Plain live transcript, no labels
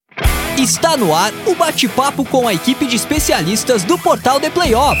Está no ar o bate-papo com a equipe de especialistas do Portal The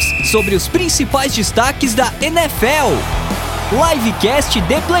Playoffs sobre os principais destaques da NFL. Livecast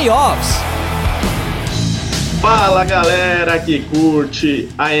The Playoffs. Fala galera que curte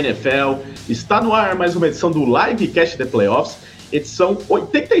a NFL, está no ar mais uma edição do Livecast The Playoffs, edição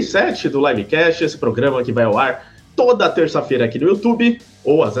 87 do Livecast, esse programa que vai ao ar toda terça-feira aqui no YouTube,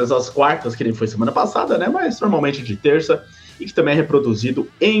 ou às vezes às quartas, que nem foi semana passada, né? Mas normalmente de terça, e que também é reproduzido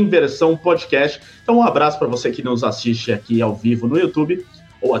em versão podcast. Então um abraço para você que nos assiste aqui ao vivo no YouTube,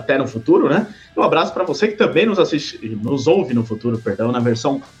 ou até no futuro, né? E um abraço para você que também nos ouve no futuro, na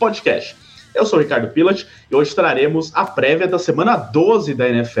versão podcast. Eu sou o Ricardo Pilat e hoje traremos a prévia da semana 12 da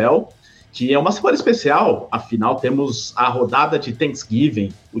NFL, que é uma semana especial, afinal temos a rodada de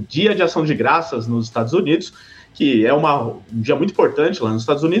Thanksgiving, o Dia de Ação de Graças nos Estados Unidos, que é um dia muito importante lá nos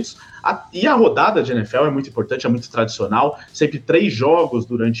Estados Unidos, e a rodada de NFL é muito importante, é muito tradicional, sempre 3 jogos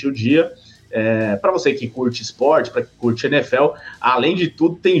durante o dia. Para você que curte esporte, para que curte NFL, além de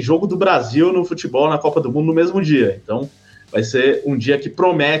tudo, tem jogo do Brasil no futebol, na Copa do Mundo no mesmo dia. Então, vai ser um dia que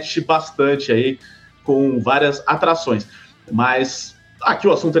promete bastante aí, com várias atrações. Mas aqui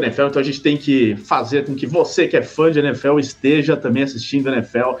o assunto é NFL, então a gente tem que fazer com que você que é fã de NFL esteja também assistindo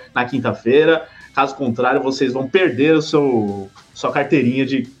NFL na quinta-feira. Caso contrário, vocês vão perder sua carteirinha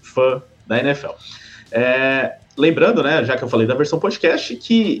de fã da NFL. Lembrando, né, já que eu falei da versão podcast,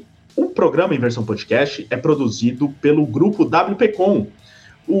 que o programa em versão podcast é produzido pelo grupo WPcom.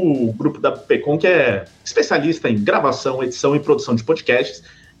 O grupo WPcom, que é especialista em gravação, edição e produção de podcasts,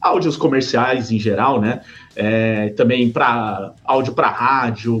 áudios comerciais em geral, né? Também para áudio para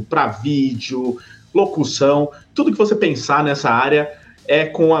rádio, para vídeo, locução, tudo que você pensar nessa área é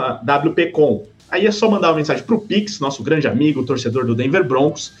com a WPcom. Aí é só mandar uma mensagem para o Pix, nosso grande amigo, torcedor do Denver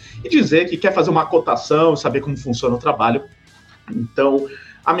Broncos, e dizer que quer fazer uma cotação, saber como funciona o trabalho. Então,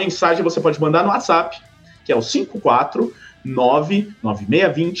 a mensagem você pode mandar no WhatsApp, que é o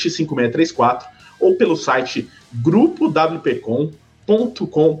 549-9620-5634, ou pelo site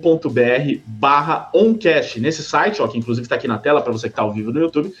grupowpcom.com.br/oncast. Nesse site, que inclusive está aqui na tela para você que está ao vivo no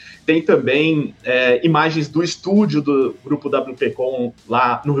YouTube, tem também imagens do estúdio do grupo WPcom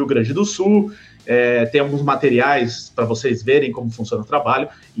lá no Rio Grande do Sul, tem alguns materiais para vocês verem como funciona o trabalho.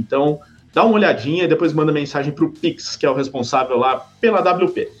 Então, dá uma olhadinha e depois manda mensagem para o Pix, que é o responsável lá pela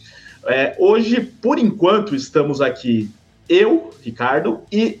WP. Hoje, por enquanto, estamos aqui eu, Ricardo,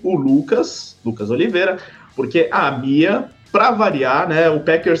 e o Lucas Oliveira, porque a Mia, para variar, né, o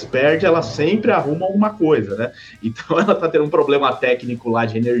Packers perde, ela sempre arruma alguma coisa, né? Então ela tá tendo um problema técnico lá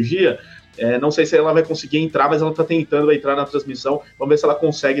de energia, não sei se ela vai conseguir entrar, mas ela tá tentando entrar na transmissão, vamos ver se ela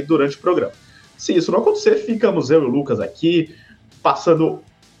consegue durante o programa. Se isso não acontecer, ficamos eu e o Lucas aqui, passando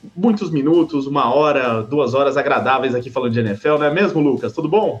muitos minutos, 1 hora, 2 horas agradáveis aqui falando de NFL, não é mesmo, Lucas? Tudo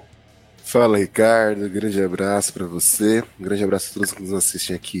bom? Fala, Ricardo, grande abraço para você, um grande abraço a todos que nos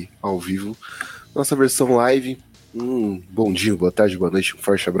assistem aqui ao vivo. Nossa versão live, bom dia, boa tarde, boa noite, um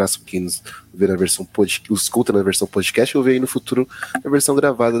forte abraço para quem nos vê na versão escuta na versão podcast ou vê aí no futuro na versão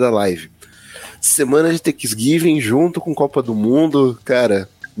gravada da live. Semana de Thanksgiving junto com Copa do Mundo, cara,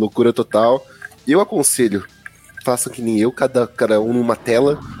 loucura total. Eu aconselho, façam que nem eu, cada um numa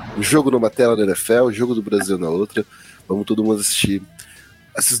tela, um jogo numa tela da NFL, o jogo do Brasil na outra, vamos todo mundo assistir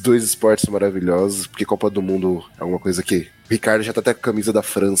esses 2 esportes maravilhosos, porque Copa do Mundo é uma coisa que o Ricardo já tá até com a camisa da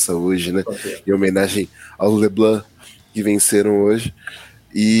França hoje, né? Okay. Em homenagem ao Leblanc que venceram hoje.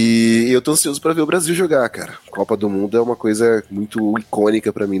 E eu tô ansioso pra ver o Brasil jogar, cara. Copa do Mundo é uma coisa muito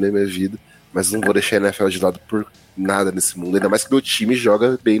icônica pra mim na minha vida, mas não vou deixar a NFL de lado por nada nesse mundo, ainda mais que meu time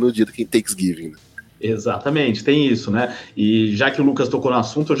joga bem no dia do Thanksgiving, né? Exatamente, tem isso, né? E já que o Lucas tocou no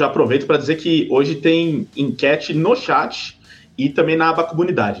assunto, eu já aproveito para dizer que hoje tem enquete no chat e também na aba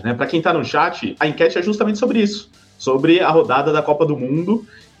comunidade, né? Para quem tá no chat, a enquete é justamente sobre isso, sobre a rodada da Copa do Mundo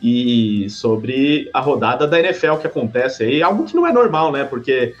e sobre a rodada da NFL que acontece aí, algo que não é normal, né?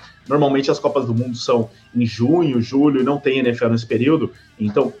 Porque normalmente as Copas do Mundo são em junho, julho, e não tem NFL nesse período.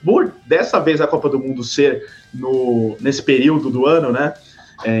 Então, por dessa vez a Copa do Mundo ser nesse período do ano, né?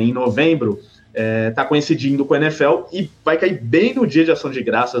 Em novembro, tá coincidindo com a NFL e vai cair bem no dia de ação de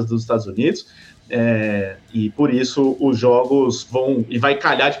graças dos Estados Unidos. E por isso os jogos vão... E vai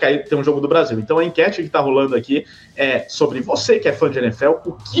calhar de ter um jogo do Brasil. Então a enquete que tá rolando aqui é sobre você que é fã de NFL,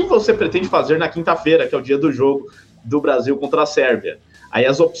 o que você pretende fazer na quinta-feira, que é o dia do jogo do Brasil contra a Sérvia. Aí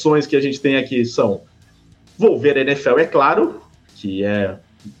as opções que a gente tem aqui são: vou ver a NFL, é claro, que é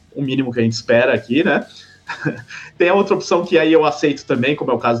o mínimo que a gente espera aqui, né? Tem a outra opção que aí eu aceito também,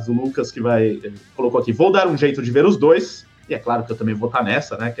 como é o caso do Lucas, que colocou aqui: vou dar um jeito de ver os dois. E é claro que eu também vou estar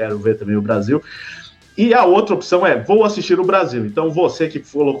nessa, né? Quero ver também o Brasil. E a outra opção é, vou assistir o Brasil. Então você que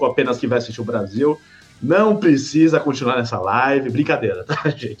colocou apenas que vai assistir o Brasil, não precisa continuar nessa live, brincadeira, tá,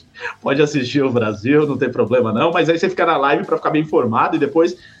 gente? Pode assistir o Brasil, não tem problema não, mas aí você fica na live para ficar bem informado e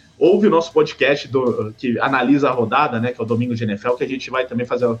depois ouve o nosso podcast que analisa a rodada, né, que é o Domingo de NFL, que a gente vai também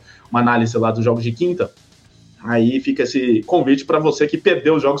fazer uma análise lá dos jogos de quinta. Aí fica esse convite para você que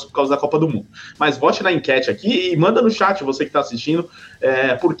perdeu os jogos por causa da Copa do Mundo. Mas vote na enquete aqui e manda no chat, você que está assistindo,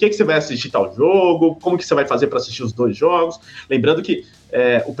 por que você vai assistir tal jogo, como que você vai fazer para assistir os dois jogos. Lembrando que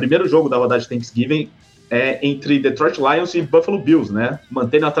o primeiro jogo da rodada de Thanksgiving é entre Detroit Lions e Buffalo Bills, né?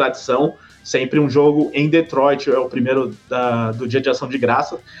 Mantendo a tradição, sempre um jogo em Detroit, é o primeiro do dia de ação de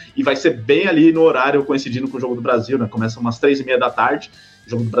graça, e vai ser bem ali no horário coincidindo com o Jogo do Brasil, né? Começa umas 3h30 da tarde, o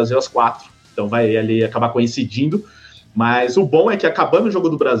Jogo do Brasil às 4h. Então vai ali acabar coincidindo, mas o bom é que acabando o Jogo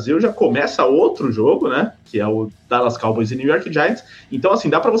do Brasil já começa outro jogo, né, que é o Dallas Cowboys e New York Giants. Então assim,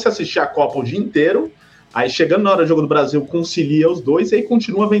 dá para você assistir a Copa o dia inteiro, aí chegando na hora do Jogo do Brasil concilia os dois e aí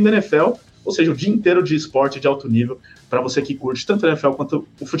continua vendo NFL, ou seja, o dia inteiro de esporte de alto nível para você que curte tanto a NFL quanto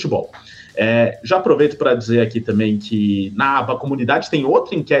o futebol. Já aproveito para dizer aqui também que na aba comunidade tem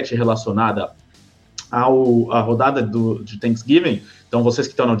outra enquete relacionada à rodada de Thanksgiving. Então, vocês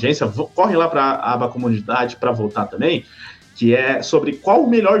que estão na audiência, correm lá para a aba comunidade para votar também, que é sobre qual o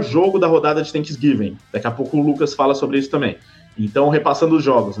melhor jogo da rodada de Thanksgiving. Daqui a pouco o Lucas fala sobre isso também. Então, repassando os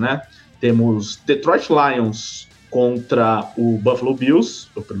jogos, né? Temos Detroit Lions contra o Buffalo Bills,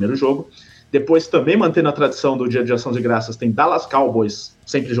 o primeiro jogo. Depois, também mantendo a tradição do Dia de Ação de Graças, tem Dallas Cowboys,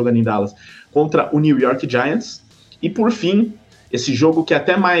 sempre jogando em Dallas, contra o New York Giants. E, por fim, esse jogo que é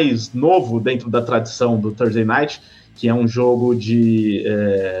até mais novo dentro da tradição do Thursday Night, que é um jogo que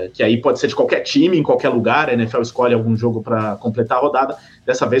aí pode ser de qualquer time, em qualquer lugar, a NFL escolhe algum jogo para completar a rodada.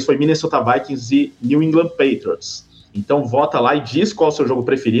 Dessa vez foi Minnesota Vikings e New England Patriots. Então vota lá e diz qual é o seu jogo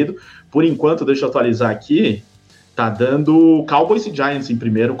preferido. Por enquanto, deixa eu atualizar aqui, tá dando Cowboys e Giants em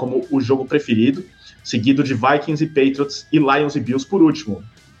primeiro como o jogo preferido, seguido de Vikings e Patriots e Lions e Bills por último.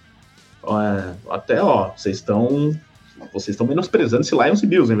 Vocês estão menosprezando esse Lions e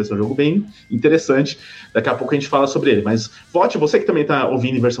Bills, hein? Vai ser um jogo bem interessante. Daqui a pouco a gente fala sobre ele. Mas vote, você que também está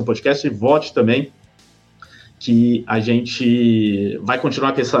ouvindo em versão podcast, vote também, que a gente vai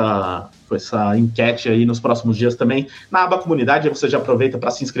continuar com essa enquete aí nos próximos dias também. Na aba comunidade, você já aproveita para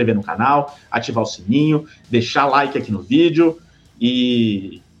se inscrever no canal, ativar o sininho, deixar like aqui no vídeo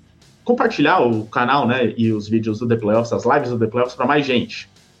e compartilhar o canal, né, e os vídeos do The Playoffs, as lives do The Playoffs para mais gente,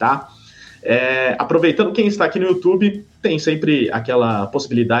 tá? Aproveitando, quem está aqui no YouTube tem sempre aquela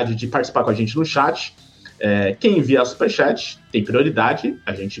possibilidade de participar com a gente no chat. Quem envia superchat tem prioridade,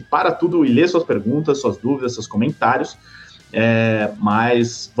 a gente para tudo e lê suas perguntas, suas dúvidas, seus comentários,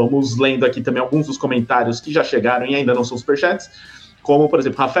 mas vamos lendo aqui também alguns dos comentários que já chegaram e ainda não são superchats, como, por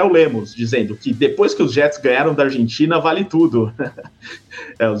exemplo, Rafael Lemos, dizendo que depois que os Jets ganharam da Argentina, vale tudo.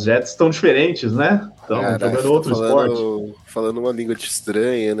 Os Jets estão diferentes, né? Estão jogando outro esporte. Falando uma língua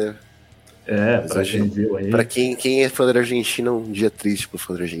estranha, né? Pra quem viu aí. Pra quem é fã da Argentina, é um dia triste pro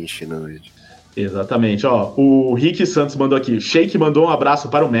fã da Argentina hoje. Exatamente, o Rick Santos mandou aqui, Sheik mandou um abraço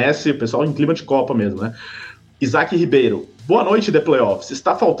para o Messi, o pessoal em clima de Copa mesmo, né? Isaac Ribeiro, boa noite, The Playoffs,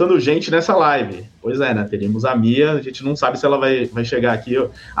 está faltando gente nessa live. Pois é, né, teríamos a Mia, a gente não sabe se ela vai chegar aqui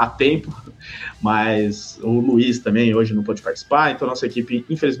a tempo, mas o Luiz também hoje não pôde participar, então nossa equipe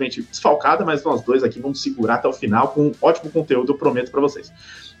infelizmente desfalcada, mas nós dois aqui vamos segurar até o final com um ótimo conteúdo, eu prometo para vocês.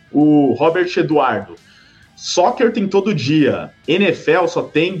 O Robert Eduardo, soccer tem todo dia, NFL só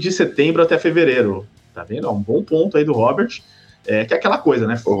tem de setembro até fevereiro. Tá vendo? Um bom ponto aí do Robert. Que é aquela coisa,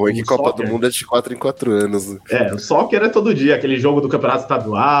 né? O ruim que Copa do Mundo é de 4 em 4 anos. O soccer é todo dia, aquele jogo do Campeonato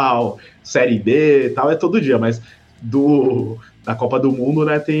Estadual, Série B e tal, é todo dia, mas da Copa do Mundo,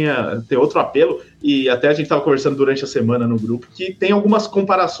 né, tem outro apelo, e até a gente estava conversando durante a semana no grupo, que tem algumas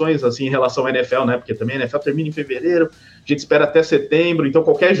comparações, assim, em relação à NFL, né, porque também a NFL termina em fevereiro, a gente espera até setembro, então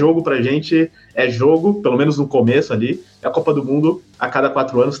qualquer jogo pra gente é jogo, pelo menos no começo ali, a Copa do Mundo, a cada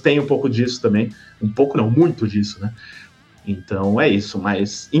 4 anos, tem um pouco disso também, um pouco não, muito disso, né. Então é isso,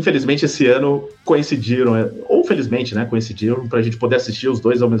 mas infelizmente esse ano coincidiram, ou felizmente, né, coincidiram pra gente poder assistir os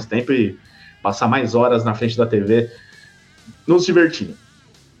dois ao mesmo tempo e passar mais horas na frente da TV nos divertindo.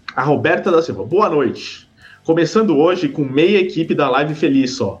 A Roberta da Silva, boa noite. Começando hoje com meia equipe da live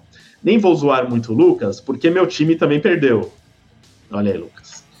feliz só. Nem vou zoar muito o Lucas, porque meu time também perdeu. Olha aí,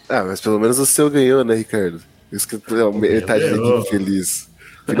 Lucas. Mas pelo menos o seu ganhou, né, Ricardo? Isso que é metade da equipe feliz.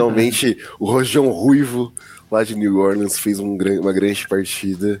 Finalmente, o Rojão Ruivo, lá de New Orleans, fez uma grande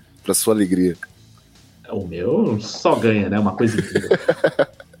partida para sua alegria. O meu só ganha, né? Uma coisa incrível.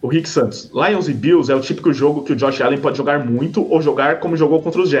 O Rick Santos, Lions e Bills é o típico jogo que o Josh Allen pode jogar muito ou jogar como jogou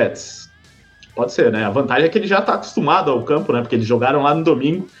contra os Jets. Pode ser, né? A vantagem é que ele já tá acostumado ao campo, né? Porque eles jogaram lá no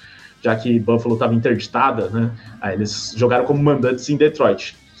domingo, já que Buffalo estava interditada, né? Aí eles jogaram como mandantes em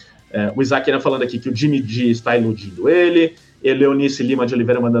Detroit. O Isaac ainda falando aqui que o Jimmy G está iludindo ele. Leonice Lima de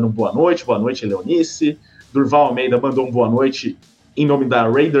Oliveira mandando um boa noite, Leonice. Durval Almeida mandou um boa noite em nome da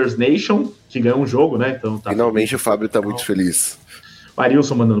Raiders Nation, que ganhou um jogo, né? Então, finalmente o Fábio tá muito feliz.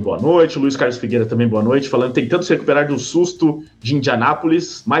 Marilson mandando boa noite, Luiz Carlos Figueira também boa noite, falando tentando se recuperar do susto de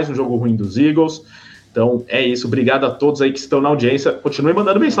Indianápolis, mais um jogo ruim dos Eagles. Então é isso, obrigado a todos aí que estão na audiência. Continue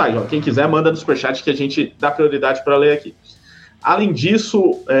mandando mensagem, ó. Quem quiser manda no superchat que a gente dá prioridade para ler aqui. Além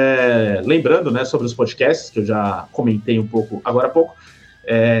disso, lembrando, né, sobre os podcasts, que eu já comentei um pouco agora há pouco,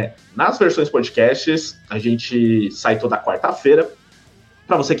 nas versões podcasts, a gente sai toda quarta-feira.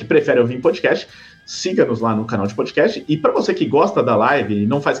 Para você que prefere ouvir em podcast, siga-nos lá no canal de podcast. E para você que gosta da live e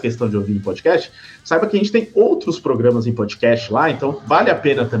não faz questão de ouvir em podcast, saiba que a gente tem outros programas em podcast lá, então vale a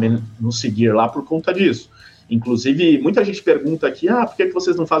pena também nos seguir lá por conta disso. Inclusive, muita gente pergunta aqui, por que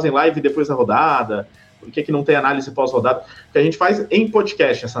vocês não fazem live depois da rodada? Por que não tem análise pós-rodada? Porque a gente faz em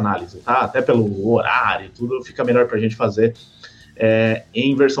podcast essa análise, tá? Até pelo horário e tudo, fica melhor para a gente fazer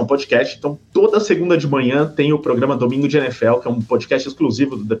em versão podcast. Então, toda segunda de manhã tem o programa Domingo de NFL, que é um podcast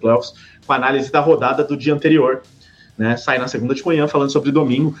exclusivo do The Playoffs, com análise da rodada do dia anterior, né? Sai na segunda de manhã falando sobre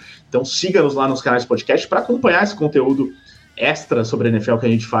domingo. Então, siga-nos lá nos canais de podcast para acompanhar esse conteúdo extra sobre a NFL que a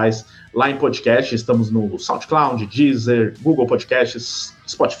gente faz lá em podcast. Estamos no SoundCloud, Deezer, Google Podcasts,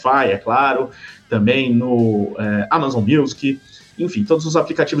 Spotify, é claro, também no Amazon Music, enfim, todos os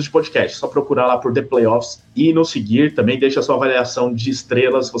aplicativos de podcast. Só procurar lá por The Playoffs e nos seguir. Também deixa a sua avaliação de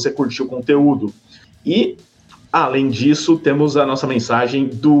estrelas se você curtiu o conteúdo. E, além disso, temos a nossa mensagem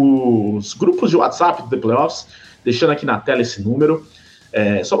dos grupos de WhatsApp do The Playoffs, deixando aqui na tela esse número.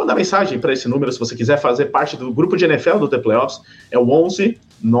 Só mandar mensagem para esse número se você quiser fazer parte do grupo de NFL do The Playoffs. É o 11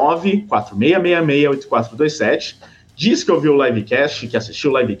 94666 8427. Diz que ouviu o livecast, que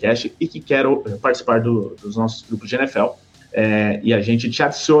assistiu o livecast e que quer participar dos nossos grupos de NFL. E a gente te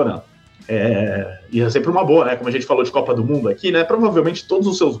adiciona. E é sempre uma boa, né? Como a gente falou de Copa do Mundo aqui, né? Provavelmente todos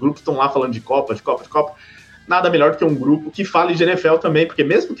os seus grupos estão lá falando de Copa. Nada melhor do que um grupo que fale de NFL também, porque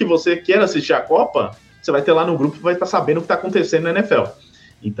mesmo que você queira assistir a Copa, você vai ter lá no grupo e vai estar sabendo o que está acontecendo na NFL.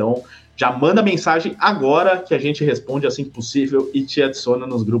 Então, já manda mensagem agora que a gente responde assim que possível e te adiciona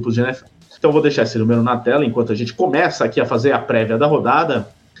nos grupos de NFL. Então, vou deixar esse número na tela enquanto a gente começa aqui a fazer a prévia da rodada.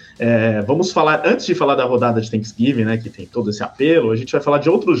 Vamos falar, antes de falar da rodada de Thanksgiving, né, que tem todo esse apelo, a gente vai falar de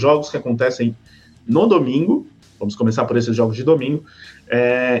outros jogos que acontecem no domingo. Vamos começar por esses jogos de domingo.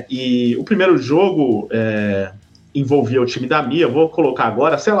 E o primeiro jogo envolvia o time da Mia. Eu vou colocar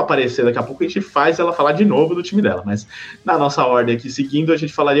agora, se ela aparecer daqui a pouco, a gente faz ela falar de novo do time dela. Mas na nossa ordem aqui seguindo, a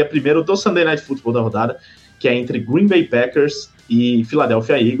gente falaria primeiro do Sunday Night Football da rodada, que é entre Green Bay Packers e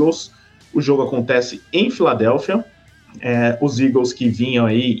Philadelphia Eagles. O jogo acontece em Filadélfia. Os Eagles que vinham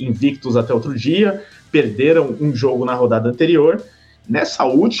aí invictos até outro dia, perderam um jogo na rodada anterior. Nessa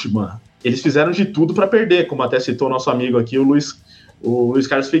última, eles fizeram de tudo para perder, como até citou nosso amigo aqui, o Luiz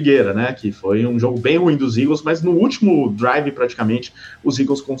Carlos Figueira, né? Que foi um jogo bem ruim dos Eagles, mas no último drive, praticamente, os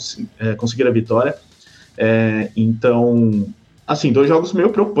Eagles conseguiram a vitória. Então, assim, 2 jogos meio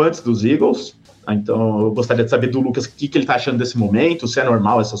preocupantes dos Eagles. Então, eu gostaria de saber do Lucas o que ele está achando desse momento, se é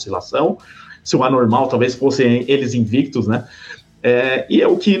normal essa oscilação. Se o anormal talvez fossem eles invictos, né? E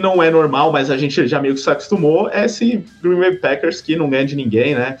o que não é normal, mas a gente já meio que se acostumou, é esse Green Bay Packers que não ganha de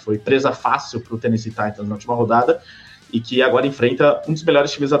ninguém, né? Que foi presa fácil para o Tennessee Titans na última rodada e que agora enfrenta um dos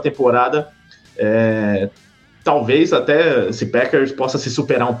melhores times da temporada. Talvez até esse Packers possa se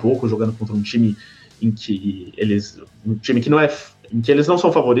superar um pouco jogando contra um time em que eles não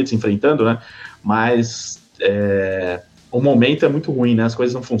são favoritos enfrentando, né? Mas o momento é muito ruim, né? As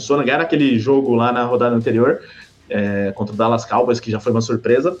coisas não funcionam. Ganharam aquele jogo lá na rodada anterior contra o Dallas Cowboys, que já foi uma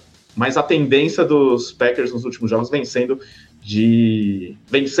surpresa, mas a tendência dos Packers nos últimos jogos vencendo de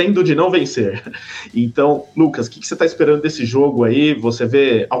não vencer. Então, Lucas, o que você está esperando desse jogo aí? Você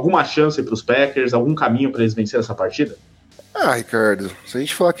vê alguma chance para os Packers, algum caminho para eles vencerem essa partida? Ricardo, se a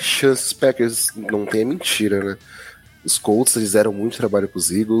gente falar que chances dos Packers não tem, é mentira, né? Os Colts fizeram muito trabalho com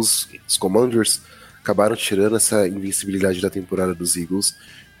os Eagles, os Commanders acabaram tirando essa invencibilidade da temporada dos Eagles.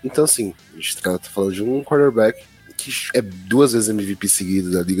 Então, assim, a gente tá falando de um quarterback que é 2 vezes MVP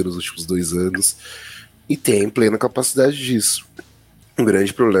seguido da liga nos últimos 2 anos e tem plena capacidade disso. O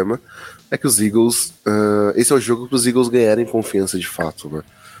grande problema é que os Eagles... esse é o jogo para os Eagles ganharem confiança de fato, né?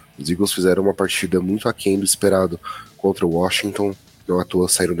 Os Eagles fizeram uma partida muito aquém do esperado contra o Washington, não à toa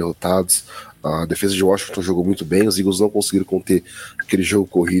saíram derrotados. A defesa de Washington jogou muito bem, os Eagles não conseguiram conter aquele jogo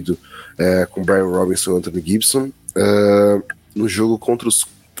corrido com Brian Robinson e Anthony Gibson. No jogo contra os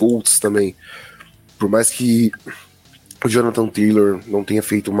Colts também, por mais que o Jonathan Taylor não tenha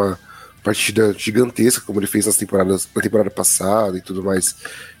feito uma partida gigantesca como ele fez na temporada passada e tudo mais,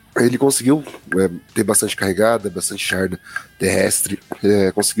 ele conseguiu ter bastante carregada, bastante jarda terrestre,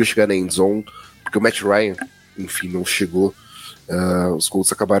 conseguiu chegar na endzone, porque o Matt Ryan, enfim, não chegou. Os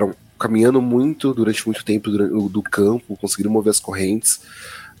Colts acabaram caminhando muito durante muito tempo do campo, conseguiram mover as correntes,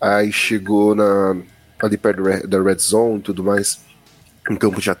 aí chegou ali perto da red zone e tudo mais, em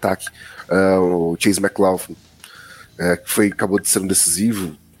campo de ataque, o Chase McLaughlin, que acabou de ser um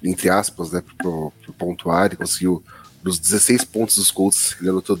decisivo, entre aspas, né, pro pontuar, ele conseguiu, dos 16 pontos dos Colts, ele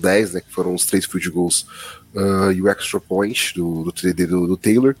anotou 10, né, que foram os 3 field goals e o extra point do TD do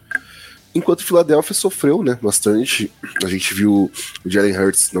Taylor. Enquanto o Philadelphia sofreu, né, bastante. A gente viu o Jalen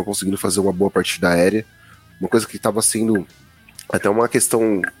Hurts não conseguindo fazer uma boa partida aérea, uma coisa que estava sendo até uma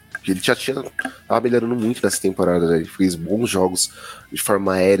questão que ele já estava melhorando muito nessa temporada, né? Ele fez bons jogos de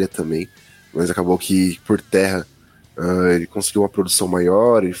forma aérea também, mas acabou que por terra ele conseguiu uma produção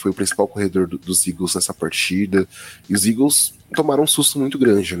maior, ele foi o principal corredor dos Eagles nessa partida, e os Eagles tomaram um susto muito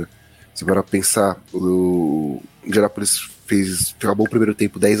grande, né? Se para pensar, o Indianapolis acabou o primeiro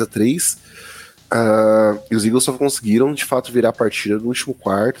tempo 10-3, e os Eagles só conseguiram de fato virar a partida no último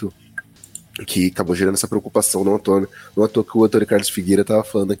quarto, que acabou gerando essa preocupação. Não à toa que o Antônio Carlos Figueira estava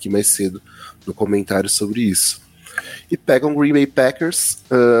falando aqui mais cedo no comentário sobre isso. E pegam o Green Bay Packers,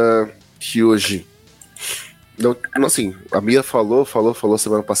 que hoje não, assim, a Mia falou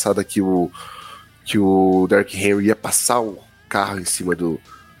semana passada que o Derrick Henry ia passar o carro em cima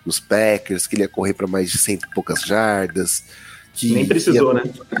dos Packers, que ele ia correr para mais de 100 e poucas jardas. Que nem precisou, né?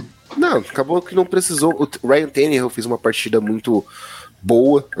 Não, acabou que não precisou. O Ryan Tannehill fez uma partida muito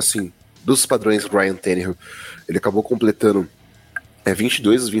boa, assim, dos padrões do Ryan Tannehill. Ele acabou completando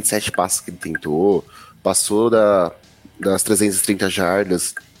 22 dos 27 passes que ele tentou, passou das 330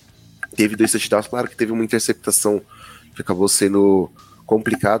 jardas, teve 2 touchdowns. Claro que teve uma interceptação que acabou sendo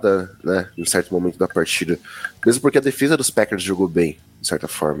complicada, né, em um certo momento da partida, mesmo porque a defesa dos Packers jogou bem, de certa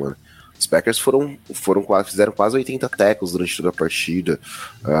forma, né? Os Packers fizeram quase 80 tackles durante toda a partida.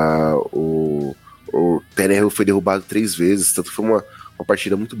 O Tannehill foi derrubado 3 vezes, tanto que foi uma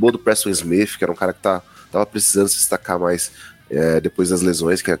partida muito boa do Preston Smith, que era um cara que tava precisando se destacar mais depois das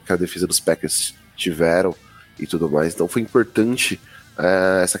lesões que a defesa dos Packers tiveram e tudo mais. Então foi importante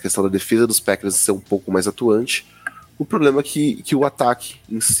essa questão da defesa dos Packers ser um pouco mais atuante. O problema é que o ataque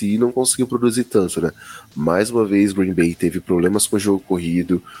em si não conseguiu produzir tanto, né? Mais uma vez, Green Bay teve problemas com o jogo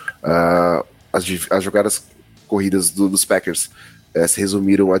corrido. As jogadas corridas dos Packers se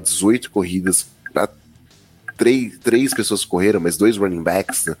resumiram a 18 corridas. 3 pessoas correram, mas 2 running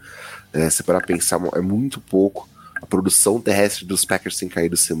backs, né? Se parar pensar, é muito pouco. A produção terrestre dos Packers tem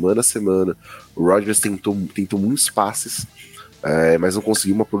caído semana a semana. O Rodgers tentou muitos passes, mas não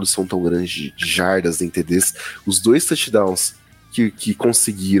conseguiu uma produção tão grande de jardas em TDs. Os 2 touchdowns que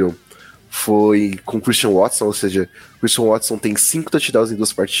conseguiram foi com o Christian Watson, ou seja, o Christian Watson tem 5 touchdowns em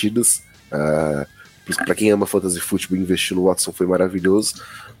 2 partidas. Para quem ama fantasy football, investir no Watson foi maravilhoso,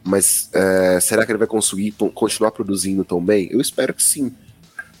 mas será que ele vai conseguir continuar produzindo tão bem? Eu espero que sim,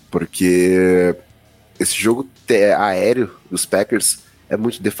 porque esse jogo aéreo dos Packers é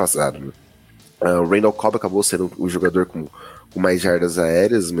muito defasado, né? O Randall Cobb acabou sendo o jogador com mais jardas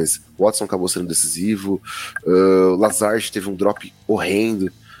aéreas, mas o Watson acabou sendo decisivo. O Lazard teve um drop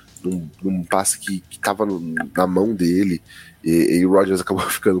horrendo num passe que estava na mão dele, e o Rodgers acabou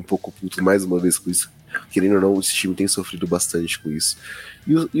ficando um pouco puto mais uma vez com isso. Querendo ou não, esse time tem sofrido bastante com isso.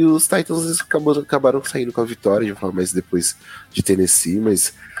 E os Titans acabaram saindo com a vitória, a gente vai falar mais depois de Tennessee,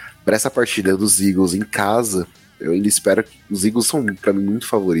 mas para essa partida dos Eagles em casa, eu ainda espero que os Eagles são, para mim, muito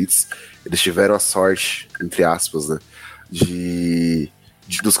favoritos. Eles tiveram a sorte, entre aspas, né,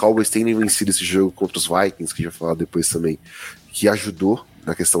 dos Cowboys terem vencido esse jogo contra os Vikings, que a gente vai falar depois também, que ajudou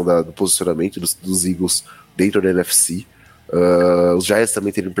na questão do posicionamento dos Eagles dentro da NFC. Os Giants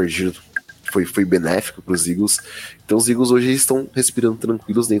também terem perdido foi benéfico para os Eagles. Então os Eagles hoje estão respirando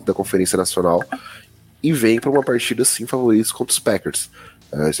tranquilos dentro da Conferência Nacional e vêm para uma partida assim favoritos contra os Packers.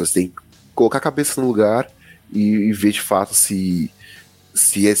 Você tem que colocar a cabeça no lugar e ver de fato se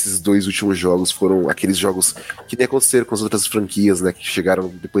esses 2 últimos jogos foram aqueles jogos que nem aconteceram com as outras franquias, né, que chegaram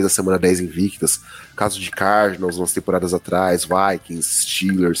depois da semana 10 invictas. Caso de Cardinals, umas temporadas atrás, Vikings,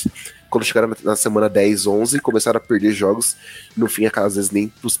 Steelers. Quando chegaram na semana 10, 11, começaram a perder jogos e no fim, às vezes, nem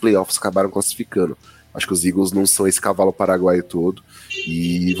pros playoffs acabaram classificando. Acho que os Eagles não são esse cavalo paraguaio todo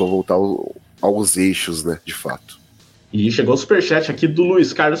e vão voltar aos eixos, né, de fato. E chegou o superchat aqui do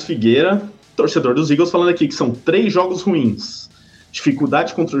Luiz Carlos Figueira, torcedor dos Eagles, falando aqui que são 3 jogos ruins.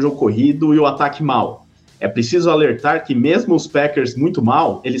 Dificuldade contra o jogo corrido e o ataque mal. é preciso alertar que mesmo os Packers muito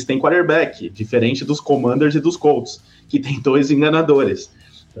mal, eles têm quarterback, diferente dos Commanders e dos Colts, que tem 2 enganadores.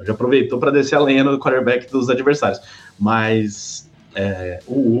 Então já aproveitou para descer a lenha no quarterback dos adversários. Mas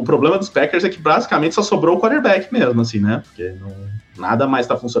o problema dos Packers é que basicamente só sobrou o quarterback mesmo, assim, né? Porque nada mais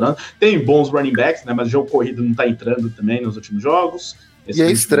está funcionando. Tem bons running backs, né? Mas o jogo corrido não está entrando também nos últimos jogos. E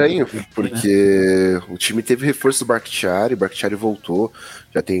é estranho, porque o time teve reforço do Bakhtiari, o Bakhtiari voltou,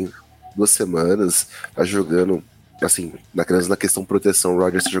 já tem 2 semanas, tá jogando, assim, na questão proteção, o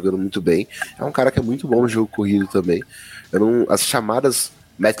Rodgers tá jogando muito bem. É um cara que é muito bom no jogo corrido também. As chamadas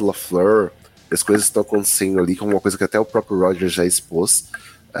Matt LaFleur, as coisas que estão acontecendo ali, que é uma coisa que até o próprio Rodgers já expôs,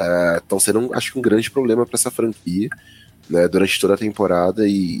 estão sendo, acho que, um grande problema para essa franquia, né, durante toda a temporada,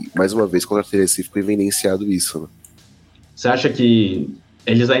 e mais uma vez contra o Tennessee ficou evidenciado isso, né? Você acha que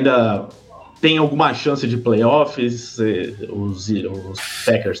eles ainda têm alguma chance de playoffs, os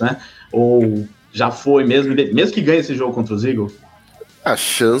Packers, né? Ou já foi mesmo que ganhe esse jogo contra os Eagles? A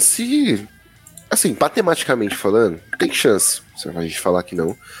chance, assim, matematicamente falando, tem chance. Se a gente falar que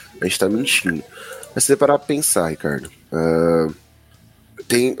não, a gente tá mentindo. Mas se você parar pra pensar, Ricardo,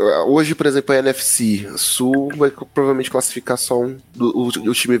 hoje, por exemplo, a NFC Sul vai provavelmente classificar só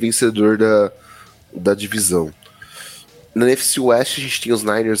o time vencedor da divisão. Na NFC West a gente tem os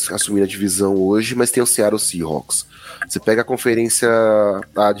Niners assumindo a divisão hoje, mas tem o Seattle Seahawks. Você pega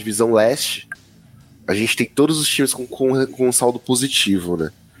a divisão leste, a gente tem todos os times com um saldo positivo, né?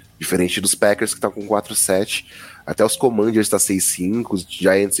 Diferente dos Packers que estão com 4-7, até os Commanders tá 6-5, os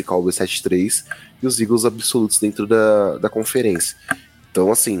Giants e Cowboys 7-3, e os Eagles absolutos dentro da conferência. Então,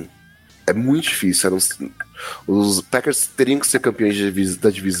 assim, é muito difícil. Os Packers teriam que ser campeões da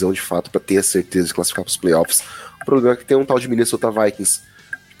divisão, de fato, para ter a certeza de classificar para os playoffs. O problema é que tem um tal de Minnesota Vikings,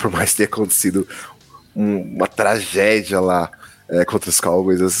 por mais ter acontecido uma tragédia lá contra os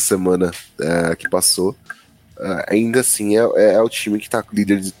Cowboys essa semana que passou, ainda assim é o time que está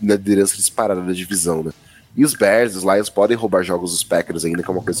na liderança disparada da divisão, né? E os Bears, os Lions podem roubar jogos dos Packers ainda, que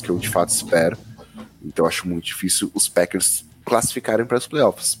é uma coisa que eu de fato espero. Então acho muito difícil os Packers classificarem para os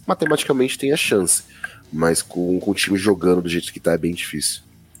playoffs. Matematicamente tem a chance, mas com o time jogando do jeito que tá é bem difícil.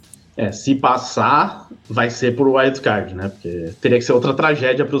 Se passar, vai ser por wildcard, né? Porque teria que ser outra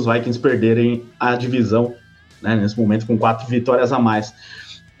tragédia para os Vikings perderem a divisão, né? Nesse momento com 4 vitórias a mais.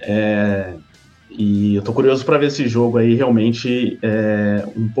 E eu tô curioso para ver esse jogo aí, realmente,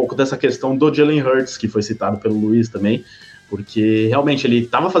 um pouco dessa questão do Jalen Hurts, que foi citado pelo Luiz também, porque realmente ele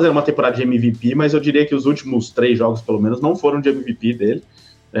estava fazendo uma temporada de MVP, mas eu diria que os últimos 3 jogos, pelo menos, não foram de MVP dele,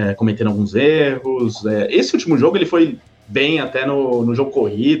 cometendo alguns erros. Esse último jogo ele foi bem até no jogo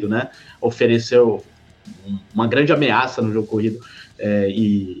corrido, né? Ofereceu uma grande ameaça no jogo corrido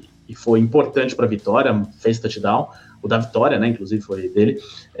e foi importante para a vitória, fez touchdown. O da vitória, né? Inclusive foi dele.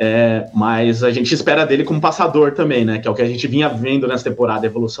 Mas a gente espera dele como passador também, né? Que é o que a gente vinha vendo nessa temporada, a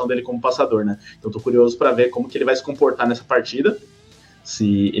evolução dele como passador, né? Então tô curioso para ver como que ele vai se comportar nessa partida,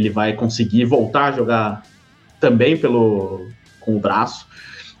 se ele vai conseguir voltar a jogar também com o braço.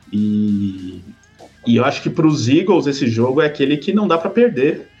 E eu acho que para os Eagles esse jogo é aquele que não dá para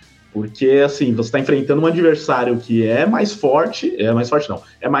perder, porque assim, você está enfrentando um adversário que é mais forte,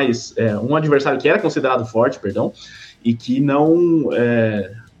 um adversário que era considerado forte, e que não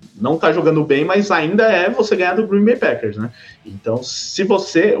está jogando bem, mas ainda você ganhar do Green Bay Packers, né? Então, os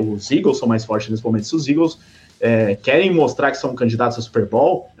Eagles são mais fortes nesse momento, se os Eagles querem mostrar que são candidatos a Super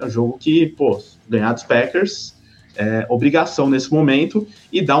Bowl, é um jogo que, ganhar dos Packers obrigação nesse momento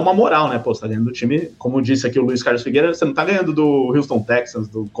e dá uma moral, né? Você tá ganhando do time, como disse aqui o Luiz Carlos Figueira, você não tá ganhando do Houston Texans,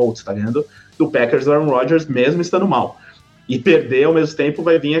 do Colts, tá ganhando do Packers, do Aaron Rodgers, mesmo estando mal. E perder ao mesmo tempo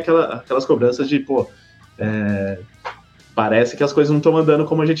vai vir aquelas cobranças de, parece que as coisas não estão andando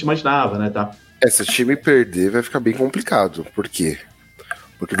como a gente imaginava, né? Tá? Se o time perder vai ficar bem complicado. Por quê?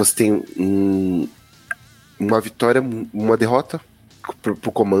 Porque você tem uma derrota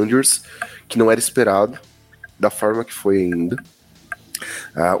pro Commanders que não era esperado da forma que foi ainda.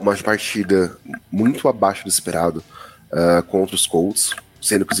 Uma partida muito abaixo do esperado contra os Colts,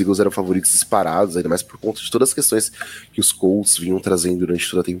 sendo que os Eagles eram favoritos disparados, ainda mais por conta de todas as questões que os Colts vinham trazendo durante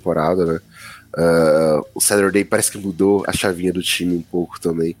toda a temporada, né? O Saturday parece que mudou a chavinha do time um pouco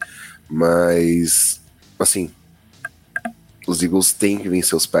também, mas assim, os Eagles têm que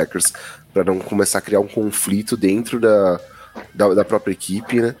vencer os Packers para não começar a criar um conflito dentro da própria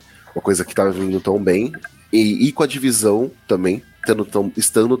equipe, né? Uma coisa que estava vindo tão bem, e com a divisão também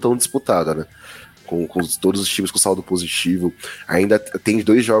estando tão disputada, né? Com todos os times com saldo positivo. Ainda tem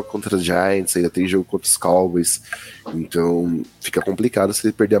 2 jogos contra os Giants, ainda tem jogo contra os Cowboys. Então fica complicado se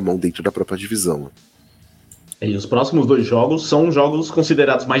ele perder a mão dentro da própria divisão. E os próximos 2 jogos são jogos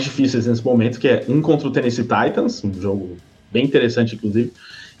considerados mais difíceis nesse momento, que é um contra o Tennessee Titans, um jogo bem interessante, inclusive,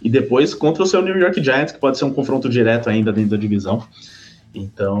 e depois contra o seu New York Giants, que pode ser um confronto direto ainda dentro da divisão.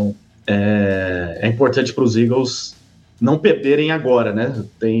 Então, é importante para os Eagles não perderem agora, né?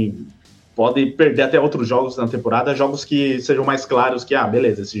 Podem perder até outros jogos na temporada, jogos que sejam mais claros que,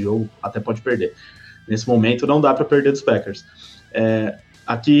 beleza, esse jogo até pode perder. Nesse momento, não dá para perder dos Packers.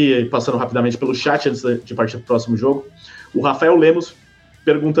 Aqui, passando rapidamente pelo chat, antes de partir para o próximo jogo, o Rafael Lemos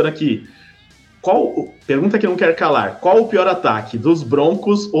perguntando aqui, pergunta que não quer calar, qual o pior ataque, dos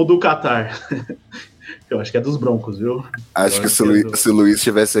Broncos ou do Qatar? Eu acho que é dos Broncos, viu? Acho que se o Luiz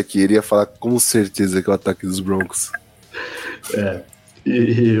estivesse aqui, ele ia falar com certeza que é o ataque dos Broncos.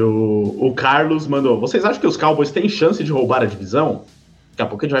 E o Carlos mandou, vocês acham que os Cowboys têm chance de roubar a divisão? Daqui a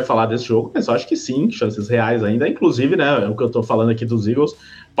pouco a gente vai falar desse jogo, mas eu acho que sim, chances reais ainda. Inclusive, né, o que eu tô falando aqui dos Eagles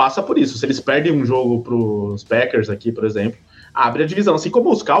passa por isso. Se eles perdem um jogo pros Packers aqui, por exemplo, abre a divisão, assim como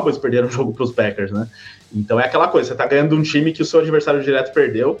os Cowboys perderam um jogo pros Packers, né? Então é aquela coisa, você tá ganhando um time que o seu adversário direto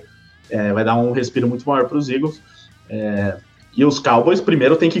perdeu, vai dar um respiro muito maior pros Eagles. E os Cowboys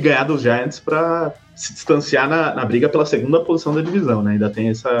primeiro tem que ganhar dos Giants para se distanciar na briga pela segunda posição da divisão, né? Ainda tem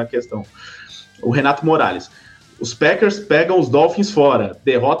essa questão. O Renato Morales. Os Packers pegam os Dolphins fora.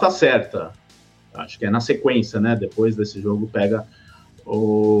 Derrota certa. Acho que é na sequência, né? Depois desse jogo pega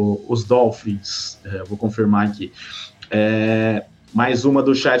os Dolphins. Vou confirmar aqui. Mais uma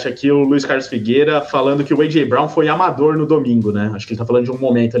do chat aqui, o Luiz Carlos Figueira falando que o A.J. Brown foi amador no domingo, né? Acho que ele tá falando de um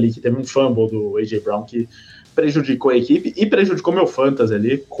momento ali que teve um fumble do A.J. Brown que prejudicou a equipe e prejudicou meu fantasy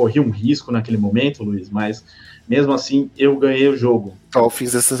ali. Corri um risco naquele momento, Luiz, mas mesmo assim eu ganhei o jogo.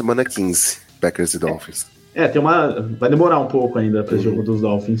 Dolphins essa semana 15, Packers e Dolphins. Vai demorar um pouco ainda para esse jogo dos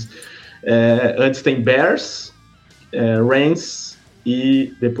Dolphins. Antes tem Bears, Rams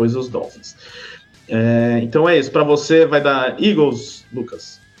e depois os Dolphins. Então é isso. Para você vai dar Eagles,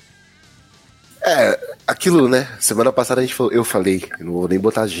 Lucas? Aquilo, né? Semana passada eu falei, não vou nem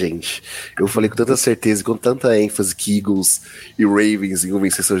botar gente. Eu falei com tanta certeza e com tanta ênfase que Eagles e Ravens iam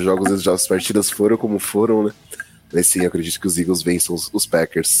vencer seus jogos e as partidas foram como foram, né? Mas sim, eu acredito que os Eagles vençam os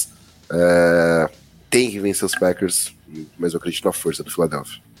Packers. Tem que vencer os Packers, mas eu acredito na força do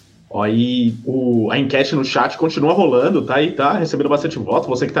Philadelphia. Aí a enquete no chat continua rolando, tá? E tá recebendo bastante voto.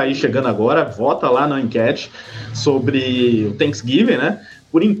 Você que tá aí chegando agora, vota lá na enquete sobre o Thanksgiving, né?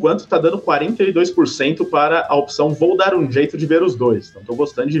 Por enquanto tá dando 42% para a opção vou dar um jeito de ver os dois. Então tô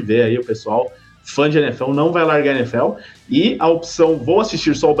gostando de ver aí o pessoal fã de NFL não vai largar a NFL. E a opção vou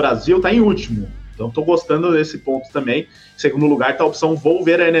assistir só o Brasil tá em último. Então tô gostando desse ponto também. Em segundo lugar tá a opção vou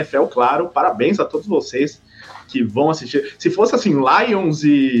ver a NFL, claro. Parabéns a todos vocês que vão assistir. Se fosse assim, Lions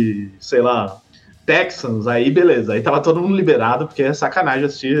e, sei lá, Texans, aí beleza. Aí tava todo mundo liberado, porque é sacanagem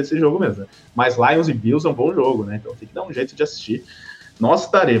assistir esse jogo mesmo. Mas Lions e Bills é um bom jogo, né? Então tem que dar um jeito de assistir. Nós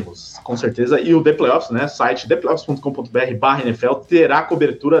daremos, com certeza. E o The Playoffs, né? Site theplayoffs.com.br/NFL terá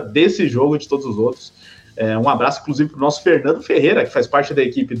cobertura desse jogo e de todos os outros. Um abraço, inclusive, para o nosso Fernando Ferreira, que faz parte da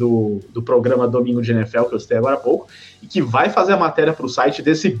equipe do programa Domingo de NFL, que eu citei agora há pouco, e que vai fazer a matéria para o site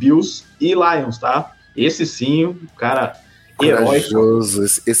desse Bills e Lions, tá? Esse sim, o cara corajoso.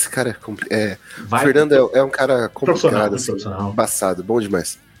 Esse cara o Fernando é um cara complicado, assim, embaçado, bom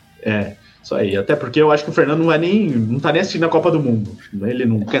demais. Isso aí, até porque eu acho que o Fernando não tá nem assistindo a Copa do Mundo. Ele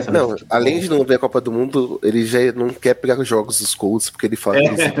não quer saber. Não, além de não ver a Copa do Mundo, ele já não quer pegar os jogos dos Colts, porque ele fala que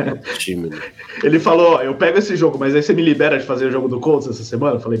ele é time. Né? Ele falou, eu pego esse jogo, mas aí você me libera de fazer o jogo do Colts essa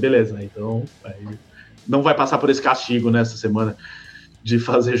semana? Eu falei, beleza, então aí não vai passar por esse castigo nessa semana de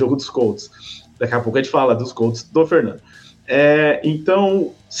fazer jogo dos Colts. Daqui a pouco a gente fala dos Colts do Fernando.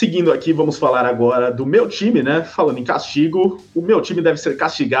 Então, seguindo aqui, vamos falar agora do meu time, né? Falando em castigo, o meu time deve ser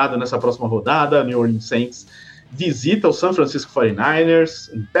castigado nessa próxima rodada. New Orleans Saints visita o San Francisco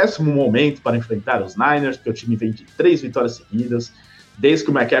 49ers, um péssimo momento para enfrentar os Niners, porque o time vem de 3 vitórias seguidas. Desde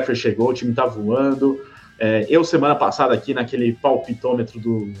que o McCaffrey chegou, o time tá voando. Eu, semana passada, aqui naquele palpitômetro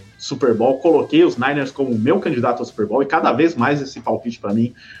do Super Bowl, coloquei os Niners como meu candidato ao Super Bowl, e cada vez mais esse palpite, para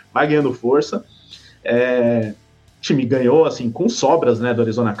mim, vai ganhando força. O time ganhou, assim, com sobras, né, do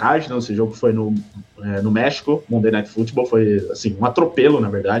Arizona Cardinals. Esse jogo foi no México, Monday Night Football, foi, assim, um atropelo, na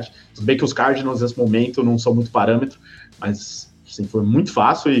verdade. Tudo bem que os Cardinals, nesse momento, não são muito parâmetro, mas, assim, foi muito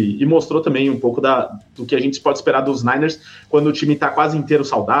fácil e mostrou também um pouco do que a gente pode esperar dos Niners quando o time está quase inteiro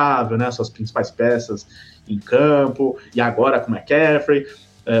saudável, né, suas principais peças em campo, e agora com o McCaffrey.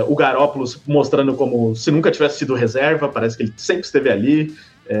 O Garoppolo mostrando como se nunca tivesse sido reserva, parece que ele sempre esteve ali.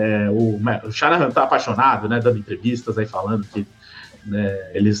 O Shanahan tá apaixonado, né, dando entrevistas aí falando que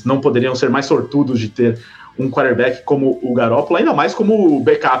eles não poderiam ser mais sortudos de ter um quarterback como o Garoppolo, ainda mais como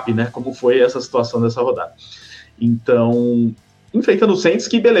backup, né, como foi essa situação dessa rodada. Então, enfrentando o Saints,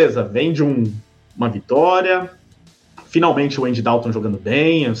 que beleza, vem de uma vitória, finalmente o Andy Dalton jogando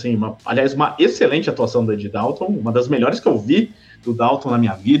bem, assim, aliás, uma excelente atuação do Andy Dalton, uma das melhores que eu vi do Dalton na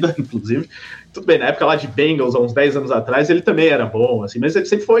minha vida, inclusive. Tudo bem, na época lá de Bengals, há uns 10 anos atrás, ele também era bom, assim, mas ele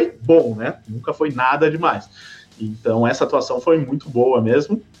sempre foi bom, né? Nunca foi nada demais. Então, essa atuação foi muito boa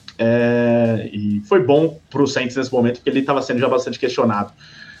mesmo, e foi bom para o Saints nesse momento, porque ele estava sendo já bastante questionado.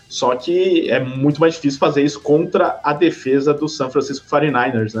 Só que é muito mais difícil fazer isso contra a defesa do San Francisco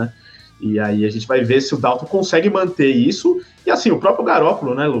 49ers, né? E aí a gente vai ver se o Dalton consegue manter isso. E assim, o próprio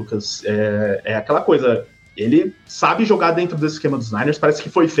Garoppolo, né, Lucas? É aquela coisa, ele sabe jogar dentro desse esquema dos Niners, parece que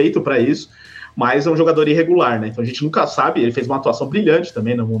foi feito para isso, mas é um jogador irregular, né? Então a gente nunca sabe, ele fez uma atuação brilhante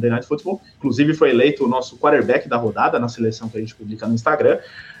também no Monday Night Football, inclusive foi eleito o nosso quarterback da rodada na seleção que a gente publica no Instagram,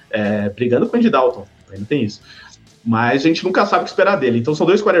 brigando com o Andy Dalton, ainda tem isso. Mas a gente nunca sabe o que esperar dele. Então são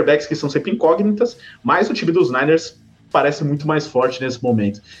dois quarterbacks que são sempre incógnitas, mas o time dos Niners parece muito mais forte nesse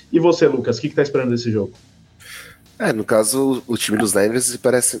momento. E você, Lucas, o que tá esperando desse jogo? No caso, o time dos Niners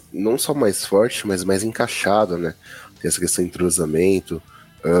parece não só mais forte, mas mais encaixado, né? Tem essa questão de entrosamento.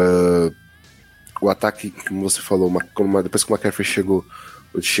 O ataque, como você falou, depois que o McCaffrey chegou,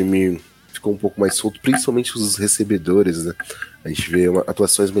 o time ficou um pouco mais solto, principalmente os recebedores, né? A gente vê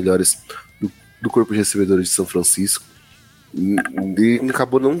atuações melhores do corpo de recebedores de São Francisco. E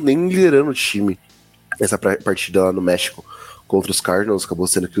acabou nem liderando o time essa partida lá no México contra os Cardinals. Acabou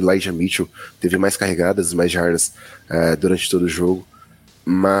sendo que o Elijah Mitchell teve mais carregadas, mais jardas durante todo o jogo.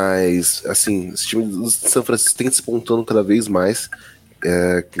 Mas, assim, esse time do São Francisco tem despontando cada vez mais.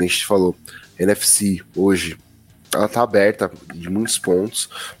 Que a gente falou, a NFC hoje ela tá aberta de muitos pontos,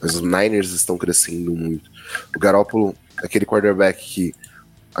 mas os Niners estão crescendo muito. O Garoppolo, aquele quarterback que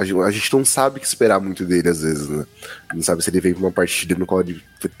a gente não sabe o que esperar muito dele às vezes, né? Não sabe se ele vem pra uma partida no qual ele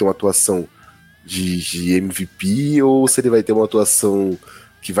vai ter uma atuação de MVP ou se ele vai ter uma atuação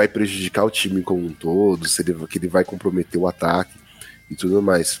que vai prejudicar o time como um todo, que ele vai comprometer o ataque e tudo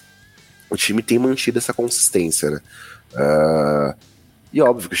mais. O time tem mantido essa consistência, né? E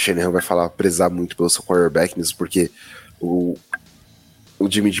óbvio que o Shanahan vai prezar muito pelo seu quarterback, mesmo porque o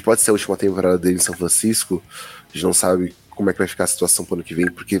Jimmy G pode ser a última temporada dele em São Francisco. A gente não sabe como é que vai ficar a situação pro ano que vem,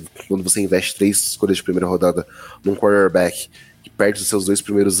 porque quando você investe 3 escolhas de primeira rodada num quarterback que perde os seus 2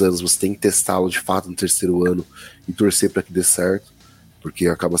 primeiros anos, você tem que testá-lo de fato no terceiro ano e torcer para que dê certo, porque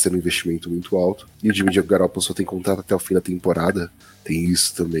acaba sendo um investimento muito alto. E o Jimmy Garoppolo só tem contrato até o fim da temporada, tem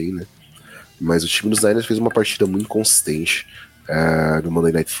isso também, né? Mas o time dos Niners fez uma partida muito consistente no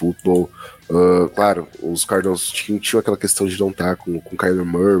Monday Night Football. Claro, os Cardinals tinham aquela questão de não estar com o Kyler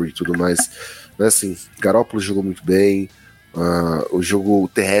Murray e tudo mais, mas assim, Garoppolo jogou muito bem, o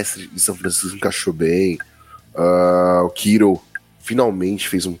jogo terrestre de São Francisco encaixou bem, o Kittle finalmente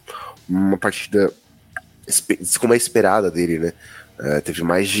fez uma partida como é esperada dele, né? Teve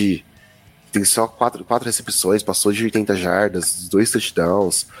tem só 4 recepções, passou de 80 jardas, 2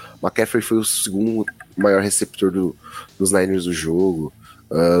 touchdowns. McCaffrey foi o segundo maior receptor dos Niners do jogo.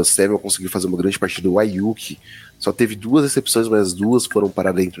 O Samuel conseguiu fazer uma grande partida. O Ayuk só teve 2 recepções, mas as 2 foram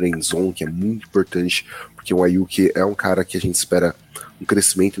para dentro da endzone, que é muito importante, porque o Ayuk é um cara que a gente espera um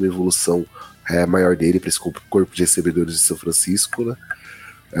crescimento e uma evolução maior dele para esse corpo de recebedores de São Francisco, né?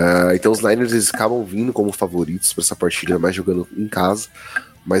 Então os Niners eles acabam vindo como favoritos para essa partida, mais jogando em casa.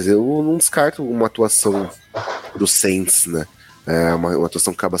 Mas eu não descarto uma atuação do Saints, né? Uma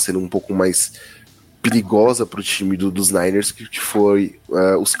atuação que acaba sendo um pouco mais perigosa para o time dos Niners, que foi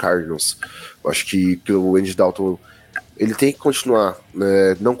os Cardinals. Eu acho que o Andy Dalton ele tem que continuar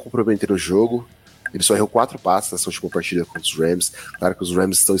não comprometendo o jogo. Ele só errou 4 passes nessa última partida contra os Rams. Claro que os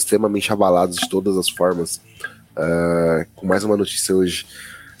Rams estão extremamente abalados de todas as formas. Com mais uma notícia hoje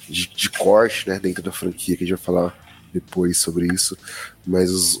de corte, né, dentro da franquia, que a gente vai falar depois sobre isso, mas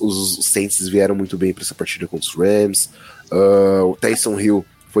os Saints vieram muito bem para essa partida contra os Rams. O Taysom Hill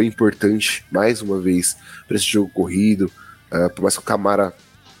foi importante mais uma vez para esse jogo corrido, por mais que o Camara,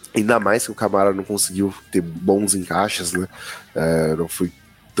 ainda mais que o Camara não conseguiu ter bons encaixes, né? Não foi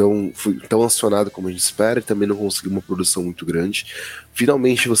tão acionado como a gente espera, e também não conseguiu uma produção muito grande.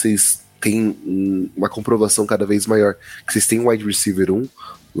 Finalmente vocês têm uma comprovação cada vez maior que vocês têm um wide receiver 1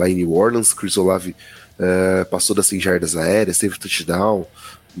 lá em New Orleans. Chris Olave passou das 100 jardas aéreas, teve touchdown,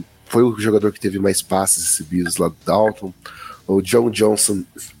 foi o jogador que teve mais passes recebidos lá do Dalton. O John Johnson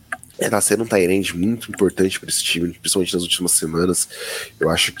está sendo um tight end muito importante para esse time, principalmente nas últimas semanas. Eu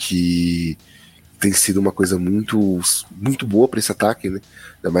acho que tem sido uma coisa muito, muito boa para esse ataque, né?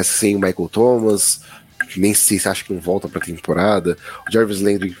 Ainda mais sem o Michael Thomas, nem sei se acha que não volta pra temporada. O Jarvis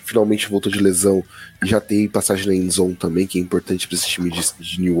Landry finalmente voltou de lesão e já tem passagem na endzone também, que é importante para esse time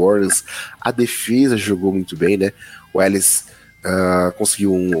de New Orleans. A defesa jogou muito bem, né? O Ellis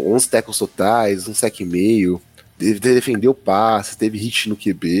conseguiu 11 tackles totais, um sec e meio, defendeu o passe, teve hit no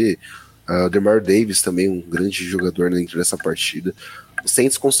QB. O DeMar Davis também, um grande jogador dentro dessa partida. Os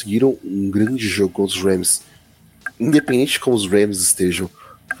Saints conseguiram um grande jogo contra os Rams. Independente de como os Rams estejam,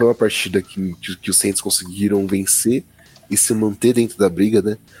 foi uma partida que os Saints conseguiram vencer e se manter dentro da briga,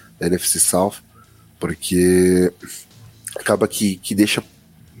 né, da NFC South, porque acaba que deixa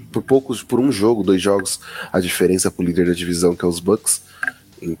por um jogo, 2 jogos, a diferença pro líder da divisão, que é os Bucks.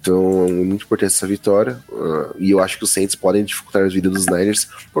 Então é muito importante essa vitória, e eu acho que os Saints podem dificultar a vida dos Niners,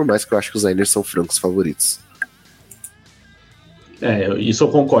 por mais que eu acho que os Niners são francos favoritos. Isso eu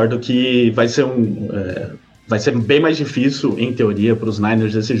concordo que vai ser vai ser bem mais difícil, em teoria, para os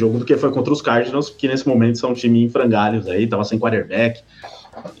Niners esse jogo do que foi contra os Cardinals, que nesse momento são um time em frangalhos aí, tava sem quarterback,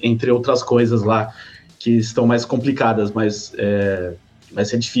 entre outras coisas lá que estão mais complicadas, mas vai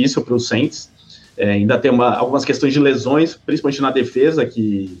ser difícil para os Saints. Ainda tem algumas questões de lesões, principalmente na defesa,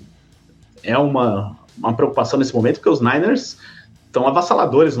 que é uma preocupação nesse momento, porque os Niners estão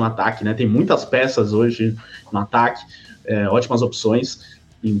avassaladores no ataque, né? Tem muitas peças hoje no ataque, ótimas opções.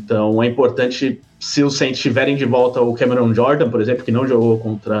 Então é importante, se os Saints tiverem de volta o Cameron Jordan, por exemplo, que não jogou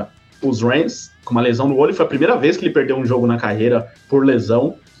contra os Rams, com uma lesão no olho, foi a primeira vez que ele perdeu um jogo na carreira por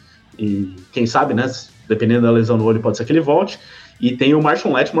lesão, e quem sabe, né? Dependendo da lesão no olho, pode ser que ele volte. E tem o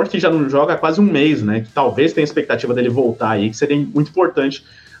Marshawn Lattimore, que já não joga há quase um mês, né? Que talvez tenha expectativa dele voltar aí, que seria muito importante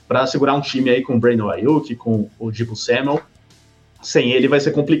para segurar um time aí com o Brandon Ayuk, com o Deebo Samuel. Sem ele vai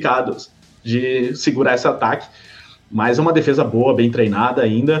ser complicado de segurar esse ataque. Mas é uma defesa boa, bem treinada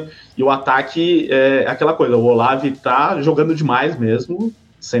ainda. E o ataque é aquela coisa, o Olave tá jogando demais mesmo,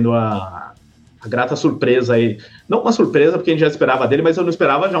 sendo a grata surpresa aí. Não uma surpresa, porque a gente já esperava dele, mas eu não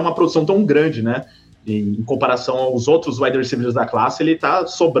esperava já uma produção tão grande, né? Em comparação aos outros wide receivers da classe, ele tá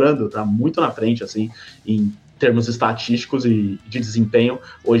sobrando, tá muito na frente, assim, em termos estatísticos e de desempenho.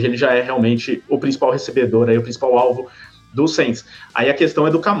 Hoje ele já é realmente o principal recebedor, aí, o principal alvo do Saints. Aí a questão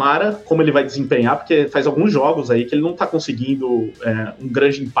é do Kamara, como ele vai desempenhar, porque faz alguns jogos aí que ele não tá conseguindo um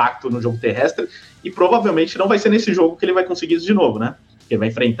grande impacto no jogo terrestre, e provavelmente não vai ser nesse jogo que ele vai conseguir isso de novo, né? Ele vai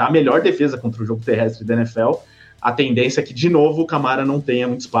enfrentar a melhor defesa contra o jogo terrestre da NFL. A tendência é que, de novo, o Kamara não tenha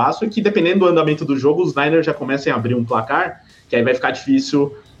muito espaço e que, dependendo do andamento do jogo, os Niners já comecem a abrir um placar, que aí vai ficar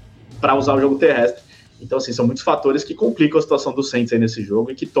difícil para usar o jogo terrestre. Então, assim, são muitos fatores que complicam a situação do Saints aí nesse jogo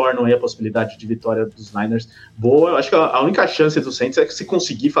e que tornam aí a possibilidade de vitória dos Niners boa. Eu acho que a única chance do Saints é que se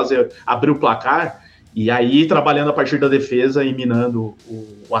conseguir abrir o placar e aí trabalhando a partir da defesa e minando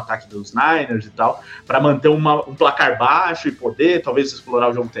o ataque dos Niners e tal, para manter um placar baixo e poder, talvez,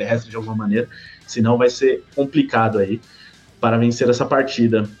 explorar o jogo terrestre de alguma maneira. Senão vai ser complicado aí para vencer essa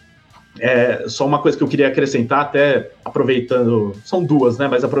partida. Só uma coisa que eu queria acrescentar, até aproveitando, são duas, né?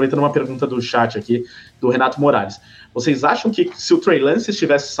 Mas aproveitando uma pergunta do chat aqui, do Renato Morales. Vocês acham que se o Trey Lance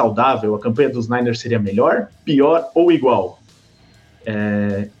estivesse saudável, a campanha dos Niners seria melhor, pior ou igual?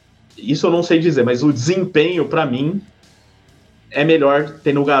 Isso eu não sei dizer, mas o desempenho, para mim, é melhor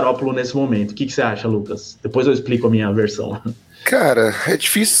tendo o Garoppolo nesse momento. O que você acha, Lucas? Depois eu explico a minha versão. Cara, é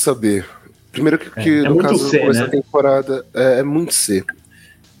difícil saber. Primeiro que no caso dessa temporada é muito C.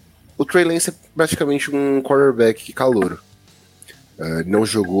 O Trey Lance é praticamente um quarterback calouro. Não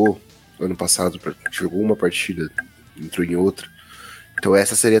jogou ano passado, jogou uma partida, entrou em outra. Então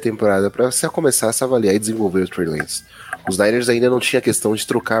essa seria a temporada para você começar a se avaliar e desenvolver o Trey Lance. Os Niners ainda não tinha questão de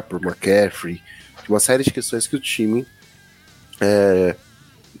trocar por McCaffrey, uma série de questões que o time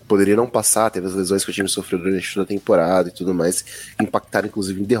poderia não passar, teve as lesões que o time sofreu durante toda a temporada e tudo mais, que impactaram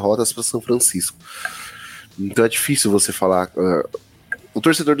inclusive em derrotas para São Francisco. Então é difícil você falar. O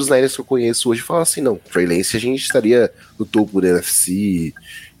torcedor dos Niners que eu conheço hoje fala assim: não, Trey Lance a gente estaria no topo da NFC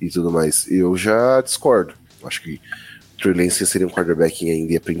e tudo mais. Eu já discordo. Acho que o Trey Lance seria um quarterback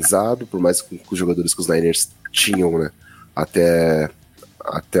ainda em aprendizado, por mais que os jogadores que os Niners tinham, né, até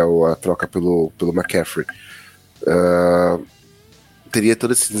a troca pelo McCaffrey. Teria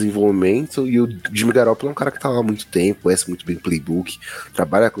todo esse desenvolvimento, e o Jimmy Garoppolo é um cara que tá lá há muito tempo, conhece muito bem playbook,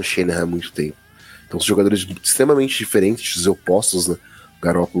 trabalha com o Shanahan há muito tempo. Então são jogadores extremamente diferentes, opostos, né?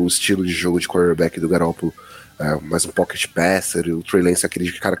 Garoppolo, o estilo de jogo de quarterback do Garoppolo, mais um pocket passer, o Trey Lance é aquele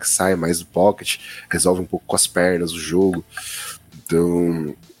cara que sai mais do pocket, resolve um pouco com as pernas o jogo.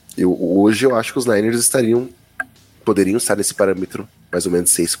 Então, hoje eu acho que os Niners poderiam estar nesse parâmetro mais ou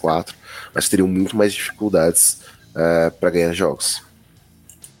menos 6-4, mas teriam muito mais dificuldades para ganhar jogos.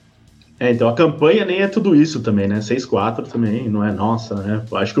 Então a campanha nem é tudo isso também, né? 6-4 também não é nossa, né?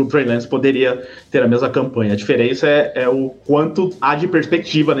 Eu acho que o Trey Lance poderia ter a mesma campanha. A diferença é o quanto há de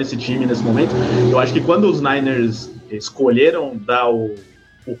perspectiva nesse time nesse momento. Eu acho que quando os Niners escolheram dar o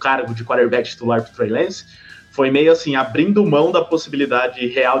cargo de quarterback titular pro Trey Lance, foi meio assim, abrindo mão da possibilidade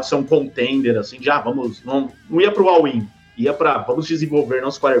real de ser um contender, assim, de não ia pro all-in. Ia para vamos desenvolver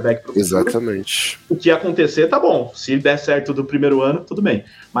nosso quarterback pro futuro. Exatamente. O que ia acontecer, tá bom. Se der certo do primeiro ano, tudo bem.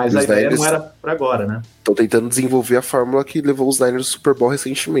 Mas a ideia não era para agora, né? Estão tentando desenvolver a fórmula que levou os Niners ao Super Bowl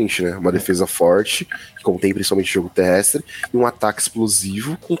recentemente, né? Uma defesa forte, que contém principalmente jogo terrestre, e um ataque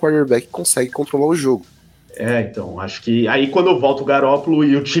explosivo com um quarterback que consegue controlar o jogo. Então, acho que aí quando volta o Garoppolo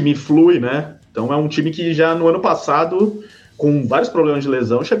e o time flui, né? Então é um time que já no ano passado, com vários problemas de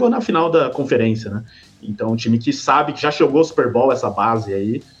lesão, chegou na final da conferência, né? Então, um time que sabe que já chegou ao Super Bowl, essa base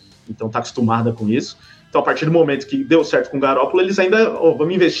aí, então tá acostumada com isso. Então, a partir do momento que deu certo com o Garoppolo, eles ainda,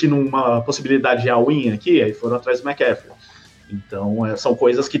 vamos investir numa possibilidade de all-in aqui, aí foram atrás do McCaffrey. Então, são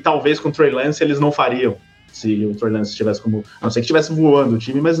coisas que talvez com o Trey Lance eles não fariam, se o Trey Lance estivesse como, a não ser que estivesse voando o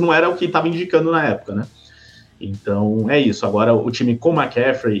time, mas não era o que estava indicando na época, né? Então, é isso. Agora, o time com o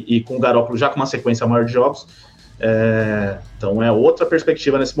McCaffrey e com o Garoppolo já com uma sequência maior de jogos, então é outra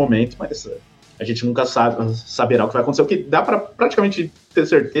perspectiva nesse momento, mas a gente nunca saberá o que vai acontecer. O que dá para praticamente ter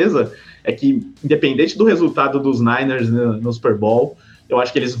certeza é que, independente do resultado dos Niners no Super Bowl, eu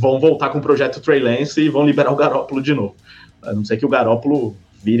acho que eles vão voltar com o projeto Trey Lance e vão liberar o Garoppolo de novo. A não ser que o Garoppolo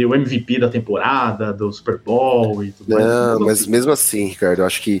vire o MVP da temporada, do Super Bowl e tudo mais. Não, mas mesmo assim, Ricardo, eu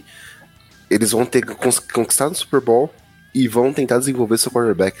acho que eles vão ter conquistado o Super Bowl e vão tentar desenvolver seu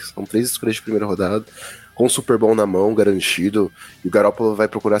quarterback. São 3 escolhas de primeira rodada, com o Super Bowl na mão, garantido, e o Garoppolo vai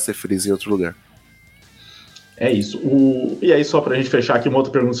procurar ser feliz em outro lugar. É isso. E aí, só pra gente fechar aqui, uma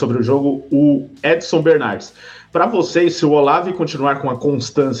outra pergunta sobre o jogo, o Edson Bernardes. Para vocês, se o Olave continuar com a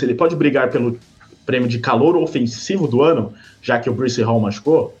constância, ele pode brigar pelo prêmio de calor ofensivo do ano, já que o Breece Hall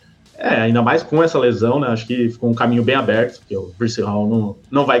machucou? Ainda mais com essa lesão, né? Acho que ficou um caminho bem aberto, porque o Breece Hall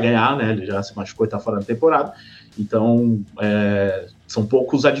não vai ganhar, né? Ele já se machucou e tá fora da temporada. Então, são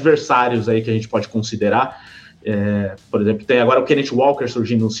poucos adversários aí que a gente pode considerar. Por exemplo, tem agora o Kenneth Walker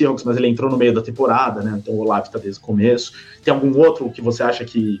surgindo no Seahawks, mas ele entrou no meio da temporada, né? Então o Olave tá desde o começo. Tem algum outro que você acha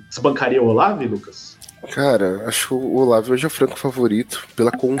que desbancaria o Olave, Lucas? Cara, acho que o Olave hoje é o franco favorito,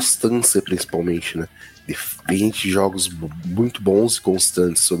 pela constância principalmente, né? De 20 jogos muito bons e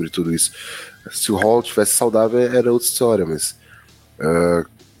constantes sobre tudo isso. Se o Hall tivesse saudável era outra história, mas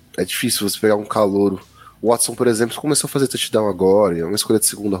é difícil você pegar um calouro. O Watson, por exemplo, começou a fazer touchdown agora, é uma escolha de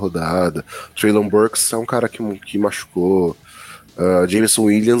segunda rodada. Traylon Burks é um cara que machucou. Jameson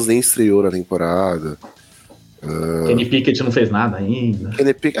Williams nem estreou na temporada. Kenny Pickett não fez nada ainda.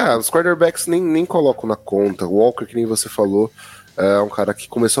 Os quarterbacks nem colocam na conta. O Walker, que nem você falou, é um cara que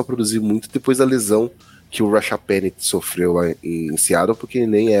começou a produzir muito depois da lesão que o Rashad Penny sofreu lá em Seattle, porque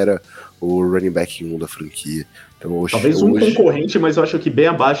nem era o running back 1 da franquia. Então, talvez concorrente, mas eu acho que bem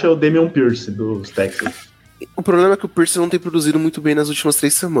abaixo é o Damian Pierce dos Texans. O problema é que o Pierce não tem produzido muito bem nas últimas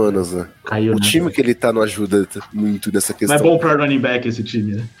 3 semanas, né? Caiu, o time que ele tá não ajuda muito nessa questão. Não é bom pra running back esse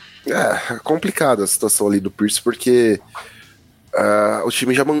time, né? É complicada a situação ali do Pierce, porque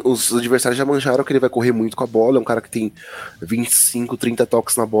os adversários já manjaram que ele vai correr muito com a bola. É um cara que tem 25, 30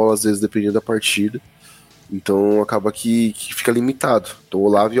 toques na bola, às vezes, dependendo da partida. Então acaba que fica limitado. Então o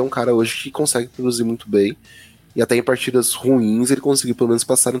Olave é um cara hoje que consegue produzir muito bem. E até em partidas ruins ele conseguiu pelo menos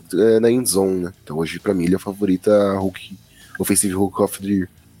passar na end zone, né? Então hoje pra mim ele é a favorita Offensive Rookie of the Year.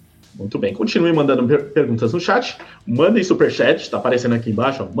 Muito bem, continue mandando perguntas no chat, mandem superchat, tá aparecendo aqui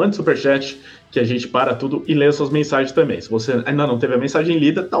embaixo, mande superchat que a gente para tudo e lê suas mensagens também. Se você ainda não teve a mensagem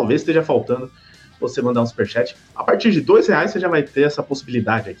lida, talvez esteja faltando você mandar um superchat. A partir de R$2 você já vai ter essa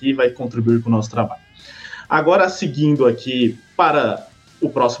possibilidade aqui e vai contribuir com o nosso trabalho. Agora, seguindo aqui para o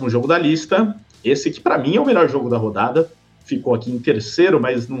próximo jogo da lista, esse que para mim é o melhor jogo da rodada, ficou aqui em terceiro,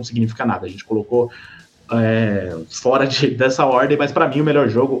 mas não significa nada, a gente colocou fora dessa ordem, mas para mim o melhor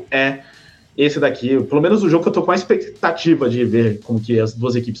jogo é esse daqui, pelo menos o jogo que eu tô com a expectativa de ver como que as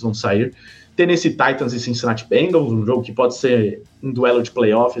duas equipes vão sair. Tennessee Titans e Cincinnati Bengals, um jogo que pode ser um duelo de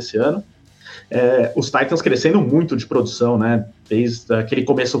playoff esse ano. Os Titans crescendo muito de produção, né? Desde aquele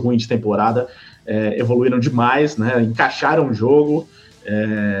começo ruim de temporada, evoluíram demais, né? Encaixaram o jogo,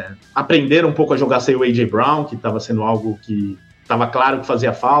 aprenderam um pouco a jogar sem o A.J. Brown, que estava sendo algo que estava claro que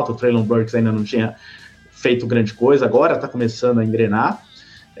fazia falta. O Traylon Burks ainda não tinha feito grande coisa, agora está começando a engrenar,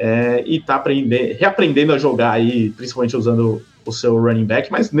 e está reaprendendo a jogar aí, principalmente usando o seu running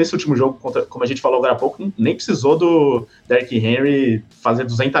back, mas nesse último jogo, como a gente falou agora há pouco, nem precisou do Derrick Henry fazer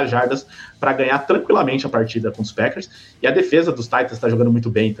 200 jardas para ganhar tranquilamente a partida com os Packers, e a defesa dos Titans está jogando muito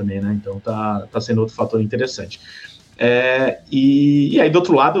bem também, né? Então tá sendo outro fator interessante. E aí do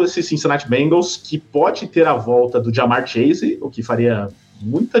outro lado, esse Cincinnati Bengals, que pode ter a volta do Ja'Marr Chase, o que faria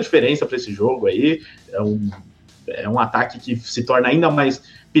muita diferença para esse jogo aí. É um ataque que se torna ainda mais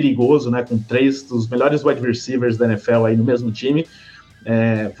perigoso, né, com 3 dos melhores wide receivers da NFL aí no mesmo time.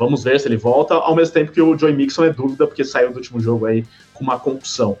 Vamos ver se ele volta, ao mesmo tempo que o Joe Mixon é dúvida, porque saiu do último jogo aí com uma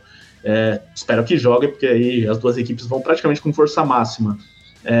concussão. Espero que jogue, porque aí as duas equipes vão praticamente com força máxima.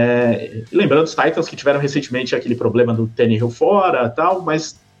 Lembrando os Titans que tiveram recentemente aquele problema do Tannehill fora e tal,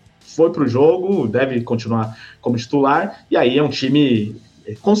 mas foi pro jogo, deve continuar como titular, e aí é um time...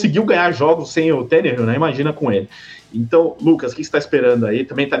 conseguiu ganhar jogos sem o Tannehill, né? Imagina com ele. Então, Lucas, o que você está esperando aí?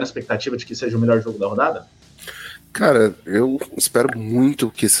 Também está na expectativa de que seja o melhor jogo da rodada? Cara, eu espero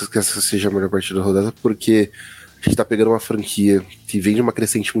muito que essa seja a melhor partida da rodada, porque a gente tá pegando uma franquia que vem de uma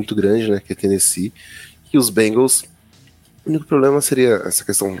crescente muito grande, né? Que é Tennessee, e os Bengals. O único problema seria essa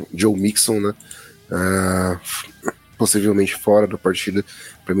questão de Joe Mixon, né? Possivelmente fora da partida.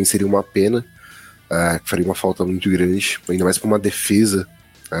 Para mim seria uma pena. Faria uma falta muito grande, ainda mais para uma defesa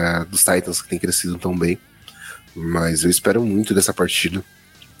dos Titans que tem crescido tão bem. Mas eu espero muito dessa partida.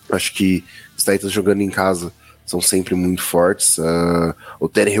 Acho que os Titans jogando em casa são sempre muito fortes. O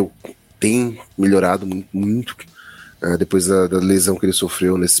Tannehill tem melhorado muito depois da lesão que ele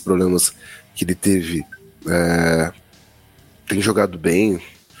sofreu, nesses problemas que ele teve. Tem jogado bem.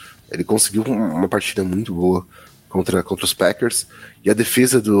 Ele conseguiu uma partida muito boa contra os Packers, e a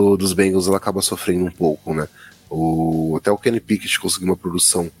defesa dos Bengals ela acaba sofrendo um pouco, né? Até o Kenny Pickett conseguiu uma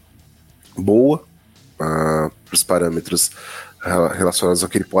produção boa para os parâmetros relacionados ao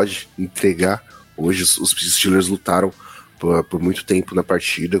que ele pode entregar. Hoje os Steelers lutaram por muito tempo na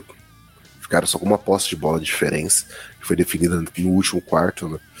partida, ficaram só com uma posse de bola de diferença, que foi definida no último quarto,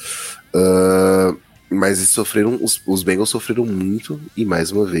 né? Mas os Bengals sofreram muito, e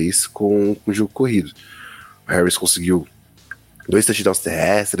mais uma vez com o jogo corrido. O Harris conseguiu 2 touchdowns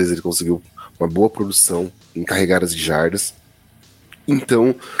terrestres, ele conseguiu uma boa produção em carregadas de jardas.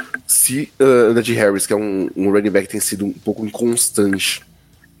 Então, se Najee Harris, que é um running back que tem sido um pouco inconstante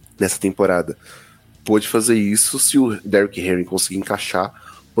nessa temporada, pôde fazer isso, se o Derrick Henry conseguir encaixar,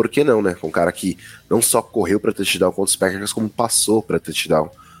 por que não, né? Com um cara que não só correu para touchdown contra os Packers, como passou para touchdown.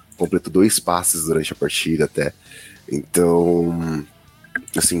 Completou 2 passes durante a partida até. Então,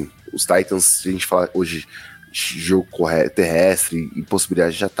 assim, os Titans, se a gente falar hoje jogo terrestre e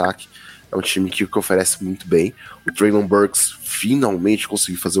possibilidade de ataque, é um time que oferece muito bem. O Traylon Burks finalmente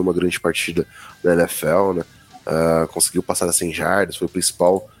conseguiu fazer uma grande partida na NFL, né? Conseguiu passar das 100 jardas, foi o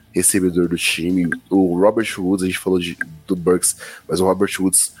principal recebedor do time. O Robert Woods, a gente falou do Burks, mas o Robert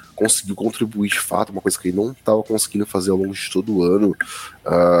Woods conseguiu contribuir de fato, uma coisa que ele não estava conseguindo fazer ao longo de todo o ano.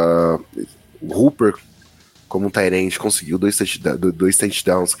 O Hooper, como um tight end, conseguiu 2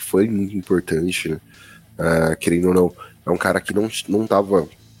 touchdowns, que foi muito importante, né? Querendo ou não, é um cara que não estava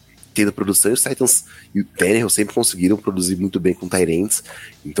tendo produção, e os Titans e o Tannehill sempre conseguiram produzir muito bem com tight ends,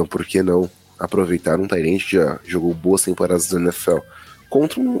 então por que não aproveitar um tight end que já jogou boas temporadas na NFL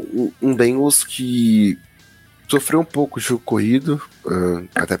contra um Bengals que sofreu um pouco de jogo corrido,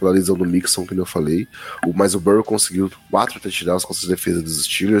 até pela lesão do Mixon, que eu falei, mas o Burrow conseguiu 4 touchdowns contra a defesa dos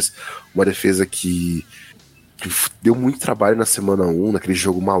Steelers, uma defesa que deu muito trabalho na semana 1, naquele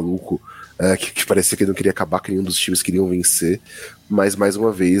jogo maluco, que parecia que ele não queria acabar, que nenhum dos times queriam vencer, mas mais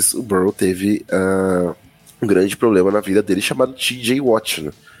uma vez o Burrow teve um grande problema na vida dele, chamado TJ Watt,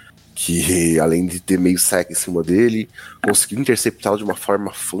 né? Que além de ter meio sack em cima dele, conseguiu interceptá-lo de uma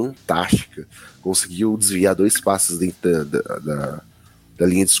forma fantástica, conseguiu desviar 2 passes dentro da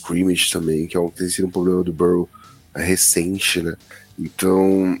linha de scrimmage também, que tem sido um problema do Burrow recente, né?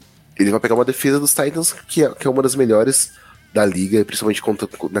 Então ele vai pegar uma defesa dos Titans que é uma das melhores da liga, principalmente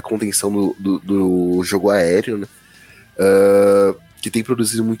na contenção do jogo aéreo, né? Que tem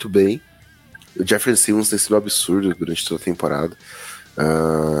produzido muito bem. O Jeffrey Simmons tem sido um absurdo durante toda a temporada.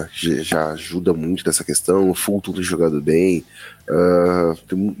 Já ajuda muito nessa questão. O Fulton tem jogado bem.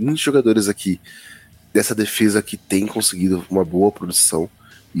 Tem muitos jogadores aqui dessa defesa que tem conseguido uma boa produção,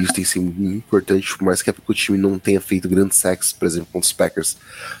 e isso tem sido muito importante, por mais que o time não tenha feito grandes sacks, por exemplo, contra os Packers,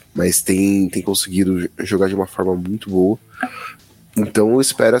 mas tem conseguido jogar de uma forma muito boa. Então eu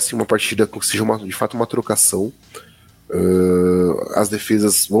espero assim, uma partida que seja de fato uma trocação. As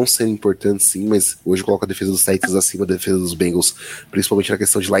defesas vão ser importantes sim, mas hoje eu coloco a defesa dos Titans acima da defesa dos Bengals, principalmente na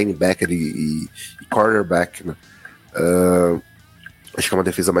questão de linebacker e cornerback, né? Acho que é uma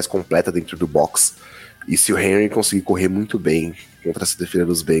defesa mais completa dentro do box. E se o Henry conseguir correr muito bem contra essa defesa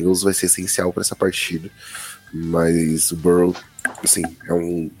dos Bengals, vai ser essencial para essa partida. Mas o Burrow, assim, é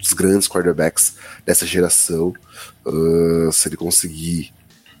um dos grandes quarterbacks dessa geração. Se ele conseguir,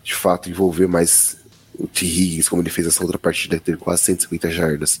 de fato, envolver mais o T. Higgins, como ele fez essa outra partida, que teve quase 150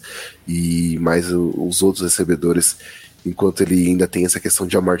 jardas, e mais os outros recebedores, enquanto ele ainda tem essa questão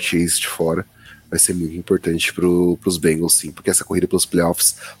de Ja'Marr Chase de fora, vai ser muito importante para os Bengals, sim, porque essa corrida pelos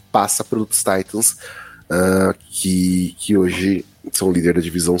playoffs passa pelos Titans, que hoje são líder da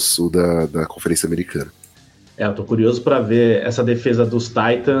divisão sul da Conferência Americana. Eu tô curioso para ver essa defesa dos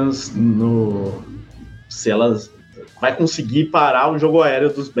Titans, se elas vai conseguir parar o jogo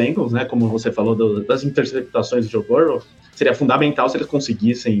aéreo dos Bengals, né? Como você falou das interceptações do Joe Burrow, seria fundamental se eles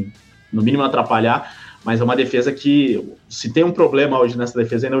conseguissem, no mínimo, atrapalhar. Mas é uma defesa que, se tem um problema hoje nessa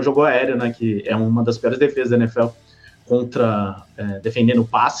defesa, ainda é o jogo aéreo, né? Que é uma das piores defesas da NFL contra defendendo o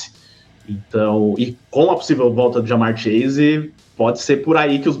passe. Então, e com a possível volta do Ja'Marr Chase, pode ser por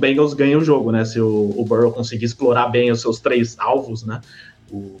aí que os Bengals ganham o jogo, né? Se o Burrow conseguir explorar bem os seus 3 alvos, né?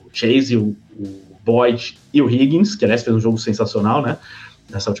 O Chase, o Boyd e o Higgins, que aliás fez um jogo sensacional, né?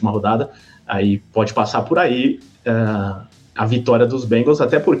 Nessa última rodada, aí pode passar por aí a vitória dos Bengals,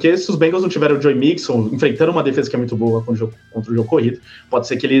 até porque se os Bengals não tiverem o Joe Mixon enfrentando uma defesa que é muito boa contra o jogo corrido, pode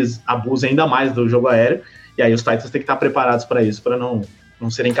ser que eles abusem ainda mais do jogo aéreo, e aí os Titans têm que estar preparados para isso, para não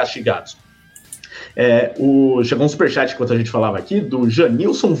serem castigados. Chegou um superchat enquanto a gente falava aqui, do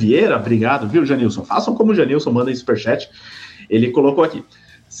Janilson Vieira, obrigado, viu, Janilson? Façam como o Janilson, mandem superchat. Ele colocou aqui: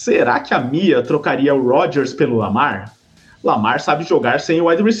 será que a Mia trocaria o Rodgers pelo Lamar? Lamar sabe jogar sem o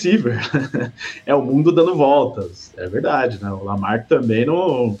wide receiver. É o mundo dando voltas. É verdade, né? O Lamar também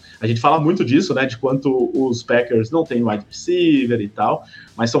não... A gente fala muito disso, né? De quanto os Packers não têm wide receiver e tal.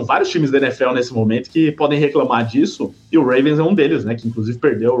 Mas são vários times da NFL nesse momento que podem reclamar disso. E o Ravens é um deles, né? Que inclusive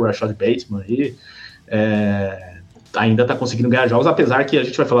perdeu o Rashad Bateman e ainda tá conseguindo ganhar jogos. Apesar que a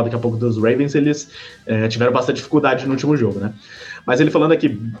gente vai falar daqui a pouco dos Ravens, eles tiveram bastante dificuldade no último jogo, né? Mas ele falando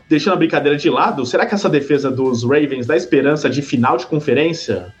aqui, deixando a brincadeira de lado, será que essa defesa dos Ravens dá esperança de final de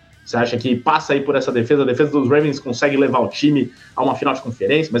conferência? Você acha que passa aí por essa defesa? A defesa dos Ravens consegue levar o time a uma final de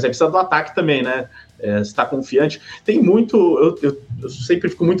conferência? Mas precisa do ataque também, né? Você está confiante? Tem muito... Eu sempre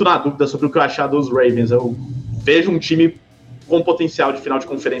fico muito na dúvida sobre o que eu achar dos Ravens. Eu vejo um time com potencial de final de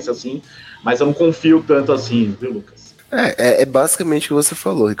conferência assim, mas eu não confio tanto assim, viu, Lucas? É basicamente o que você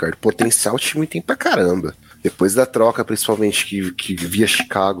falou, Ricardo. Potencial o time tem pra caramba. Depois da troca, principalmente, que via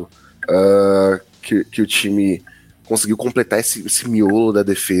Chicago, que o time conseguiu completar esse miolo da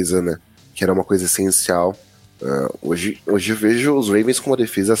defesa, né? Que era uma coisa essencial. Hoje eu vejo os Ravens com uma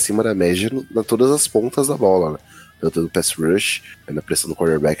defesa acima da média em todas as pontas da bola, né? Tanto no pass rush, na pressão do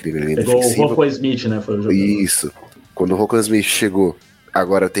quarterback, na linha defensiva. Pegou o Roquan Smith, né? Foi o jogador. Isso. Quando o Roquan Smith chegou,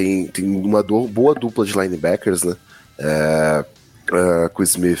 agora tem uma boa dupla de linebackers, né? Com o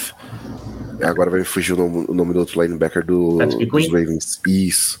Smith. Agora vai me fugir o nome do outro linebacker dos Ravens.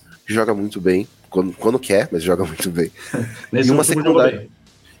 Isso. Joga muito bem. Quando quer, mas joga muito bem. E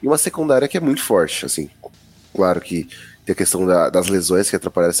uma secundária que é muito forte, assim. Claro que tem a questão das lesões que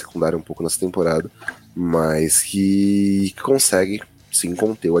atrapalharam a secundária um pouco nessa temporada, mas que consegue, sim,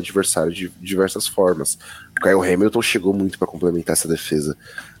 conter o adversário de diversas formas. O Kyle Hamilton chegou muito para complementar essa defesa.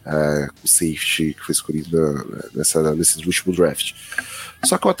 O safety que foi escolhido nesse último draft.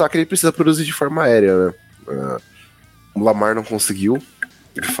 Só que o ataque ele precisa produzir de forma aérea, né? O Lamar não conseguiu,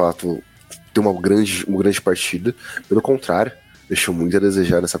 de fato, ter uma grande partida. Pelo contrário, deixou muito a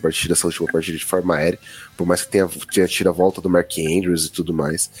desejar nessa partida, essa última partida de forma aérea, por mais que tenha tido a volta do Mark Andrews e tudo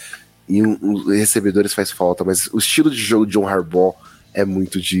mais. E os recebedores faz falta, mas o estilo de jogo de John Harbaugh é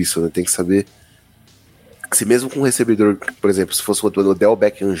muito disso, né? Tem que saber se mesmo com um recebedor, por exemplo, se fosse o Odell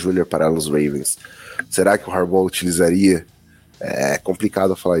Beckham Jr. para os Ravens, será que o Harbaugh utilizaria? É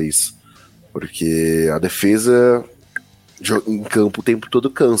complicado falar isso, porque a defesa em campo o tempo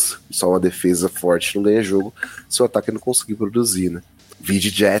todo cansa. Só uma defesa forte não ganha jogo se o ataque não conseguir produzir, né? Vide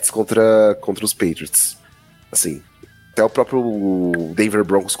Jets contra os Patriots. Assim, até o próprio Denver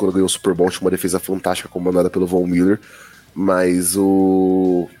Broncos, quando ganhou o Super Bowl, tinha uma defesa fantástica comandada pelo Von Miller, mas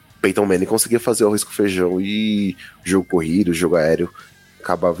o Peyton Manning conseguia fazer o risco feijão e o jogo corrido, o jogo aéreo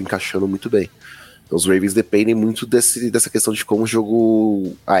acabava encaixando muito bem. Então, os Ravens dependem muito dessa questão de como o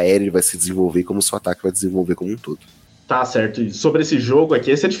jogo aéreo vai se desenvolver e como o seu ataque vai desenvolver como um todo. Tá certo. E sobre esse jogo aqui,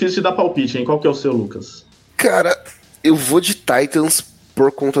 esse é difícil de dar palpite, hein? Qual que é o seu, Lucas? Cara, eu vou de Titans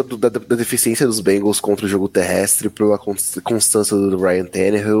por conta da deficiência dos Bengals contra o jogo terrestre, pela constância do Ryan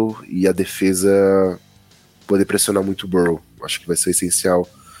Tannehill e a defesa poder pressionar muito o Burrow. Acho que vai ser essencial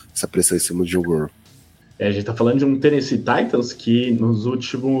essa pressão em cima do Joe Burrow. A gente tá falando de um Tennessee Titans que nos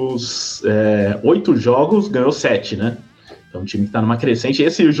últimos 8 jogos ganhou 7, né? Então um time que tá numa crescente.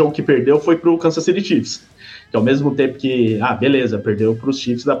 Esse jogo que perdeu foi pro Kansas City Chiefs, que ao mesmo tempo que, beleza, perdeu pros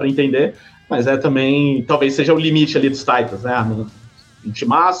Chiefs, dá pra entender, mas também, talvez seja o limite ali dos Titans, né? Um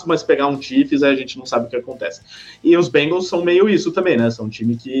timaço, mas pegar um Chiefs, a gente não sabe o que acontece. E os Bengals são meio isso também, né? São um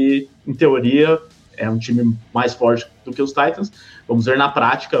time que, em teoria, é um time mais forte do que os Titans. Vamos ver na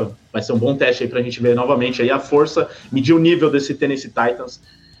prática, vai ser um bom teste aí pra gente ver novamente aí a força, medir o nível desse Tennessee Titans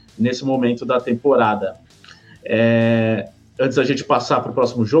nesse momento da temporada. Antes da gente passar para o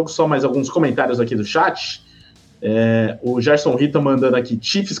próximo jogo, só mais alguns comentários aqui do chat. O Gerson Rita mandando aqui,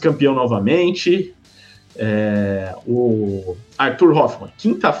 Chiefs campeão novamente. O Arthur Hoffman,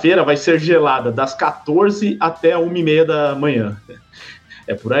 quinta-feira vai ser gelada das 14 até 1h30 da manhã.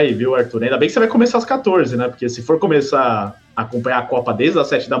 É por aí, viu, Arthur? Ainda bem que você vai começar às 14, né? Porque se for começar a acompanhar a Copa desde as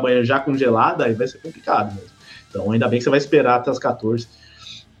 7 da manhã já congelada, aí vai ser complicado mesmo. Então ainda bem que você vai esperar até as 14.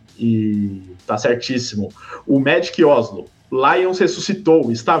 E tá certíssimo. O Magic Oslo, Lions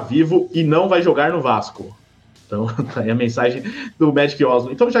ressuscitou, está vivo e não vai jogar no Vasco. Então, tá aí a mensagem do Magic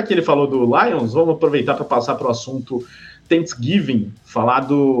Oslo. Então, já que ele falou do Lions, vamos aproveitar para passar para o assunto Thanksgiving, falar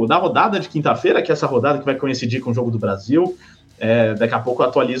da rodada de quinta-feira, que é essa rodada que vai coincidir com o Jogo do Brasil. Daqui a pouco eu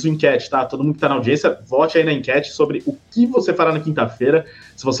atualizo o enquete, tá? Todo mundo que tá na audiência, vote aí na enquete sobre o que você fará na quinta-feira.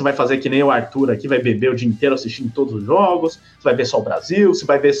 Se você vai fazer que nem o Arthur aqui, vai beber o dia inteiro assistindo todos os jogos, se vai ver só o Brasil, se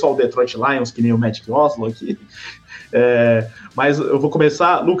vai ver só o Detroit Lions, que nem o Magic Oslo aqui. Mas eu vou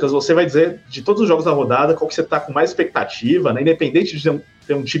começar. Lucas, você vai dizer de todos os jogos da rodada qual que você tá com mais expectativa, né? Independente de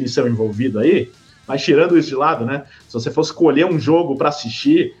ter um time seu envolvido aí, mas tirando isso de lado, né? Se você fosse escolher um jogo para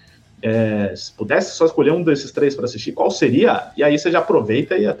assistir, se pudesse só escolher um desses 3 para assistir, qual seria? E aí você já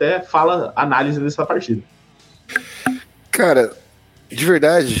aproveita e até fala análise dessa partida. Cara, de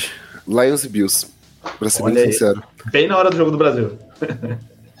verdade, Lions e Bills, pra ser bem sincero. Bem na hora do Jogo do Brasil.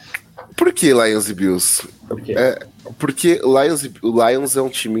 Por que Lions e Bills? Por quê? Porque o Lions é um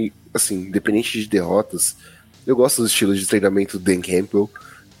time, assim, independente de derrotas. Eu gosto do estilo de treinamento do Dan Campbell.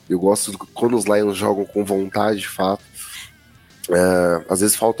 Eu gosto quando os Lions jogam com vontade, de fato. Às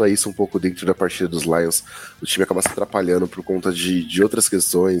vezes falta isso um pouco dentro da partida dos Lions. O time acaba se atrapalhando por conta de outras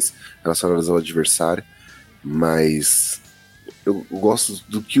questões relacionadas ao adversário. Mas eu gosto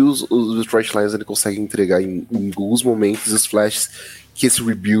do que os Detroit Lions ele consegue entregar em alguns momentos, os flashes, que esse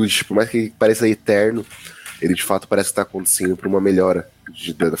rebuild, por mais que pareça eterno, ele de fato parece estar acontecendo para uma melhora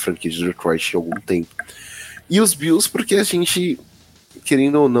da franquia de Detroit em algum tempo. E os Bills, porque a gente,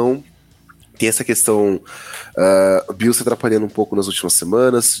 querendo ou não, tem essa questão, o Bills se atrapalhando um pouco nas últimas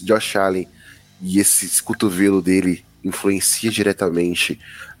semanas, Josh Allen e esse cotovelo dele influencia diretamente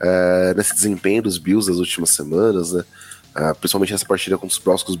nesse desempenho dos Bills das últimas semanas, né? Principalmente nessa partida contra os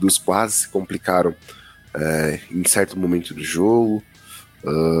Bros, que os Bills quase se complicaram em certo momento do jogo.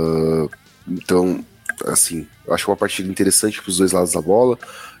 Então, assim, eu acho uma partida interessante para os dois lados da bola.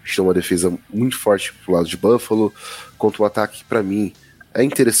 A gente tem uma defesa muito forte pro lado de Buffalo, contra o ataque, para mim, é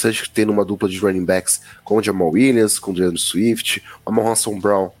interessante ter uma dupla de running backs com o Jamal Williams, com o DeAndre Swift. O Amon-Ra St.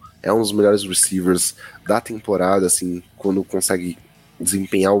 Brown é um dos melhores receivers da temporada, assim, quando consegue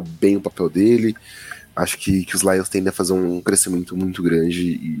desempenhar bem o papel dele. Acho que os Lions tendem a fazer um crescimento muito grande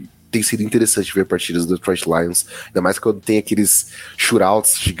e tem sido interessante ver partidas do Detroit Lions, ainda mais quando tem aqueles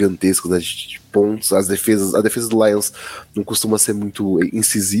shootouts gigantescos, né, de pontos. A defesa do Lions não costuma ser muito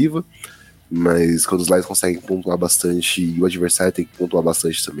incisiva, mas quando os Lions conseguem pontuar bastante e o adversário tem que pontuar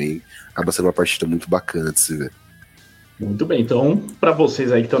bastante também, acaba sendo uma partida muito bacana de se ver. Muito bem, então, para vocês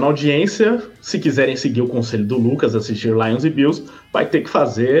aí que estão na audiência, se quiserem seguir o conselho do Lucas, assistir Lions e Bills, vai ter que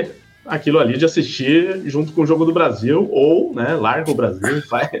fazer aquilo ali de assistir junto com o Jogo do Brasil, ou, né, larga o Brasil e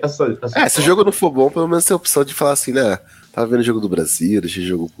faz essa se o jogo não for bom, pelo menos tem a opção de falar assim, né, tava vendo o Jogo do Brasil, deixei o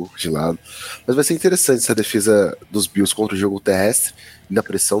jogo um pouco de lado. Mas vai ser interessante essa defesa dos Bills contra o jogo terrestre, e na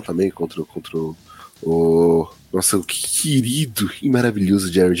pressão também contra o nosso querido e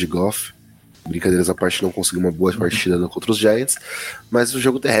maravilhoso Jared Goff. Brincadeiras à parte, não conseguiu uma boa partida contra os Giants, mas o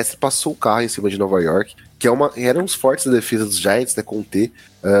jogo terrestre passou o carro em cima de Nova York, que eram os fortes da defesa dos Giants, né, conter,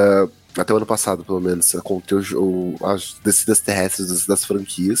 até o ano passado pelo menos, conter as descidas terrestres das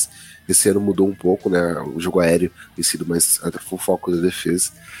franquias. Esse ano mudou um pouco, né, o jogo aéreo tem sido mais o foco da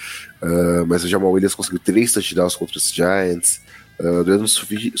defesa, mas o Jamal Williams conseguiu 3 touchdowns contra os Giants, o DeAndre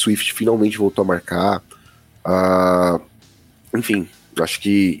Swift finalmente voltou a marcar, enfim. Eu acho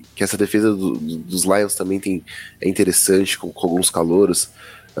que essa defesa dos Lions também é interessante, com alguns calouros.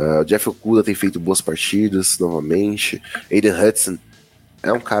 Jeff Okudah tem feito boas partidas novamente. Aiden Hudson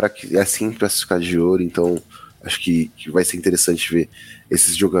é um cara que é sempre pra ficar de olho, então Acho que vai ser interessante ver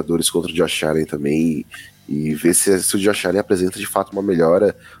esses jogadores contra o Josh Allen também e ver se o Josh Allen apresenta de fato uma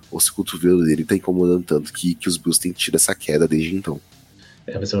melhora ou se o cotovelo dele tá incomodando tanto que os Bills têm tido essa queda desde então.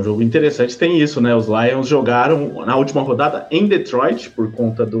 Vai ser um jogo interessante, tem isso, né? Os Lions jogaram na última rodada em Detroit por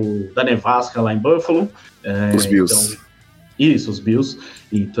conta da nevasca lá em Buffalo. Os Bills. Então, os Bills.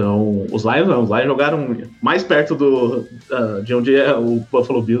 Então, os Lions jogaram mais perto de onde é o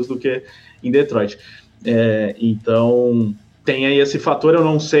Buffalo Bills do que em Detroit. Então, tem aí esse fator, eu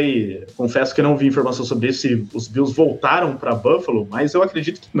não sei, confesso que não vi informação sobre isso, se os Bills voltaram para Buffalo, mas eu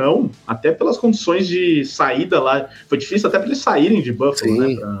acredito que não, até pelas condições de saída lá, foi difícil até para eles saírem de Buffalo,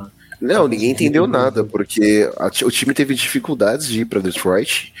 Sim. né? Não, ninguém entendeu nada, porque o time teve dificuldades de ir para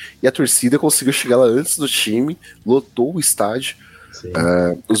Detroit e a torcida conseguiu chegar lá antes do time, lotou o estádio.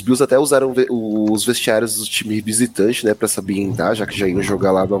 Os Bills até usaram os vestiários do time visitante, né, para se ambientar, já que já iam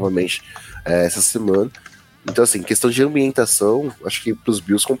jogar lá novamente essa semana. Então, assim, questão de ambientação, acho que pros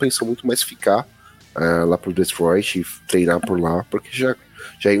Bills compensou muito mais ficar lá pro Detroit e treinar por lá, porque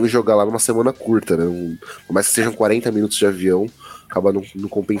já iam jogar lá numa semana curta, né? Por mais que sejam 40 minutos de avião, acaba não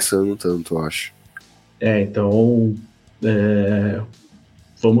compensando tanto, eu acho. Então,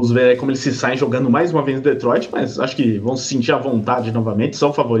 vamos ver como eles se saem jogando mais uma vez no Detroit, mas acho que vão se sentir à vontade novamente,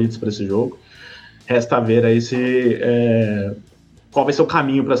 são favoritos para esse jogo. Resta ver aí qual vai ser o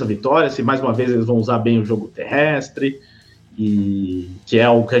caminho para essa vitória, se mais uma vez eles vão usar bem o jogo terrestre, e que é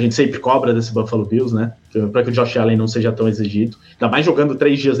o que a gente sempre cobra desse Buffalo Bills, né? Para que o Josh Allen não seja tão exigido, ainda mais jogando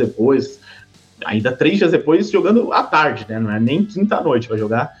 3 dias depois, ainda 3 dias depois jogando à tarde, né? Não é nem quinta-noite, vai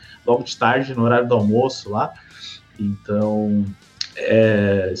jogar logo de tarde, no horário do almoço lá. Então,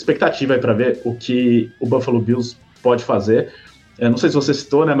 expectativa aí para ver o que o Buffalo Bills pode fazer. Não sei se você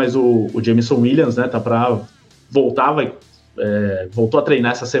citou, né? Mas o Jameson Williams, né? Tá para voltar, voltou a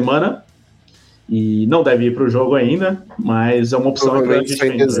treinar essa semana e não deve ir para o jogo ainda, mas é uma opção para a gente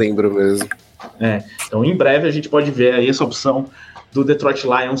em dezembro mesmo. Então, em breve a gente pode ver aí essa opção do Detroit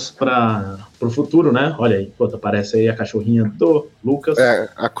Lions para o futuro, né? Olha aí, enquanto aparece aí a cachorrinha do Lucas.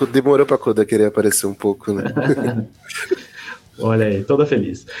 Demorou para a Coda querer aparecer um pouco, né? Olha aí, toda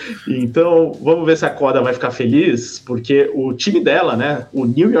feliz. Então, vamos ver se a Coda vai ficar feliz, porque o time dela, né, o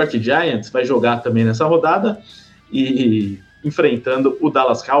New York Giants, vai jogar também nessa rodada e enfrentando o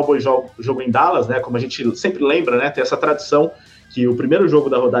Dallas Cowboys, jogo em Dallas, né? Como a gente sempre lembra, né? Tem essa tradição que o primeiro jogo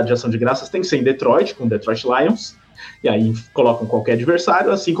da rodada de ação de graças tem que ser em Detroit, com o Detroit Lions, e aí colocam qualquer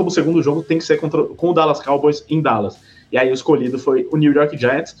adversário, assim como o segundo jogo tem que ser com o Dallas Cowboys em Dallas. E aí o escolhido foi o New York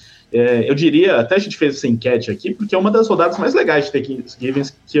Giants. Eu diria, até a gente fez essa enquete aqui, porque é uma das rodadas mais legais de Thanksgiving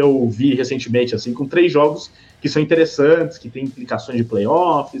que eu vi recentemente, assim, com 3 jogos que são interessantes, que tem implicações de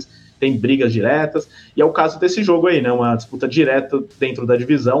playoffs, tem brigas diretas, e é o caso desse jogo aí, né? Uma disputa direta dentro da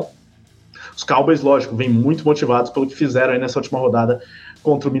divisão. Os Cowboys, lógico, vêm muito motivados pelo que fizeram aí nessa última rodada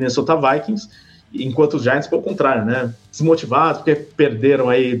contra o Minnesota Vikings, enquanto os Giants, pelo contrário, né? Desmotivados, porque perderam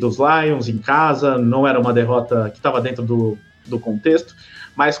aí dos Lions em casa, não era uma derrota que estava dentro do contexto,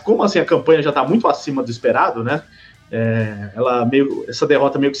 mas como assim a campanha já está muito acima do esperado, né? Essa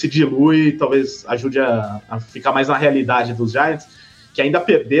derrota meio que se dilui, talvez ajude a ficar mais na realidade dos Giants, que ainda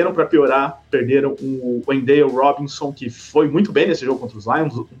perderam, para piorar, perderam o Wendell Robinson, que foi muito bem nesse jogo contra os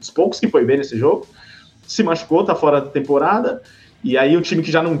Lions, um dos poucos que foi bem nesse jogo, se machucou, tá fora da temporada, e aí o time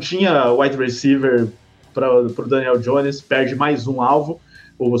que já não tinha wide receiver para o Daniel Jones perde mais um alvo,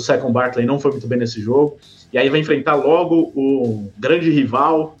 o Saquon Barkley não foi muito bem nesse jogo, e aí vai enfrentar logo o grande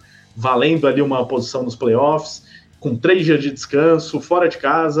rival, valendo ali uma posição nos playoffs, com 3 dias de descanso, fora de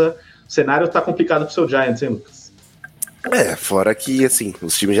casa, o cenário tá complicado pro seu Giants, hein, Lucas? Fora que, assim,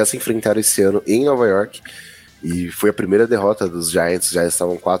 os times já se enfrentaram esse ano em Nova York e foi a primeira derrota dos Giants, já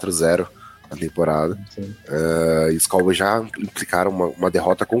estavam 4-0 na temporada. E os Cowboys já implicaram uma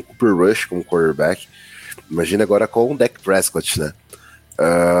derrota com o Cooper Rush como quarterback. Imagina agora com o Dak Prescott, né?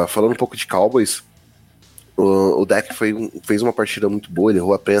 Falando um pouco de Cowboys, o Dak fez uma partida muito boa, ele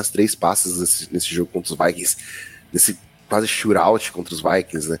errou apenas 3 passes nesse jogo contra os Vikings, nesse quase shootout contra os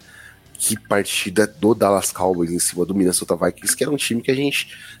Vikings, né? Que partida do Dallas Cowboys em cima do Minnesota Vikings, que era um time que a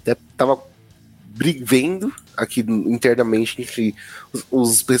gente até tava vendo aqui internamente entre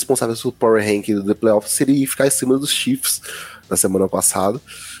os responsáveis pelo Power Ranking do The Playoffs, seria ficar em cima dos Chiefs na semana passada,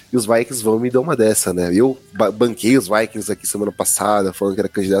 e os Vikings vão me dar uma dessa, né? Eu banquei os Vikings aqui semana passada, falando que era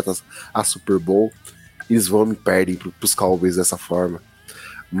candidato a Super Bowl, eles vão me perdem pros Cowboys dessa forma,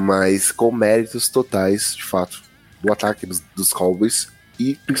 mas com méritos totais, de fato, do ataque dos Cowboys,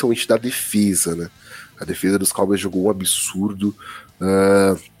 e principalmente da defesa, né? A defesa dos Cowboys jogou um absurdo.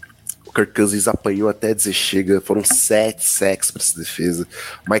 O Kirk Cousins apanhou até dizer chega, foram 7 sacks para essa defesa.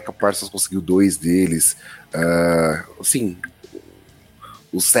 O Micah Parsons conseguiu 2 deles. Assim,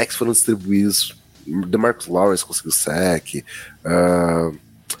 os sacks foram distribuídos. O DeMarcus Lawrence conseguiu sack.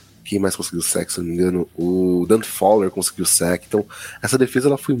 Quem mais conseguiu sack, se não me engano? O Dante Fowler conseguiu sack. Então, essa defesa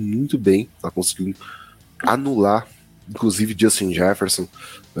ela foi muito bem. Ela conseguiu anular, inclusive, Justin Jefferson.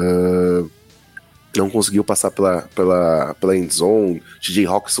 Não conseguiu passar pela end zone. TJ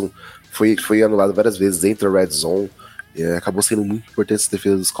Hawkinson foi anulado várias vezes dentro da red zone. Acabou sendo muito importante essa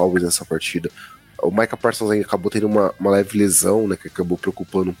defesa dos Cowboys nessa partida. O Micah Parsons acabou tendo uma leve lesão, né, que acabou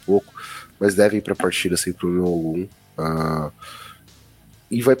preocupando um pouco, mas deve ir para a partida sem problema algum.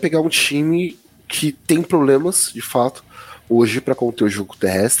 E vai pegar um time que tem problemas, de fato, hoje para conter o jogo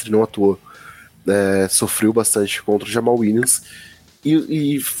terrestre, não à toa. Sofreu bastante contra o Jamal Williams.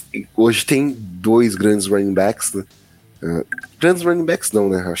 E hoje tem 2 grandes running backs, né? Grandes running backs não,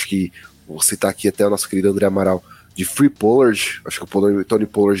 né? Acho que vou citar aqui até o nosso querido André Amaral, de Free Pollard. Acho que o Tony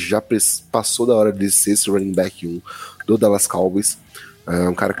Pollard já passou da hora de ser esse running back 1 do Dallas Cowboys.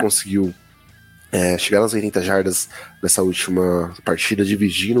 Um cara que conseguiu chegar nas 80 jardas nessa última partida,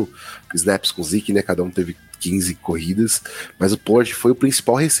 dividindo snaps com o Zeke, né? Cada um teve 15 corridas, mas o Pollard foi o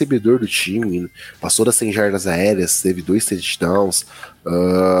principal recebedor do time, né? Passou das 100 jardas aéreas, teve 2 touchdowns,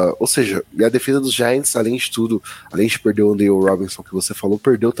 ou seja, e a defesa dos Giants, além de tudo, além de perder o Dale Robinson que você falou,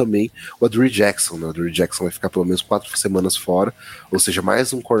 perdeu também o Adoree Jackson, né? O Adoree Jackson vai ficar pelo menos 4 semanas fora, ou seja,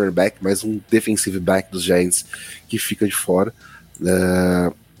 mais um cornerback, mais um defensive back dos Giants que fica de fora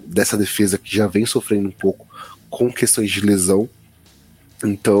dessa defesa que já vem sofrendo um pouco com questões de lesão.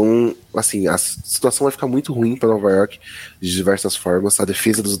 Então, assim, a situação vai ficar muito ruim para Nova York de diversas formas. A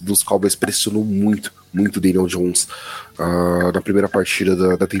defesa dos Cowboys pressionou muito o Daniel Jones na primeira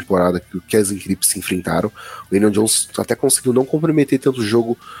partida da temporada que o Kansas City se enfrentaram. O Daniel Jones até conseguiu não comprometer tanto o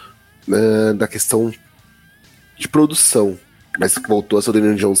jogo da questão de produção, mas voltou a ser o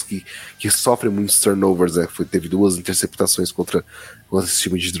Daniel Jones que sofre muitos turnovers, né? Teve 2 interceptações contra esse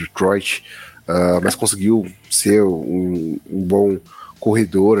time de Detroit, mas conseguiu ser um bom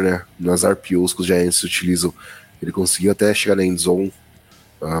corredor, né? Nas RPOs que os Giants utilizam, ele conseguiu até chegar na end zone,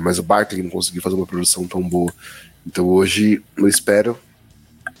 mas o Barkley não conseguiu fazer uma produção tão boa. Então hoje eu espero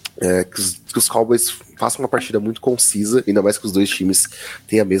que os Cowboys façam uma partida muito concisa, ainda mais que os 2 times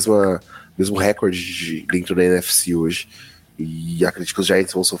têm mesmo recorde dentro da NFC hoje, e acredito que os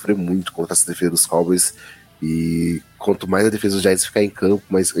Giants vão sofrer muito contra essa defesa dos Cowboys, e quanto mais a defesa dos Giants ficar em campo,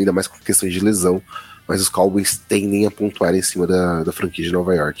 ainda mais com questões de lesão, mas os Cowboys tendem a pontuar em cima da franquia de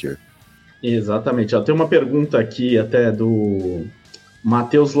Nova York. Né? Exatamente. Tem uma pergunta aqui até do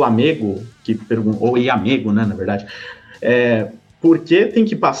Matheus Lamego, que perguntou, ou Iamego, né, na verdade, por que tem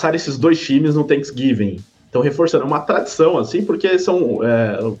que passar esses 2 times no Thanksgiving? Então, reforçando, uma tradição, assim, porque são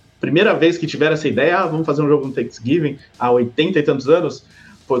a primeira vez que tiveram essa ideia, vamos fazer um jogo no Thanksgiving, há 80 e tantos anos,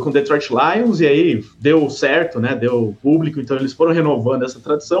 foi com o Detroit Lions, e aí deu certo, né, deu público, então eles foram renovando essa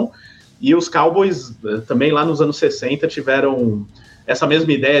tradição. E os Cowboys, também lá nos anos 60, tiveram essa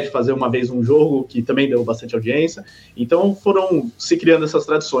mesma ideia de fazer uma vez um jogo, que também deu bastante audiência. Então foram se criando essas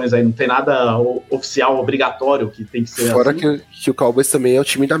tradições aí, não tem nada oficial, obrigatório que tem que ser Fora assim. que o Cowboys também é o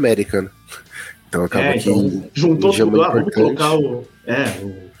time da América, né? Então acaba que juntou tudo, vamos colocar o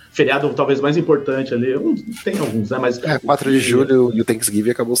feriado talvez mais importante ali. Tem alguns, né? Mas 4 de julho e o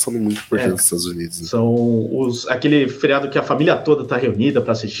Thanksgiving acabou sendo muito importante nos Estados Unidos. Né? São aquele feriado que a família toda tá reunida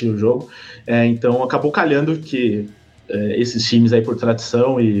para assistir o jogo. Então acabou calhando que esses times aí por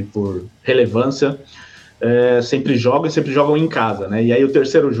tradição e por relevância sempre jogam em casa, né? E aí o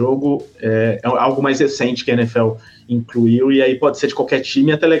terceiro jogo é algo mais recente que a NFL incluiu, e aí pode ser de qualquer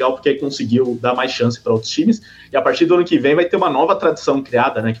time, até legal, porque aí conseguiu dar mais chance para outros times, e a partir do ano que vem vai ter uma nova tradição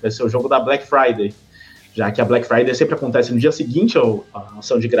criada, né, que vai ser o jogo da Black Friday, já que a Black Friday sempre acontece no dia seguinte à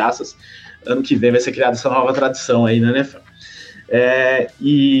ação de graças. Ano que vem vai ser criada essa nova tradição aí na NFL.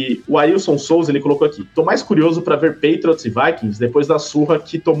 E o Ailson Souza, ele colocou aqui: tô mais curioso para ver Patriots e Vikings depois da surra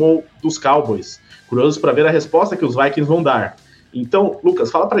que tomou dos Cowboys, curioso para ver a resposta que os Vikings vão dar. Então,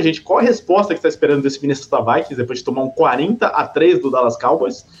 Lucas, fala pra gente qual a resposta que você tá esperando desse Minnesota Vikings depois de tomar um 40-3 do Dallas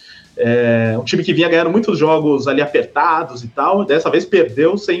Cowboys. Um time que vinha ganhando muitos jogos ali apertados e tal, dessa vez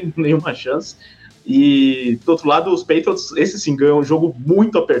perdeu sem nenhuma chance. E do outro lado, os Patriots, esse sim, ganhou um jogo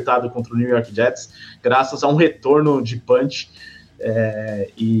muito apertado contra o New York Jets, graças a um retorno de punch.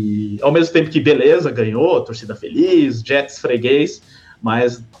 E ao mesmo tempo que beleza, ganhou, torcida feliz, Jets freguês,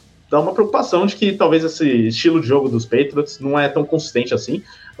 mas dá uma preocupação de que talvez esse estilo de jogo dos Patriots não é tão consistente assim,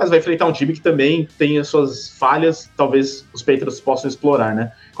 mas vai enfrentar um time que também tem as suas falhas, talvez os Patriots possam explorar,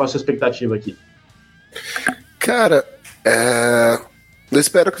 né? Qual a sua expectativa aqui? Cara, Eu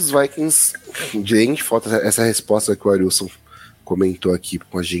espero que os Vikings deem de falta essa resposta que o Arilson comentou aqui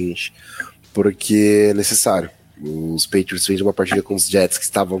com a gente, porque é necessário. Os Patriots vêm de uma partida com os Jets que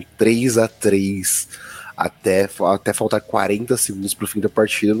estavam 3-3 até faltar 40 segundos para o fim da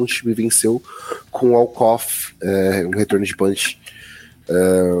partida. O time venceu com o Alcoff, um retorno de punch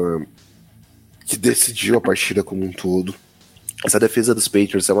que decidiu a partida como um todo. Essa defesa dos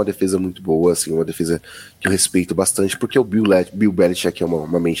Patriots é uma defesa muito boa, assim, uma defesa que eu respeito bastante, porque o Bill Belichick é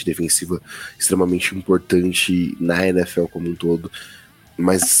uma mente defensiva extremamente importante na NFL como um todo,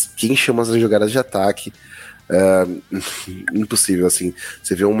 mas quem chama as jogadas de ataque, impossível, assim.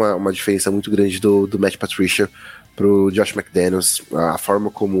 Você vê uma diferença muito grande do Matt Patricia pro Josh McDaniels, a forma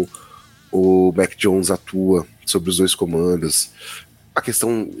como o Mac Jones atua sobre os dois comandos, a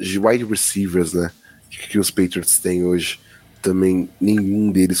questão de wide receivers, né, que os Patriots têm hoje. Também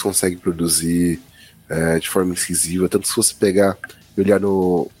nenhum deles consegue produzir de forma incisiva. Tanto se você pegar e olhar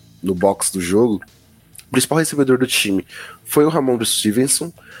no box do jogo, o principal recebedor do time foi o Ramondre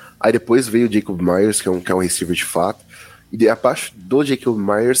Stevenson. Aí depois veio o Jacob Myers, que é um receiver de fato. E abaixo do Jacob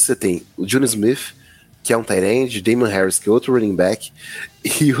Myers você tem o Jonnu Smith, que é um tight end, Damon Harris, que é outro running back,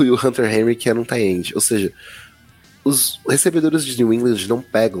 e o Hunter Henry, que é um tight end. Ou seja, os recebedores de New England não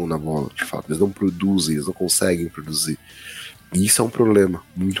pegam na bola, de fato. Eles não produzem, eles não conseguem produzir. E isso é um problema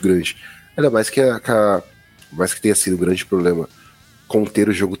muito grande. Ainda mais que mais que tenha sido um grande problema conter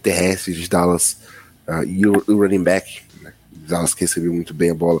o jogo terrestre de Dallas e o running back, né? Dallas que recebeu muito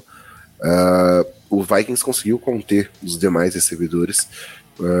bem a bola. O Vikings conseguiu conter os demais recebedores.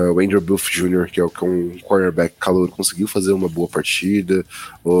 O Andrew Booth Jr., que é um cornerback calouro, conseguiu fazer uma boa partida.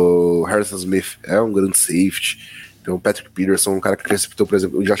 O Harrison Smith é um grande safety. Então o Patrick Peterson, um cara que interceptou, por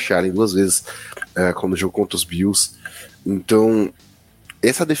exemplo, o Josh Allen 2 vezes quando jogou contra os Bills. Então,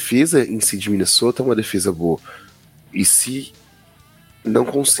 essa defesa em si de Minnesota é uma defesa boa. E se não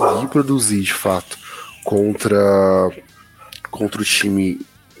conseguir produzir de fato contra o time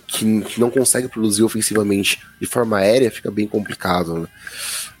que não consegue produzir ofensivamente de forma aérea, fica bem complicado, né?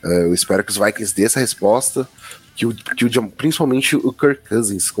 Eu espero que os Vikings dê essa resposta, principalmente o Kirk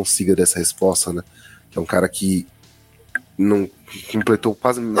Cousins consiga dessa resposta, né? Que é um cara que não completou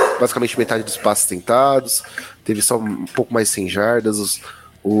basicamente metade dos passes tentados, teve só um pouco mais de 100 jardas.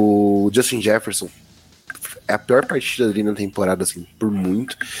 O Justin Jefferson é a pior partida dele na temporada, assim, por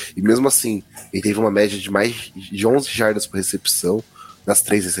muito, e mesmo assim ele teve uma média de mais de 11 jardas por recepção nas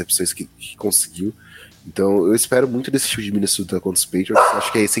 3 recepções que conseguiu. Então eu espero muito desse time de Minnesota contra os Patriots.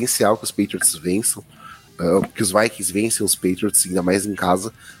 Acho que é essencial que os Patriots vençam, que os Vikings vencem os Patriots, ainda mais em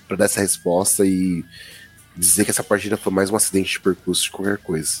casa, para dar essa resposta e dizer que essa partida foi mais um acidente de percurso de qualquer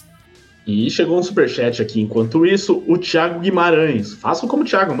coisa. E chegou um superchat aqui. Enquanto isso, o Thiago Guimarães. Façam como o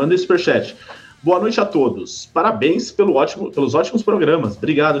Thiago, manda esse superchat. Boa noite a todos. Parabéns pelos ótimos programas.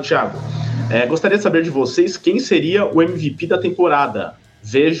 Obrigado, Thiago. Gostaria de saber de vocês quem seria o MVP da temporada.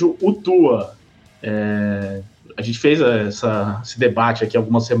 Vejo o Tua. A gente fez esse debate aqui há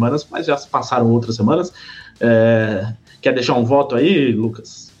algumas semanas, mas já passaram outras semanas. Quer deixar um voto aí,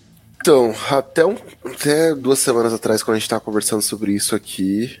 Lucas? Então, até 2 semanas atrás, quando a gente estava conversando sobre isso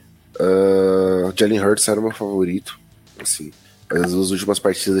aqui, Jalen Hurts era o meu favorito. Assim, as 2 últimas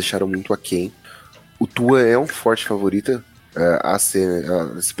partidas deixaram muito aquém. O Tua é um forte favorito a ser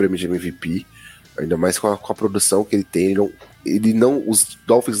esse prêmio de MVP, ainda mais com a produção que ele tem. Os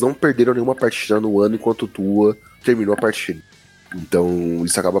Dolphins não perderam nenhuma partida no ano enquanto o Tua terminou a partida. Então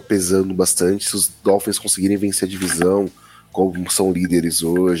isso acaba pesando bastante. Se os Dolphins conseguirem vencer a divisão, como são líderes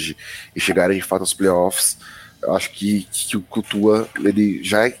hoje, e chegarem de fato aos playoffs, eu acho que o Tua ele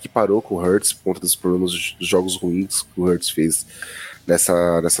já equiparou com o Hurts por conta dos problemas dos jogos ruins que o Hurts fez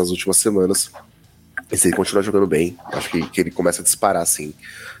nessas últimas semanas. E se ele continuar jogando bem, acho que ele começa a disparar assim,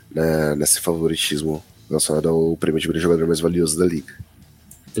 né, nesse favoritismo relacionado ao prêmio de jogador mais valioso da liga.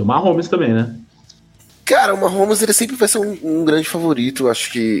 Tem o Mahomes também, né? Cara, o Mahomes ele sempre vai ser um grande favorito. Acho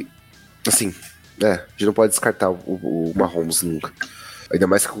que, assim, a gente não pode descartar o Mahomes nunca. Ainda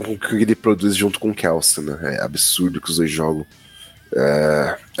mais com o que ele produz junto com o Kelce, né? É absurdo que os dois jogam.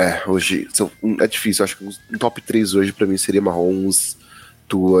 Hoje é difícil. Acho que um top 3 hoje pra mim seria Mahomes,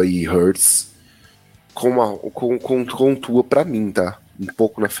 Tua e Hurts. Com Tua pra mim, tá? Um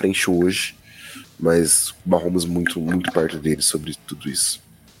pouco na frente hoje. Mas o Mahomes muito, muito perto dele sobre tudo isso.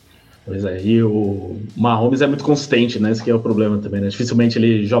 Pois é, e o Mahomes é muito consistente, né? Esse que é o problema também, né? Dificilmente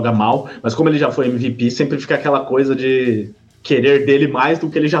ele joga mal, mas como ele já foi MVP, sempre fica aquela coisa de querer dele mais do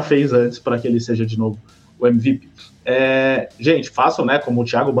que ele já fez antes para que ele seja de novo o MVP. Gente, façam, né? Como o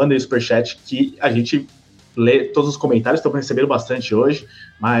Thiago, mandem o superchat que a gente ler todos os comentários, estamos recebendo bastante hoje,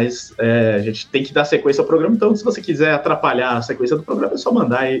 mas a gente tem que dar sequência ao programa, então se você quiser atrapalhar a sequência do programa, é só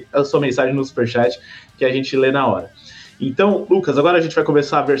mandar aí a sua mensagem no Superchat, que a gente lê na hora. Então, Lucas, agora a gente vai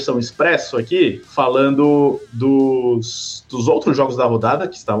começar a versão expresso aqui, falando dos outros jogos da rodada,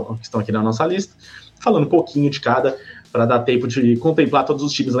 que estão aqui na nossa lista, falando um pouquinho de cada, para dar tempo de contemplar todos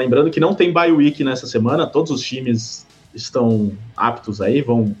os times. Lembrando que não tem bye week nessa semana, todos os times estão aptos aí,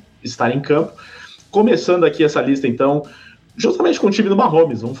 vão estar em campo. Começando aqui essa lista, então, justamente com o time do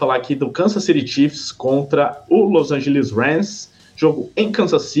Mahomes. Vamos falar aqui do Kansas City Chiefs contra o Los Angeles Rams, jogo em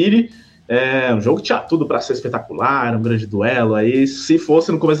Kansas City. Um jogo que tinha tudo para ser espetacular, um grande duelo aí, se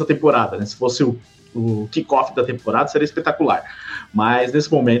fosse no começo da temporada, né? Se fosse o kickoff da temporada, seria espetacular. Mas nesse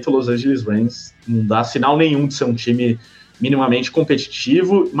momento, o Los Angeles Rams não dá sinal nenhum de ser um time minimamente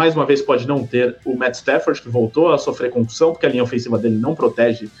competitivo. Mais uma vez, pode não ter o Matt Stafford, que voltou a sofrer concussão, porque a linha ofensiva dele não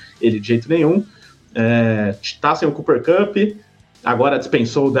protege ele de jeito nenhum. Tá sem o Cooper Kupp. Agora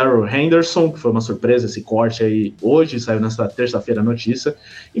dispensou o Darrell Henderson, que foi uma surpresa esse corte aí hoje, saiu nessa terça-feira a notícia,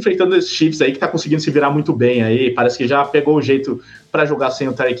 enfrentando esses Chiefs aí que tá conseguindo se virar muito bem aí, parece que já pegou o jeito para jogar sem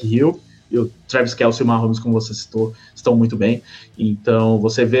o Tyreek Hill, e o Travis Kelce e o Mahomes, como você citou, estão muito bem. Então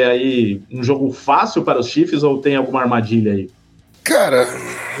você vê aí um jogo fácil para os Chiefs ou tem alguma armadilha aí? Cara,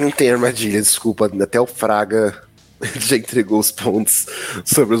 não tem armadilha, desculpa, até o Fraga já entregou os pontos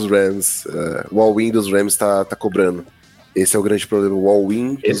sobre os Rams, o all-in dos Rams tá cobrando. Esse é o grande problema, o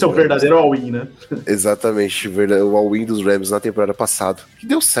all-in. Esse é o verdadeiro all-in, né? Exatamente, o all-in dos Rams na temporada passada. Que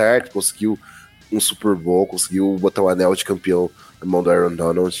deu certo, conseguiu um Super Bowl, conseguiu botar o anel de campeão na mão do Aaron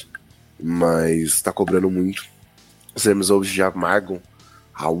Donald, mas tá cobrando muito. Os Rams hoje já amargam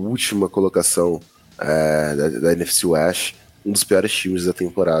a última colocação da NFC West, um dos piores times da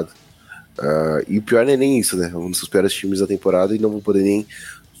temporada. E o pior não é nem isso, né? Um dos piores times da temporada e não vou poder nem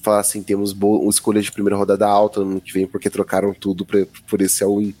falar assim, temos uma escolha de primeira rodada alta no ano que vem, porque trocaram tudo por esse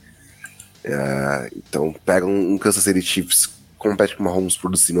all-in. Então pega um Kansas City Chiefs, compete com o Mahomes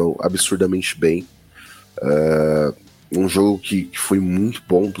produzindo absurdamente bem. Um jogo que foi muito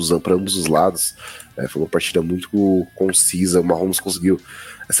bom para ambos os lados. Foi uma partida muito concisa. O Mahomes conseguiu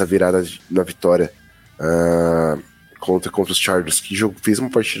essa virada na vitória contra os Chargers, que fez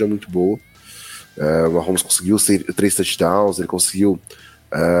uma partida muito boa. O Mahomes conseguiu 3 touchdowns, ele conseguiu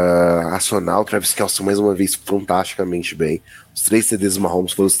acionar o Travis Kelce mais uma vez fantasticamente bem. Os 3 TDs do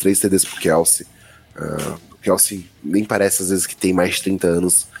Mahomes foram os 3 TDs pro Kelce. O Kelce nem parece às vezes que tem mais de 30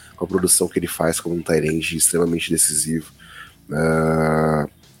 anos com a produção que ele faz como um tight end extremamente decisivo.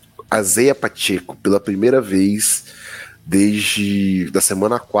 Isaiah Pacheco, pela primeira vez desde da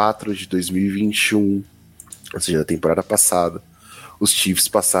semana 4 de 2021, ou seja, na temporada passada, os Chiefs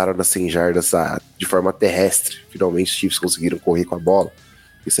passaram das 100 jardas de forma terrestre. Finalmente os Chiefs conseguiram correr com a bola.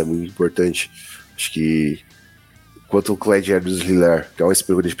 Isso é muito importante. Acho que enquanto o Clyde Edwards-Helaire, que é uma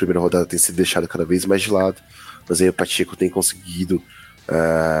escolha de primeira rodada, tem sido deixado cada vez mais de lado, mas aí o Pacheco tem conseguido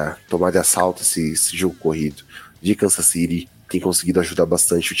tomar de assalto esse jogo corrido. De Kansas City tem conseguido ajudar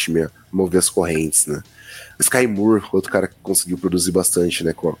bastante o time a mover as correntes, né? Sky Moore, outro cara que conseguiu produzir bastante,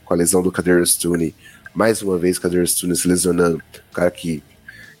 né, com a lesão do Kadarius Toney. Mais uma vez, Kadarius Toney se lesionando. Um cara que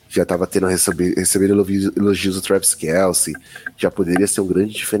já estava recebendo elogios do Travis Kelce, já poderia ser um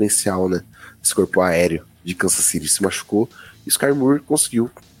grande diferencial, né? Esse corpo aéreo de Kansas City se machucou e o Sky Moore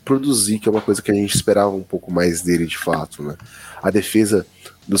conseguiu produzir, que é uma coisa que a gente esperava um pouco mais dele de fato, né? A defesa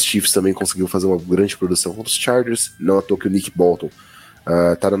dos Chiefs também conseguiu fazer uma grande produção contra os Chargers, não à toa que o Nick Bolton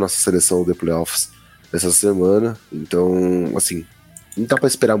tá na nossa seleção de playoffs dessa semana, então, assim, não dá pra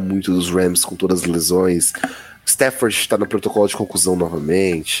esperar muito dos Rams com todas as lesões. Stafford está no protocolo de conclusão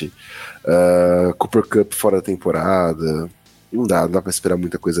novamente, Cooper Kupp fora da temporada, não dá pra esperar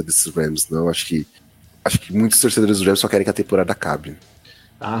muita coisa desses Rams, não. Acho que muitos torcedores dos Rams só querem que a temporada acabe.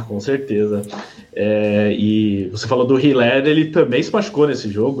 Ah, com certeza. E você falou do Helaire, ele também se machucou nesse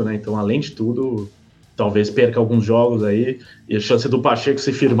jogo, né? Então, além de tudo, talvez perca alguns jogos aí, e a chance do Pacheco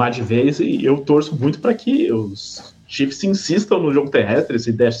se firmar de vez, e eu torço muito para que os Chiefs insistam no jogo terrestre,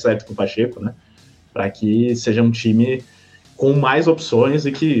 se der certo com o Pacheco, né? Para que seja um time com mais opções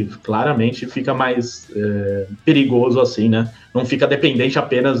e que claramente fica mais perigoso assim, né? Não fica dependente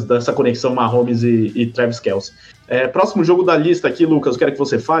apenas dessa conexão Mahomes e Travis Kelce. Próximo jogo da lista aqui, Lucas, eu quero que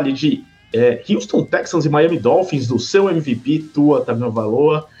você fale de Houston Texans e Miami Dolphins, do seu MVP, Tua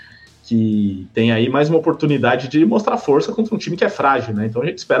Tagovailoa, que tem aí mais uma oportunidade de mostrar força contra um time que é frágil, né? Então a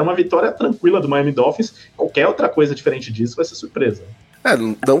gente espera uma vitória tranquila do Miami Dolphins. Qualquer outra coisa diferente disso vai ser surpresa.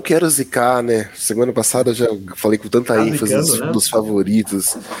 Não quero zicar, né? Semana passada eu já falei com tanta ênfase dos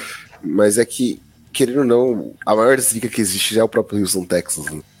favoritos, mas é que, querendo ou não, a maior zica que existe já é o próprio Houston Texans,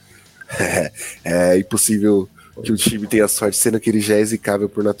 né? É impossível que o time tenha sorte, sendo que ele já é execável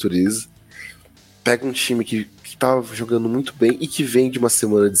por natureza. Pega um time que tá jogando muito bem e que vem de uma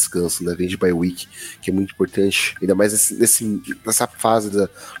semana de descanso, né? Vem de bye week, que é muito importante. Ainda mais nessa fase da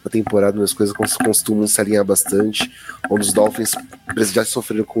temporada, onde as coisas costumam se alinhar bastante, onde os Dolphins já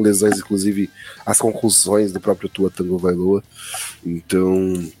sofreram com lesões, inclusive as concussões do próprio Tua Tagovailoa.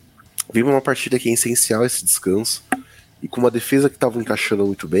 Então, vem uma partida que é essencial esse descanso. E com uma defesa que estava encaixando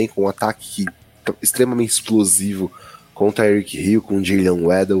muito bem, com um ataque extremamente explosivo contra Eric Hill, com Jalen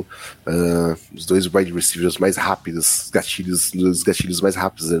Waddle, os dois wide receivers mais rápidos, os gatilhos mais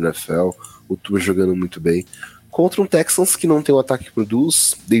rápidos da NFL, o Tua jogando muito bem, contra um Texans que não tem um ataque que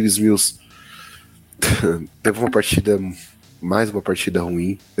produz. Davis Mills teve mais uma partida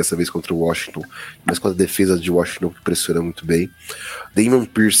ruim, dessa vez contra o Washington, mas com a defesa de Washington que pressiona muito bem. Damon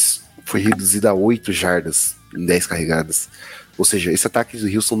Pierce foi reduzido a 8 jardas em 10 carregadas, ou seja, esse ataque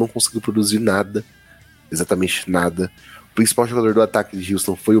de Houston não conseguiu produzir nada, exatamente nada. O principal jogador do ataque de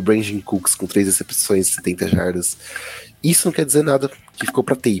Houston foi o Brandon Cooks, com 3 recepções e 70 jardas. Isso não quer dizer nada que ficou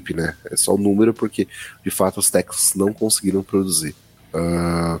pra tape, né? É só o número, porque de fato os Texans não conseguiram produzir.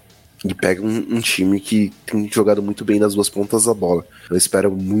 E pega um time que tem jogado muito bem nas duas pontas da bola. Eu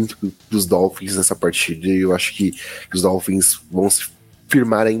espero muito dos Dolphins nessa partida, e eu acho que os Dolphins vão se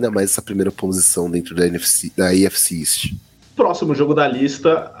firmar ainda mais essa primeira posição dentro da AFC East. Próximo jogo da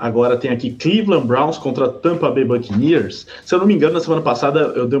lista, agora tem aqui Cleveland Browns contra Tampa Bay Buccaneers. Se eu não me engano, na semana passada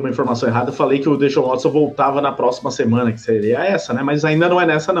eu dei uma informação errada, falei que o Deshaun Watson voltava na próxima semana, que seria essa, né? Mas ainda não é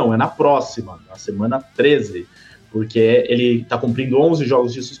nessa não, é na próxima, na semana 13, porque ele tá cumprindo 11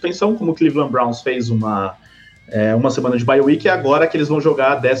 jogos de suspensão, como o Cleveland Browns fez uma semana de bye week, e agora que eles vão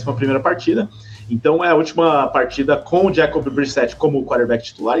jogar a 11ª partida. Então é a última partida com o Jacoby Brissett como quarterback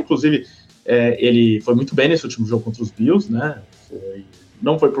titular, inclusive ele foi muito bem nesse último jogo contra os Bills, né?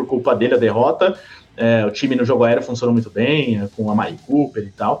 Não foi por culpa dele a derrota. O time no jogo aéreo funcionou muito bem, com a Amari Cooper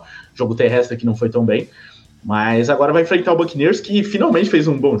e tal. O jogo terrestre aqui não foi tão bem. Mas agora vai enfrentar o Buccaneers, que finalmente fez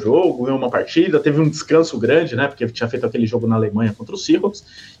um bom jogo, ganhou uma partida, teve um descanso grande, né? Porque tinha feito aquele jogo na Alemanha contra os Seahawks.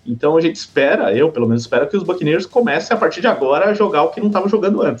 Então a gente espera, eu pelo menos espero, que os Buccaneers comecem a partir de agora a jogar o que não estava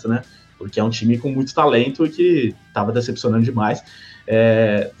jogando antes, né? Porque é um time com muito talento e que estava decepcionando demais.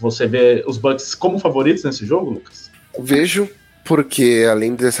 Você vê os Bucks como favoritos nesse jogo, Lucas? Vejo, porque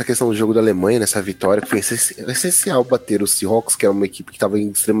além dessa questão do jogo da Alemanha, nessa vitória, que foi essencial bater os Seahawks, que é uma equipe que estava em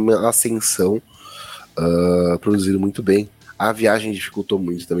extrema ascensão, produzindo muito bem. A viagem dificultou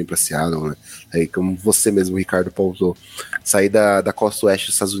muito também para Seattle, né? Aí, como você mesmo, Ricardo, pautou, sair da costa oeste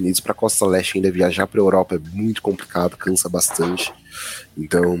dos Estados Unidos para a costa leste, ainda viajar para a Europa é muito complicado, cansa bastante.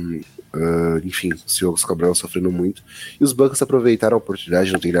 Então, enfim, os Seahawks acabaram sofrendo muito. E os Bucks aproveitaram a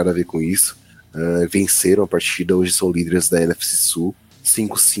oportunidade, não tem nada a ver com isso. Venceram a partida, hoje são líderes da NFC Sul,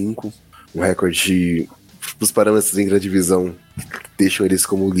 5-5, um recorde dos parâmetros em grande divisão deixam eles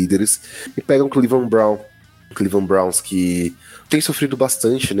como líderes, e pegam o Cleveland Browns, que tem sofrido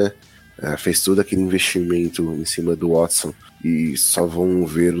bastante, né? Fez todo aquele investimento em cima do Watson e só vão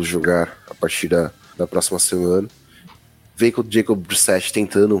vê-lo jogar a partir da próxima semana. Vem com o Jacob Brissett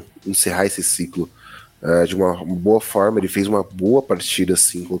tentando encerrar esse ciclo de uma boa forma. Ele fez uma boa partida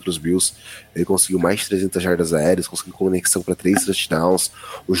assim contra os Bills. Ele conseguiu mais de 300 jardas aéreas, conseguiu conexão para 3 touchdowns.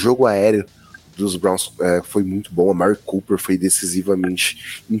 O jogo aéreo dos Browns foi muito bom. A Amari Cooper foi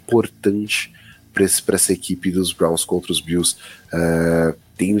decisivamente importante para essa equipe dos Browns contra os Bills.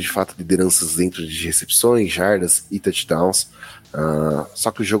 Tem de fato lideranças dentro de recepções, jardas e touchdowns.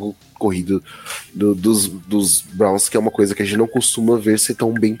 Só que o jogo corrido dos Browns, que é uma coisa que a gente não costuma ver ser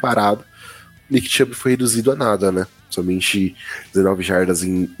tão bem parado, Nick Chubb foi reduzido a nada, né? Somente 19 jardas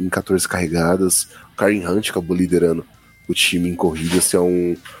em 14 carregadas. O Kareem Hunt acabou liderando o time em corrida. Esse é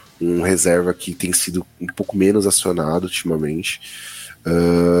um reserva que tem sido um pouco menos acionado ultimamente.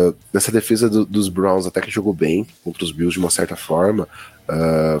 Nessa defesa dos Browns até que jogou bem contra os Bills de uma certa forma.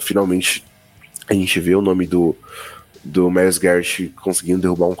 Finalmente a gente vê o nome do Myles Garrett conseguindo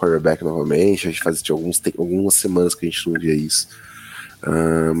derrubar um quarterback novamente. A gente faz algumas semanas que a gente não via isso.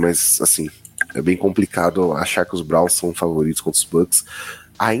 Mas assim, é bem complicado achar que os Browns são favoritos contra os Bucks.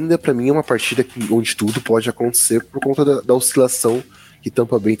 Ainda pra mim é uma partida onde tudo pode acontecer por conta da oscilação que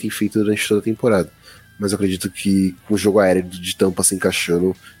Tampa Bay tem feito durante toda a temporada. Mas eu acredito que com o jogo aéreo de Tampa se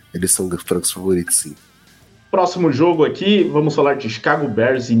encaixando, eles são francos favoritos, sim. Próximo jogo aqui, vamos falar de Chicago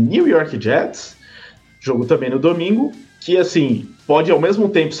Bears e New York Jets. Jogo também no domingo, que assim, pode ao mesmo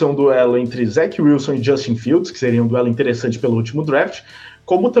tempo ser um duelo entre Zach Wilson e Justin Fields, que seria um duelo interessante pelo último draft,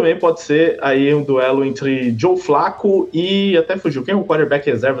 como também pode ser aí um duelo entre Joe Flacco e até fugiu. Quem é o quarterback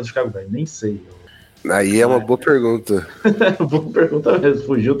reserva do Chicago Bears? Nem sei. Aí é uma boa pergunta. Boa pergunta mesmo,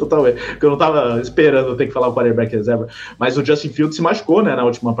 fugiu totalmente. Porque eu não tava esperando ter que falar o quarterback reserva. Mas o Justin Fields se machucou, né, na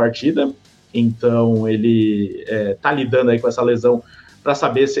última partida. Então ele tá lidando aí com essa lesão para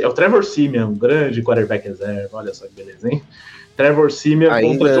saber se... É o Trevor Siemian, um grande quarterback reserva. Olha só que beleza, hein? Trevor Siemian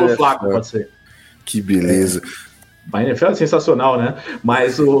contra o Joe Flacco, pode ser. Que beleza. A NFL é sensacional, né?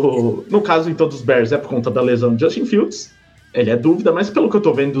 Mas no caso, então, dos Bears, é por conta da lesão de Justin Fields. Ele é dúvida, mas pelo que eu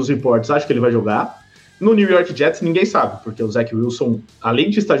tô vendo dos reports, acho que ele vai jogar. No New York Jets, ninguém sabe, porque o Zach Wilson, além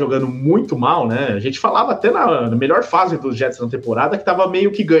de estar jogando muito mal, né? A gente falava até na melhor fase dos Jets na temporada, que estava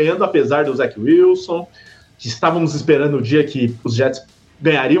meio que ganhando apesar do Zach Wilson, que estávamos esperando o dia que os Jets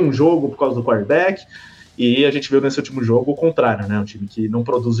ganhariam um jogo por causa do quarterback, e a gente viu nesse último jogo o contrário, né? Um time que não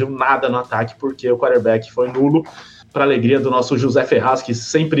produziu nada no ataque, porque o quarterback foi nulo, para alegria do nosso José Ferraz, que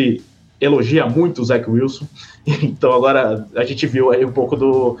sempre elogia muito o Zach Wilson. Então agora a gente viu aí um pouco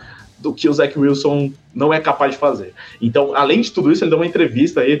do que o Zach Wilson não é capaz de fazer. Então, além de tudo isso, ele deu uma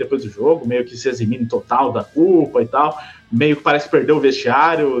entrevista aí depois do jogo, meio que se eximindo total da culpa e tal, meio que parece que perdeu o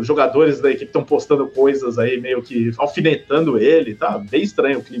vestiário, os jogadores da equipe estão postando coisas aí, meio que alfinetando ele, tá bem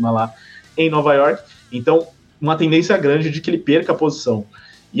estranho o clima lá em Nova York. Então, uma tendência grande de que ele perca a posição.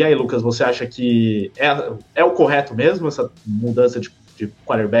 E aí, Lucas, você acha que é o correto mesmo, essa mudança de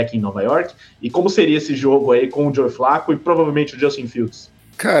quarterback em Nova York? E como seria esse jogo aí com o Joe Flacco e provavelmente o Justin Fields?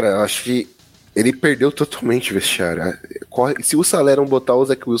 Cara, acho que ele perdeu totalmente o vestiário. Se o Saleh não botar o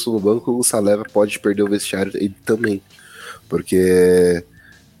Zach Wilson no banco, o Saleh pode perder o vestiário ele também. Porque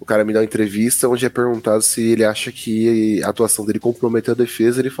o cara me dá uma entrevista onde é perguntado se ele acha que a atuação dele comprometeu a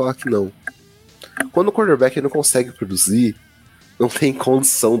defesa, ele fala que não. Quando o quarterback não consegue produzir, não tem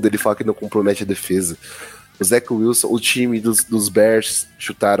condição dele falar que não compromete a defesa. O Zach Wilson, o time dos Bears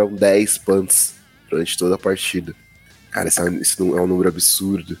chutaram 10 punts durante toda a partida. Cara, isso é um número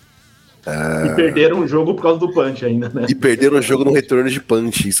absurdo. E perderam o jogo por causa do punch ainda, né? E perderam o jogo no retorno de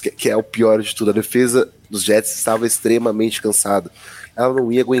punch, isso que é o pior de tudo. A defesa dos Jets estava extremamente cansada. Ela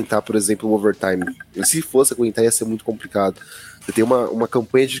não ia aguentar, por exemplo, um overtime. E se fosse aguentar, ia ser muito complicado. Você tem uma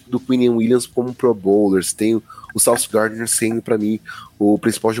campanha do Quinnen Williams como um Pro Bowler, você tem o Sauce Gardner sendo, pra mim, o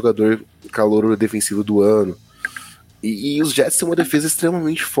principal jogador calouro defensivo do ano. E os Jets têm uma defesa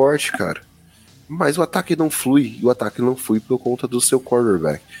extremamente forte, cara. Mas o ataque não flui, e o ataque não flui por conta do seu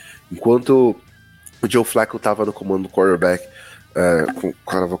quarterback. Enquanto o Joe Flacco estava no comando do quarterback,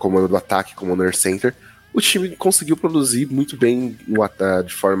 no comando do ataque, como under center, o time conseguiu produzir muito bem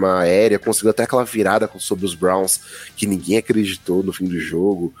de forma aérea, conseguiu até aquela virada sobre os Browns, que ninguém acreditou no fim do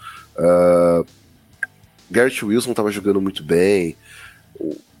jogo. Garrett Wilson estava jogando muito bem.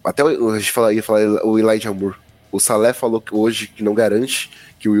 Até a gente ia falar o Elijah Moore. O Saleh falou que hoje que não garante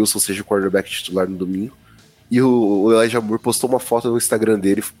que o Wilson seja o quarterback titular no domingo. E o Elijah Moore postou uma foto no Instagram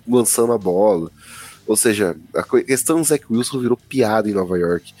dele lançando a bola. Ou seja, a questão do Zach Wilson virou piada em Nova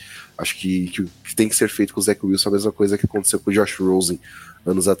York. Acho que o que tem que ser feito com o Zach Wilson é a mesma coisa que aconteceu com o Josh Rosen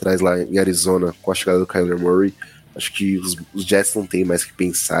anos atrás lá em Arizona, com a chegada do Kyler Murray. Acho que os Jets não tem mais que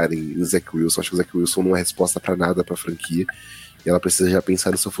pensar em Zach Wilson. Acho que o Zach Wilson não é resposta para nada para a franquia. E ela precisa já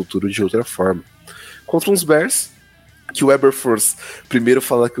pensar no seu futuro de outra forma. Contra uns Bears, que o Eberflus primeiro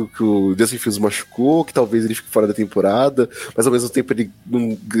fala que o Justin Fields machucou, que talvez ele fique fora da temporada, mas ao mesmo tempo ele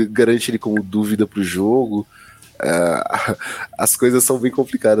não garante ele como dúvida pro jogo. As coisas são bem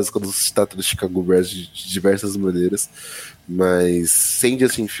complicadas quando se trata do Chicago Bears de diversas maneiras, mas sem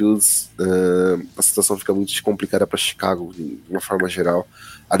Justin Fields a situação fica muito complicada para Chicago de uma forma geral.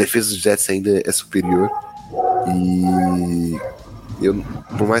 A defesa dos Jets ainda é superior e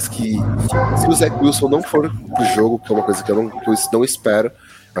por mais que se o Zach Wilson não for pro jogo, que é uma coisa que eu não espero,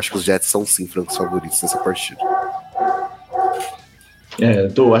 acho que os Jets são sim francos favoritos nessa partida.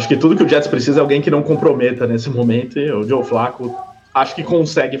 Acho que tudo que o Jets precisa é alguém que não comprometa nesse momento, e o Joe Flacco acho que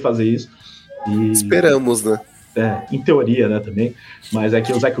consegue fazer isso. E, esperamos, né? Em teoria, né, também, mas é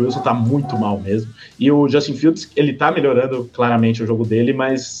que o Zach Wilson tá muito mal mesmo, e o Justin Fields, ele tá melhorando claramente o jogo dele,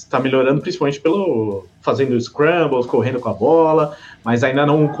 mas tá melhorando principalmente fazendo scrambles, correndo com a bola, mas ainda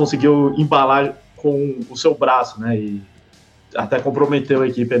não conseguiu embalar com o seu braço, né, e até comprometeu a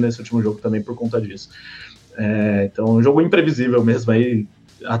equipe nesse último jogo também por conta disso. Então, um jogo imprevisível mesmo aí,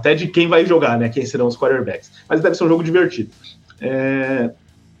 até de quem vai jogar, né, quem serão os quarterbacks, mas deve ser um jogo divertido.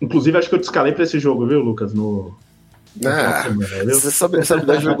 Inclusive, acho que eu te escalei pra esse jogo, viu, Lucas? Você sabe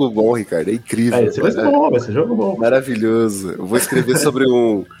dar jogo bom, Ricardo. É incrível. Vai ser jogo bom. Maravilhoso. Eu vou escrever sobre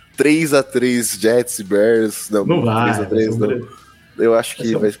um 3-3 Jets e Bears. Não vai. 3-3, não. Eu acho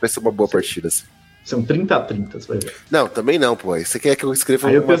que vai ser uma boa partida. Assim. São 30-30, você vai ver. Não, também não, pô. Você quer que eu escreva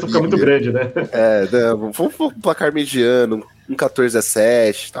aí o texto fica muito grande, né? Vamos pro placar mediano, um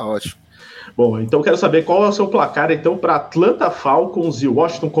 14-7, tá ótimo. Bom, então quero saber qual é o seu placar então para Atlanta Falcons e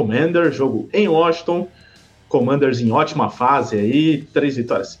Washington Commanders, jogo em Washington, Commanders em ótima fase aí, 3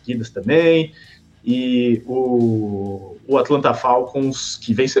 vitórias seguidas também, e o Atlanta Falcons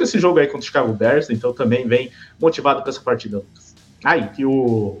que venceu esse jogo aí contra o Chicago Bears, então também vem motivado para essa partida, Lucas. Que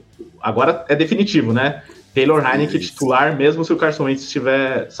agora é definitivo, né? Taylor Heinicke titular, mesmo se o Carson Wentz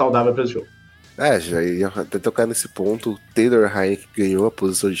estiver saudável para esse jogo. Já ia até tocar nesse ponto. Taylor Heinicke ganhou a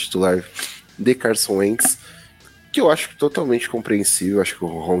posição de titular de Carson Wentz, que eu acho totalmente compreensível. Acho que o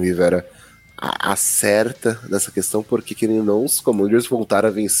Ron Rivera acerta nessa questão, porque querendo ou não, os Commanders voltaram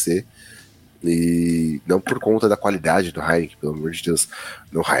a vencer, e não por conta da qualidade do Heinicke, pelo amor de Deus.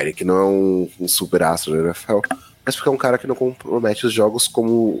 O Heinicke não é um super astro da NFL, mas porque é um cara que não compromete os jogos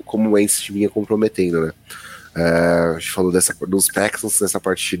como o Wentz vinha comprometendo, né? A gente falou dos Texans nessa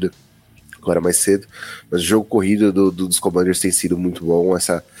partida agora mais cedo, mas o jogo corrido dos Commanders tem sido muito bom.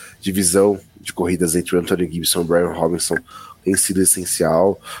 Essa divisão de corridas entre o Anthony Gibson e o Brian Robinson tem sido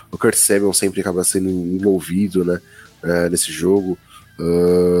essencial. O Kurt Samuel sempre acaba sendo envolvido, né, nesse jogo.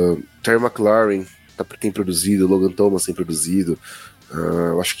 Terry McLaurin tem produzido, Logan Thomas tem produzido.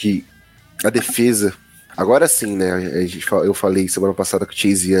 Eu acho que a defesa, agora sim, né, eu falei semana passada que o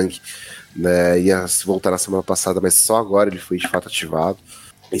Chase Young, né, ia voltar na semana passada, mas só agora ele foi de fato ativado.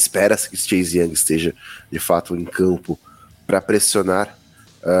 Espera-se que Chase Young esteja de fato em campo para pressionar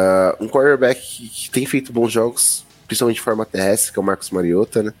um quarterback que tem feito bons jogos, principalmente de forma terrestre, que é o Marcus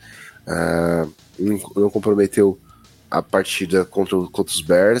Mariota, né? Não comprometeu a partida contra os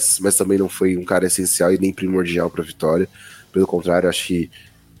Bears, mas também não foi um cara essencial e nem primordial para a vitória. Pelo contrário, acho que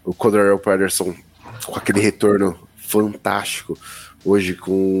o Cordarrelle Patterson, com aquele retorno fantástico, hoje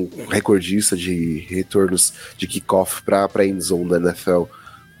com um recordista de retornos de kickoff para a endzone da NFL,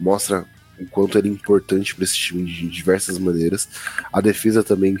 mostra o quanto ele é importante para esse time de diversas maneiras. A defesa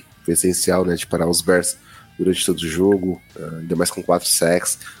também foi essencial, né, de parar os Bears durante todo o jogo, ainda mais com 4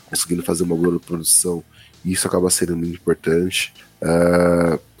 sacks, conseguindo fazer uma boa produção, e isso acaba sendo muito importante.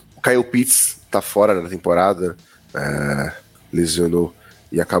 O Kyle Pitts tá fora da temporada, lesionou,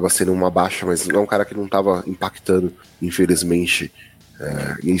 e acaba sendo uma baixa, mas é um cara que não estava impactando, infelizmente,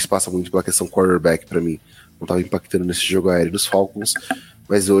 e isso passa muito pela questão quarterback para mim, não estava impactando nesse jogo aéreo dos Falcons.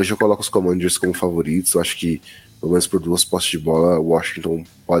 Mas hoje eu coloco os Commanders como favoritos. Eu acho que, pelo menos por 2 postes de bola, o Washington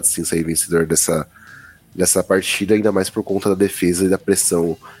pode sim sair vencedor dessa partida, ainda mais por conta da defesa e da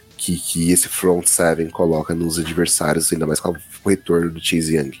pressão que esse front seven coloca nos adversários, ainda mais com o retorno do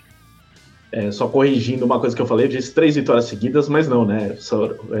Chase Young. Só corrigindo uma coisa que eu falei, eu disse 3 vitórias seguidas, mas não, né?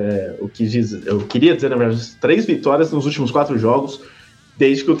 Eu queria dizer, na verdade, 3 vitórias nos últimos 4 jogos,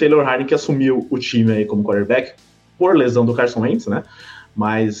 desde que o Taylor Heinicke assumiu o time aí como quarterback, por lesão do Carson Wentz, né?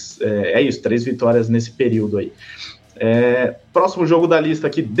 Mas é isso, 3 vitórias nesse período aí. Próximo jogo da lista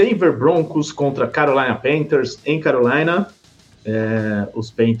aqui, Denver Broncos contra Carolina Panthers em Carolina. Os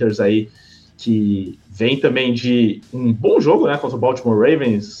Panthers aí que vem também de um bom jogo, né, contra o Baltimore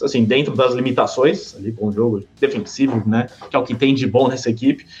Ravens, assim, dentro das limitações, ali, bom jogo defensivo, né, que é o que tem de bom nessa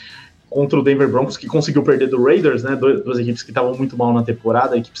equipe, contra o Denver Broncos, que conseguiu perder do Raiders, né, 2 equipes que estavam muito mal na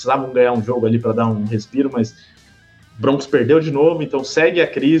temporada e que precisavam ganhar um jogo ali para dar um respiro, mas Broncos perdeu de novo, então segue a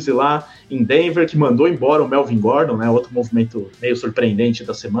crise lá em Denver, que mandou embora o Melvin Gordon, né, outro movimento meio surpreendente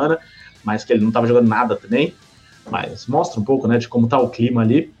da semana, mas que ele não estava jogando nada também, mas mostra um pouco, né, de como tá o clima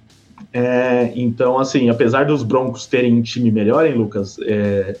ali. Então, assim, apesar dos Broncos terem um time melhor, hein, Lucas,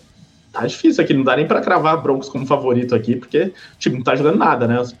 tá difícil aqui, não dá nem para cravar Broncos como favorito aqui, porque o time não tá jogando nada,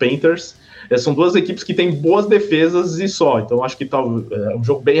 né, os Panthers são 2 equipes que têm boas defesas e só, então acho que tá um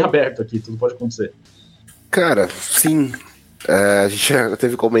jogo bem aberto aqui, tudo pode acontecer. Cara, sim. A gente já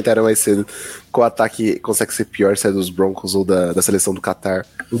teve comentário mais cedo que o ataque consegue ser pior se é dos Broncos ou da seleção do Qatar.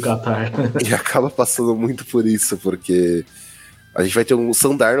 Do Qatar. E acaba passando muito por isso, porque a gente vai ter um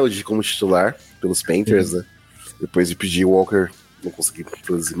Sam Darnold como titular pelos Panthers, né? Depois de pedir Walker, não consegui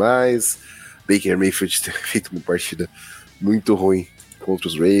produzir mais. Baker Mayfield ter feito uma partida muito ruim contra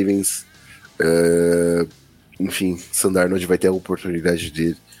os Ravens. Enfim, Sam Darnold vai ter a oportunidade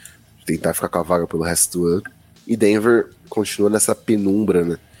de tentar ficar com a vaga pelo resto do ano. E Denver continua nessa penumbra,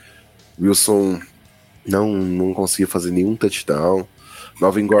 né? Wilson não conseguiu fazer nenhum touchdown.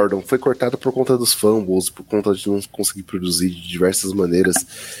 Melvin Gordon foi cortado por conta dos fumbles, por conta de não conseguir produzir de diversas maneiras.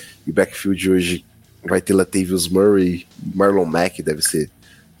 E backfield hoje vai ter Latavius Murray, Marlon Mack deve ser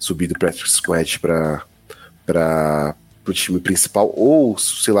subido para o squad para o time principal, ou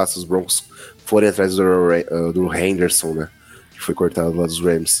sei lá, se os Broncos forem atrás do Henderson, né, que foi cortado lá dos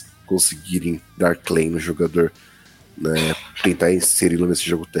Rams, conseguirem dar claim no jogador, né, tentar inseri-lo nesse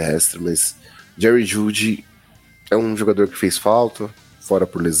jogo terrestre. Mas Jerry Jeudy é um jogador que fez falta, fora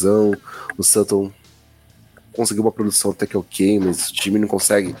por lesão. O Sutton conseguiu uma produção até que ok, mas o time não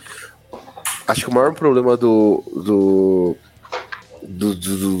consegue. Acho que o maior problema do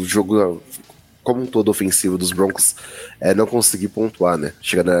jogo como um todo ofensivo dos Broncos é não conseguir pontuar, né?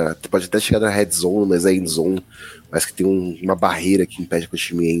 Pode até chegar na red zone, mas é end zone, mas que tem uma barreira que impede que o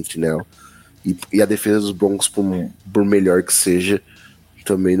time entre nela. E a defesa dos Broncos, por melhor que seja,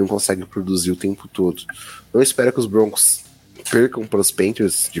 também não consegue produzir o tempo todo. Não espero que os Broncos percam para os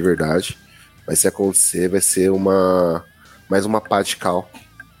Panthers de verdade, mas se acontecer vai ser mais uma pá de cal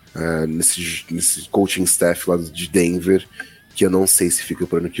nesse coaching staff lá de Denver, que eu não sei se fica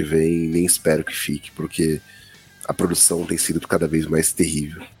pro ano que vem, nem espero que fique, porque a produção tem sido cada vez mais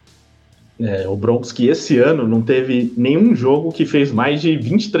terrível. O Broncos que esse ano não teve nenhum jogo que fez mais de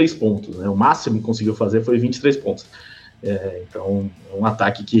 23 pontos, né? O máximo que conseguiu fazer foi 23 pontos. Então, é um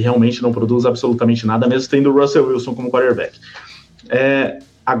ataque que realmente não produz absolutamente nada, mesmo tendo o Russell Wilson como quarterback.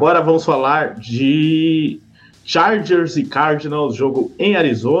 Agora vamos falar de Chargers e Cardinals, jogo em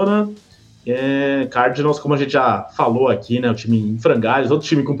Arizona. Cardinals, como a gente já falou aqui, né, o time em frangalhos, outro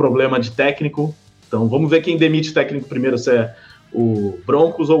time com problema de técnico. Então vamos ver quem demite técnico primeiro, se é o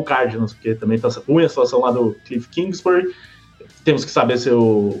Broncos ou o Cardinals, porque também está ruim a situação lá do Cliff Kingsbury. Temos que saber se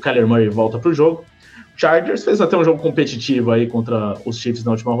o Kyler Murray volta para o jogo. O Chargers fez até um jogo competitivo aí contra os Chiefs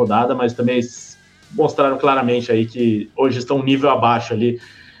na última rodada, mas também mostraram claramente aí que hoje estão um nível abaixo ali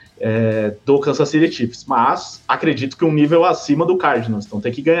do Kansas City Chiefs, mas acredito que um nível acima do Cardinals, então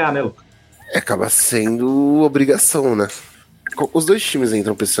tem que ganhar, né, Lucas? Acaba sendo obrigação, né? Os dois times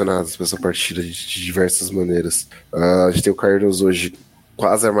entram pressionados pra essa partida de diversas maneiras. A gente tem o Cardinals hoje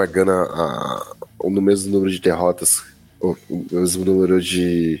quase amargando no mesmo número de derrotas, o mesmo número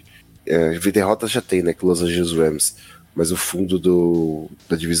de derrotas já tem, né, que Los Angeles Rams, mas o fundo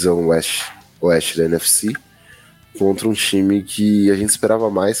da divisão oeste da NFC, contra um time que a gente esperava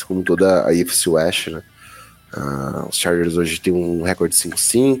mais, como toda a AFC West, né? Os Chargers hoje tem um recorde de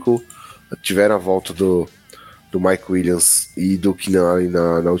 5-5, tiveram a volta do Mike Williams e do Keenan Allen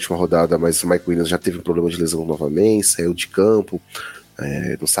na última rodada, mas o Mike Williams já teve um problema de lesão novamente, saiu de campo,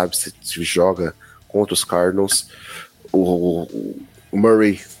 não sabe se joga contra os Cardinals. O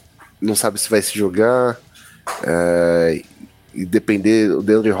Murray não sabe se vai se jogar, e depender do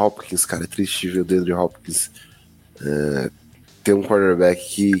DeAndre Hopkins, cara, é triste ver o DeAndre Hopkins ter um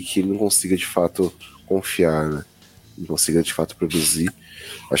quarterback que não consiga de fato confiar, né? Não consiga de fato produzir.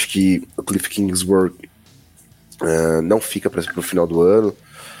 Acho que o Cliff Kingsbury não fica para o final do ano.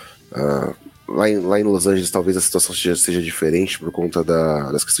 Lá em Los Angeles talvez a situação seja diferente por conta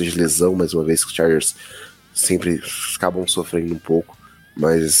das questões de lesão, mais uma vez que os Chargers sempre acabam sofrendo um pouco,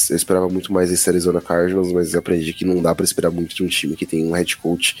 mas eu esperava muito mais esse Arizona Cardinals, mas eu aprendi que não dá para esperar muito de um time que tem um head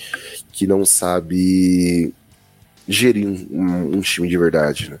coach que não sabe gerir um time de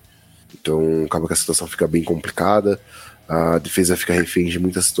verdade, né? Então acaba que a situação fica bem complicada, a defesa fica refém de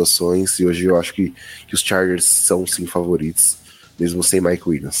muitas situações, e hoje eu acho que os Chargers são sim favoritos, mesmo sem Mike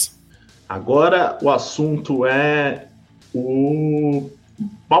Williams. Agora o assunto é o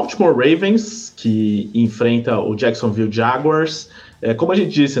Baltimore Ravens, que enfrenta o Jacksonville Jaguars. Como a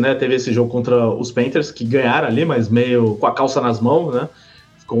gente disse, né, teve esse jogo contra os Panthers, que ganharam ali, mas meio com a calça nas mãos, né?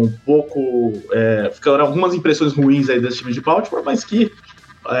 Ficou um pouco... ficaram algumas impressões ruins aí desse time de Baltimore, mas que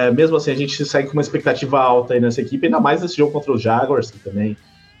mesmo assim a gente segue com uma expectativa alta aí nessa equipe, ainda mais nesse jogo contra os Jaguars, que também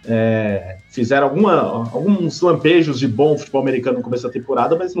fizeram alguns lampejos de bom futebol americano no começo da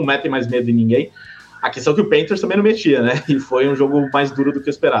temporada, mas não metem mais medo em ninguém. A questão é que o Panthers também não metia, né? E foi um jogo mais duro do que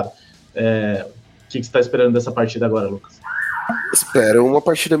o esperado. O que você está esperando dessa partida agora, Lucas? Espero uma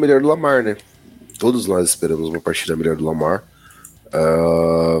partida melhor do Lamar, né? Todos nós esperamos uma partida melhor do Lamar.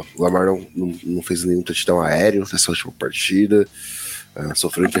 O Lamar não fez nenhum touchdown aéreo nessa última partida.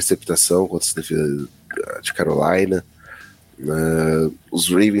 Sofreu interceptação contra a defesa de Carolina. Os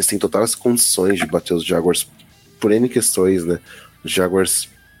Ravens têm totais condições de bater os Jaguars por N questões, né? Os Jaguars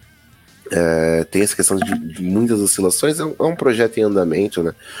tem essa questão de muitas oscilações. É um projeto em andamento,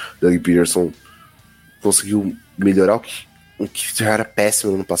 né? Doug Peterson conseguiu melhorar o que já era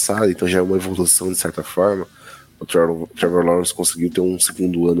péssimo no ano passado, então já é uma evolução de certa forma. O Trevor Lawrence conseguiu ter um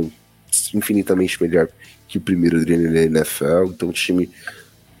segundo ano infinitamente melhor que o primeiro dele na NFL, então o time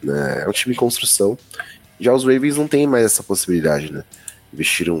é um time em construção. Já os Ravens não tem mais essa possibilidade, né?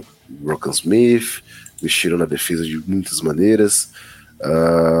 Investiram em Roquan Smith, investiram na defesa de muitas maneiras,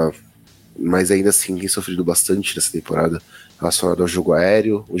 mas ainda assim tem sofrido bastante nessa temporada relacionado ao jogo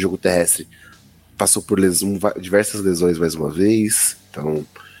aéreo. O jogo terrestre passou por diversas lesões mais uma vez, então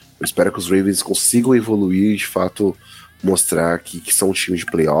eu espero que os Ravens consigam evoluir e de fato mostrar que são um time de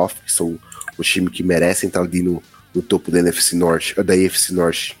playoff, que são um time que merecem estar ali no no topo da NFC Norte, da AFC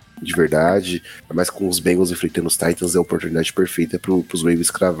Norte de verdade, mas com os Bengals enfrentando os Titans é a oportunidade perfeita para os Ravens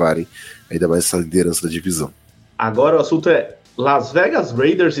cravarem ainda mais essa liderança da divisão. Agora o assunto é Las Vegas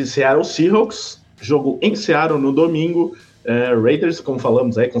Raiders e Seattle Seahawks, jogo em Seattle no domingo. Raiders, como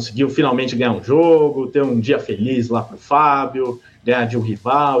falamos aí, conseguiu finalmente ganhar um jogo, ter um dia feliz lá pro Fábio, ganhar de um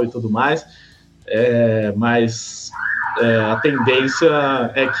rival e tudo mais, mas a tendência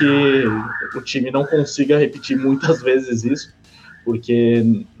é que o time não consiga repetir muitas vezes isso,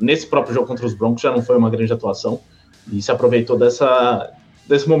 porque nesse próprio jogo contra os Broncos já não foi uma grande atuação e se aproveitou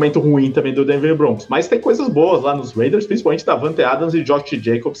desse momento ruim também do Denver Broncos. Mas tem coisas boas lá nos Raiders, principalmente Davante Adams e Josh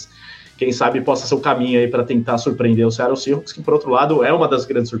Jacobs. Quem sabe possa ser o caminho aí para tentar surpreender o Seattle Seahawks, que por outro lado é uma das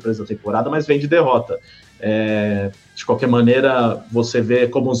grandes surpresas da temporada, mas vem de derrota. De qualquer maneira, você vê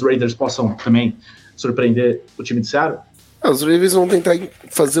como os Raiders possam também surpreender o time de Seattle? Os Ravens vão tentar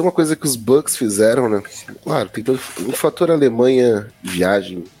fazer uma coisa que os Bucks fizeram, né? Claro, tem todo o fator Alemanha,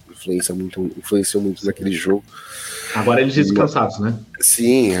 viagem, influenciou muito naquele jogo. Agora eles descansados, né?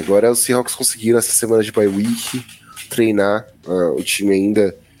 Sim, agora os Seahawks conseguiram essa semana de bye week treinar. O time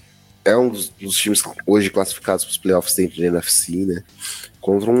ainda é um dos times hoje classificados para os playoffs dentro da NFC, né?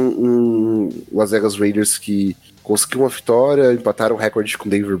 Contra um Las Vegas Raiders que conseguiu uma vitória, empataram o recorde com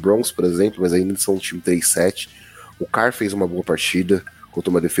o Denver Broncos, por exemplo, mas ainda são um time 3-7. O Carr fez uma boa partida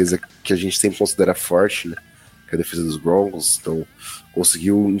contra uma defesa que a gente sempre considera forte, né? Que é a defesa dos Broncos. Então,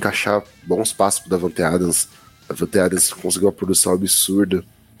 conseguiu encaixar bons passos para o Davante Adams. Davante Adams conseguiu uma produção absurda,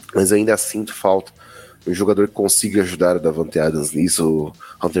 mas ainda sinto falta um jogador que consiga ajudar o Davante Adams nisso,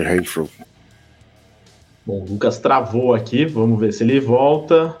 o Hunter Renfrow. Bom, o Lucas travou aqui, vamos ver se ele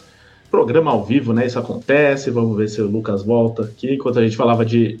volta. Programa ao vivo, né? Isso acontece. Vamos ver se o Lucas volta aqui. Enquanto a gente falava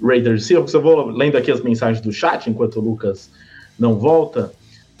de Raiders Seahawks, eu vou lendo aqui as mensagens do chat enquanto o Lucas não volta.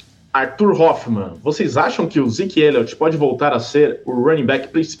 Arthur Hoffman, vocês acham que o Zeke Elliott pode voltar a ser o running back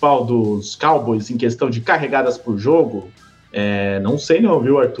principal dos Cowboys em questão de carregadas por jogo? Não sei não,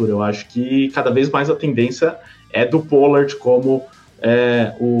 viu, Arthur? Eu acho que cada vez mais a tendência é do Pollard como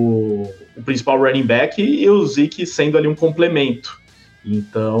o principal running back e o Zeke sendo ali um complemento.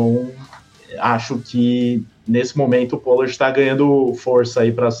 Então, acho que nesse momento o Pollard está ganhando força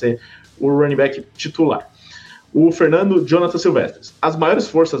aí para ser o running back titular. O Fernando Jonathan Silvestres. As maiores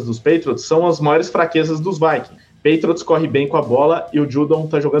forças dos Patriots são as maiores fraquezas dos Vikings. Patriots corre bem com a bola e o Judon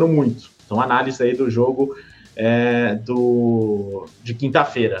está jogando muito. Então, análise aí do jogo de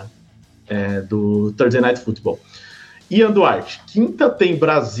quinta-feira, do Thursday Night Football. Ian Duarte. Quinta tem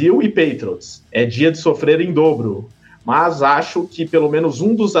Brasil e Patriots. É dia de sofrer em dobro. Mas acho que pelo menos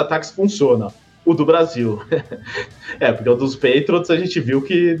um dos ataques funciona, o do Brasil. Porque o dos Patriots a gente viu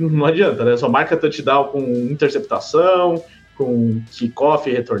que não adianta, né? Só marca touchdown com interceptação, com kickoff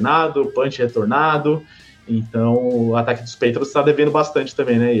retornado, punch retornado. Então o ataque dos Patriots está devendo bastante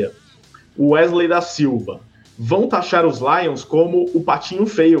também, né, Ian? O Wesley da Silva. Vão taxar os Lions como o patinho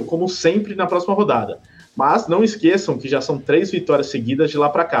feio, como sempre na próxima rodada. Mas não esqueçam que já são 3 vitórias seguidas de lá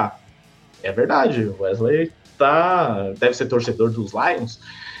para cá. É verdade, o Wesley deve ser torcedor dos Lions.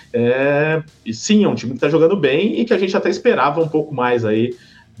 E sim, é um time que está jogando bem e que a gente até esperava um pouco mais aí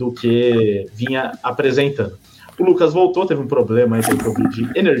do que vinha apresentando. O Lucas voltou, teve um problema aí de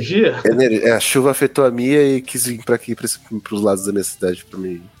energia. A chuva afetou a minha e quis vir para aqui, para os lados da minha cidade, para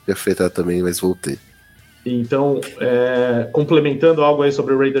me afetar também, mas voltei. Então, complementando algo aí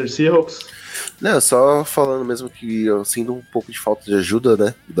sobre o Raiders Seahawks. Não, só falando mesmo que eu sinto um pouco de falta de ajuda,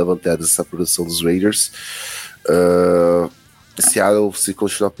 né, da vantagem dessa produção dos Raiders. Seattle, se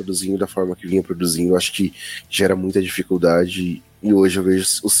continuar produzindo da forma que vinha produzindo, eu acho que gera muita dificuldade e hoje eu vejo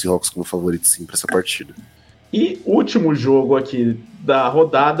os Seahawks como favorito sim para essa partida. E último jogo aqui da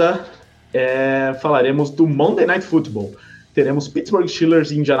rodada, falaremos do Monday Night Football. Teremos Pittsburgh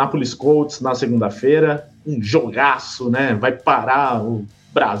Steelers e Indianapolis Colts na segunda-feira, um jogaço, né? Vai parar o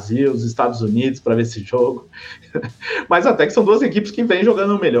Brasil, os Estados Unidos para ver esse jogo. Mas até que são duas equipes que vêm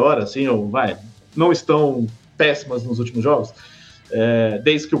jogando melhor, assim, não estão péssimas nos últimos jogos.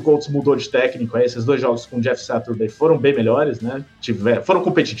 Desde que o Colts mudou de técnico, esses 2 jogos com o Jeff Saturday foram bem melhores, né? Foram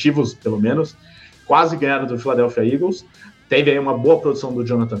competitivos, pelo menos. Quase ganharam do Philadelphia Eagles. Teve aí uma boa produção do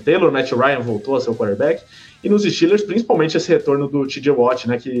Jonathan Taylor, o Matt Ryan voltou a ser o quarterback. E nos Steelers, principalmente esse retorno do TJ Watt,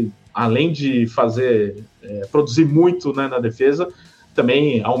 né? Que além de produzir muito, né, na defesa,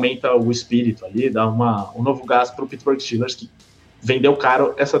 também aumenta o espírito ali, dá um novo gás para o Pittsburgh Steelers, que vendeu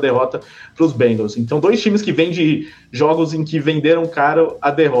caro essa derrota para os Bengals. Então, 2 times que vêm de jogos em que venderam caro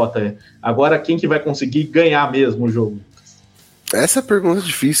a derrota. Agora, quem que vai conseguir ganhar mesmo o jogo? Essa é a pergunta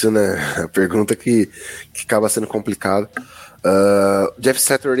difícil, né? A pergunta que acaba sendo complicada. Jeff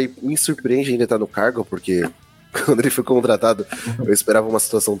Saturday me surpreende ainda estar no cargo, porque quando ele foi contratado, eu esperava uma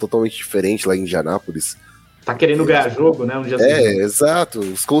situação totalmente diferente lá em Indianápolis. Tá querendo ganhar jogo, né? Um dia exato.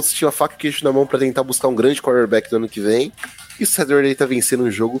 Os Colts tinham a faca e queijo na mão pra tentar buscar um grande quarterback do ano que vem. E o Saturday tá vencendo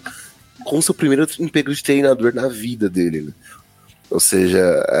um jogo com seu primeiro emprego de treinador na vida dele, né? Ou seja,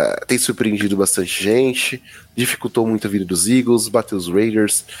 tem surpreendido bastante gente, dificultou muito a vida dos Eagles, bateu os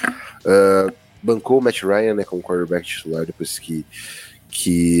Raiders, bancou o Matt Ryan, né, como quarterback titular depois que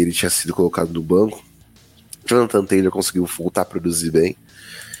ele tinha sido colocado no banco. Jonathan Taylor conseguiu voltar a produzir bem.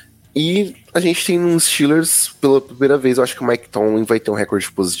 E a gente tem nos Steelers, pela primeira vez, eu acho que o Mike Tomlin vai ter um recorde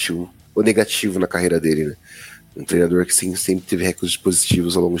positivo ou negativo na carreira dele, né? Um treinador que sempre teve recordes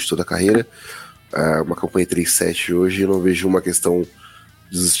positivos ao longo de toda a carreira. Uma campanha 3-7 hoje, eu não vejo uma questão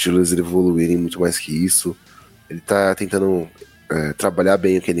dos Steelers evoluírem muito mais que isso. Ele tá tentando trabalhar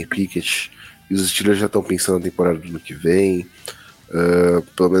bem o Kenny Pickett, e os Steelers já estão pensando na temporada do ano que vem.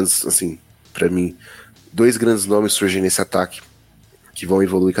 Pelo menos, assim, pra mim, 2 grandes nomes surgem nesse ataque que vão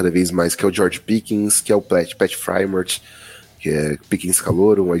evoluir cada vez mais, que é o George Pickens, que é o Pat Frymouth, que é Pickens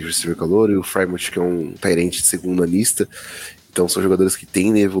calouro, um wide receiver calouro, e o Frymouth, que é um tight end de segundo anista. Então são jogadores que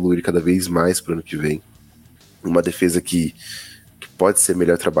tendem a evoluir cada vez mais para o ano que vem. Uma defesa que pode ser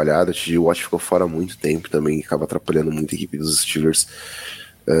melhor trabalhada. O T.J. Watt ficou fora há muito tempo também, acaba atrapalhando muito a equipe dos Steelers.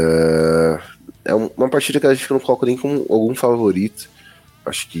 É uma partida que a gente não coloca nem como algum favorito.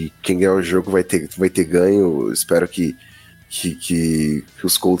 Acho que quem ganhar o jogo vai ter ganho. Eu espero que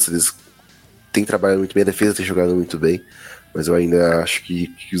os Colts eles têm trabalhado muito bem, a defesa tem jogado muito bem, mas eu ainda acho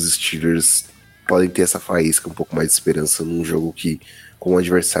que os Steelers podem ter essa faísca, um pouco mais de esperança num jogo com um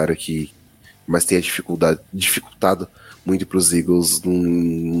adversário que mais tenha dificultado muito para os Eagles.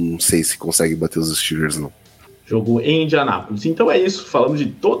 Não sei se consegue bater os Steelers, não. Jogo em Indianápolis. Então é isso, falamos de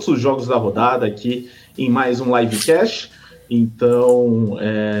todos os jogos da rodada aqui em mais um livecast. Então,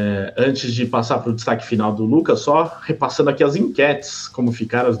 antes de passar para o destaque final do Lucas, só repassando aqui as enquetes, como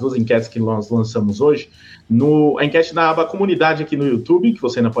ficaram as 2 enquetes que nós lançamos hoje. A enquete na aba comunidade aqui no YouTube, que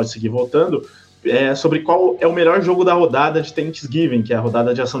você ainda pode seguir votando, sobre qual é o melhor jogo da rodada de Thanksgiving, que é a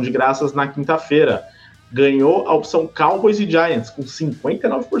rodada de ação de graças na quinta-feira. Ganhou a opção Cowboys e Giants, com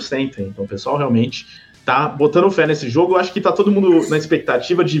 59%. Então, o pessoal realmente tá botando fé nesse jogo. Eu acho que tá todo mundo na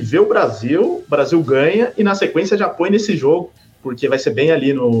expectativa de ver o Brasil ganha, e na sequência já põe nesse jogo, porque vai ser bem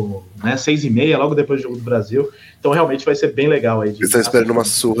ali no 6h30, logo depois do jogo do Brasil. Então realmente vai ser bem legal aí. Eles estão esperando uma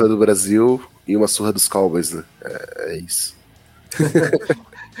surra do Brasil e uma surra dos Cowboys, né? É isso.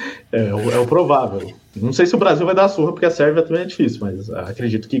 É o provável. Não sei se o Brasil vai dar a surra, porque a Sérvia também é difícil, mas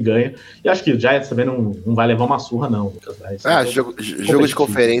acredito que ganha. E acho que o Giants também não vai levar uma surra, não, Lucas. Jogo de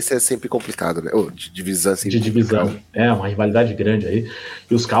conferência é sempre complicado, né? De divisão é sempre complicado. Divisão. Uma rivalidade grande aí.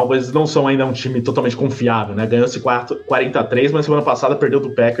 E os Cowboys não são ainda um time totalmente confiável, né? Ganhou-se 40-3, mas semana passada perdeu do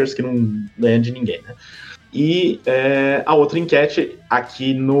Packers, que não ganha de ninguém, né? E a outra enquete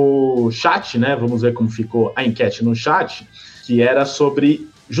aqui no chat, né? Vamos ver como ficou a enquete no chat, que era sobre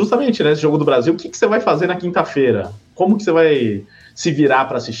justamente, né, esse jogo do Brasil. O que você vai fazer na quinta-feira? Como que você vai se virar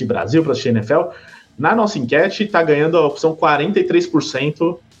para assistir Brasil, para assistir NFL? Na nossa enquete, tá ganhando a opção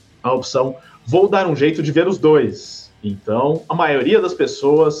 43%, a opção vou dar um jeito de ver os dois. Então, a maioria das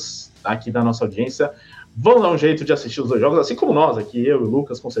pessoas aqui da nossa audiência vão dar um jeito de assistir os 2 jogos, assim como nós aqui, eu e o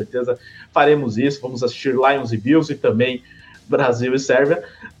Lucas, com certeza faremos isso. Vamos assistir Lions e Bills e também Brasil e Sérvia.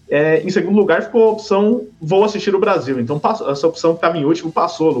 Em segundo lugar ficou a opção vou assistir o Brasil. Então essa opção que estava em último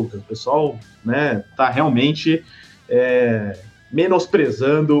passou, Lucas. O pessoal, né, tá realmente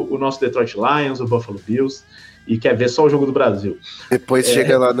menosprezando o nosso Detroit Lions, o Buffalo Bills, e quer ver só o jogo do Brasil. Depois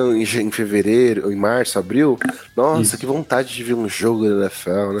chega lá em fevereiro, em março, abril, nossa, isso. Que vontade de ver um jogo da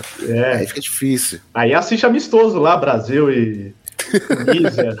NFL, né? Aí fica difícil. Aí assiste amistoso lá, Brasil e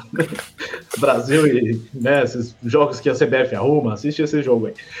Tunísia, Brasil e esses jogos que a CBF arruma, assiste esse jogo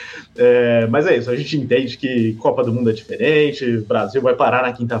aí. Mas é isso, a gente entende que Copa do Mundo é diferente, o Brasil vai parar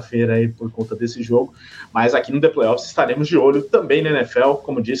na quinta-feira aí por conta desse jogo, mas aqui no The Playoffs estaremos de olho também na NFL,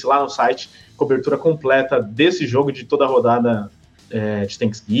 como disse lá no site, cobertura completa desse jogo, de toda a rodada de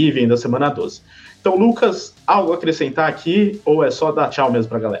Thanksgiving da semana 12. Então, Lucas, algo a acrescentar aqui ou é só dar tchau mesmo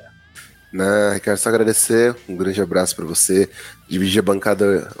pra galera? Ricardo, só agradecer, um grande abraço para você, dividir a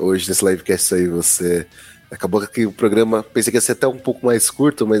bancada hoje nesse livecast aí, você acabou que o programa, pensei que ia ser até um pouco mais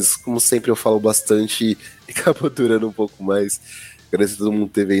curto, mas como sempre eu falo bastante e acabou durando um pouco mais. Agradecer a todo mundo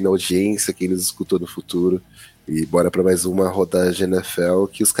que teve aí na audiência, quem nos escutou no futuro, e bora para mais uma rodada de NFL,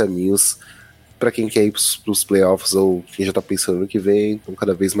 que os caminhos para quem quer ir pros playoffs ou quem já tá pensando no que vem estão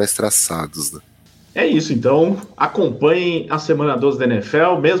cada vez mais traçados, né? É isso, então acompanhem a semana 12 da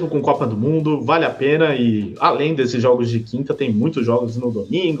NFL, mesmo com Copa do Mundo, vale a pena. E além desses jogos de quinta, tem muitos jogos no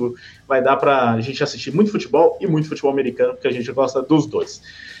domingo, vai dar pra gente assistir muito futebol e muito futebol americano, porque a gente gosta dos dois.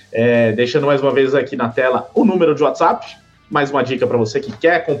 Deixando mais uma vez aqui na tela o número de WhatsApp, mais uma dica para você que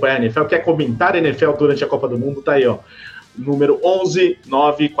quer acompanhar a NFL, quer comentar a NFL durante a Copa do Mundo, tá aí, ó, número 11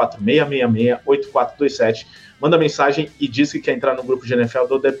 94666 8427. Manda mensagem e diz que quer entrar no grupo de NFL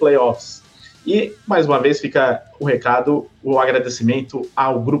do The Playoffs. E, mais uma vez, fica o recado, o agradecimento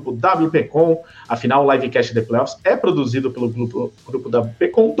ao grupo WPcom. Afinal, o Livecast The Playoffs é produzido pelo grupo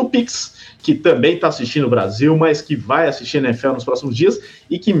WPcom do Pix, que também está assistindo o Brasil, mas que vai assistir a NFL nos próximos dias,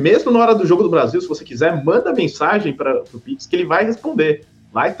 e que mesmo na hora do jogo do Brasil, se você quiser, manda mensagem para o Pix, que ele vai responder.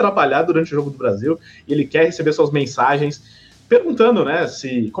 Vai trabalhar durante o jogo do Brasil, e ele quer receber suas mensagens, perguntando, né,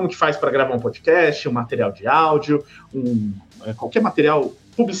 como que faz para gravar um podcast, um material de áudio, qualquer material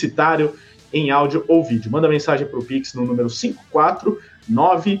publicitário, em áudio ou vídeo. Manda mensagem para o Pix no número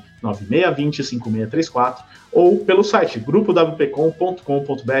 54996205634 ou pelo site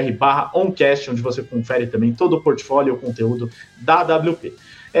grupowpcom.com.br/oncast, onde você confere também todo o portfólio e o conteúdo da WP.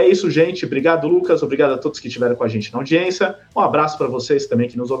 É isso, gente. Obrigado, Lucas. Obrigado a todos que estiveram com a gente na audiência. Um abraço para vocês também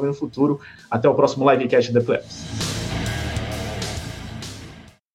que nos ouvem no futuro. Até o próximo Livecast The Playoffs.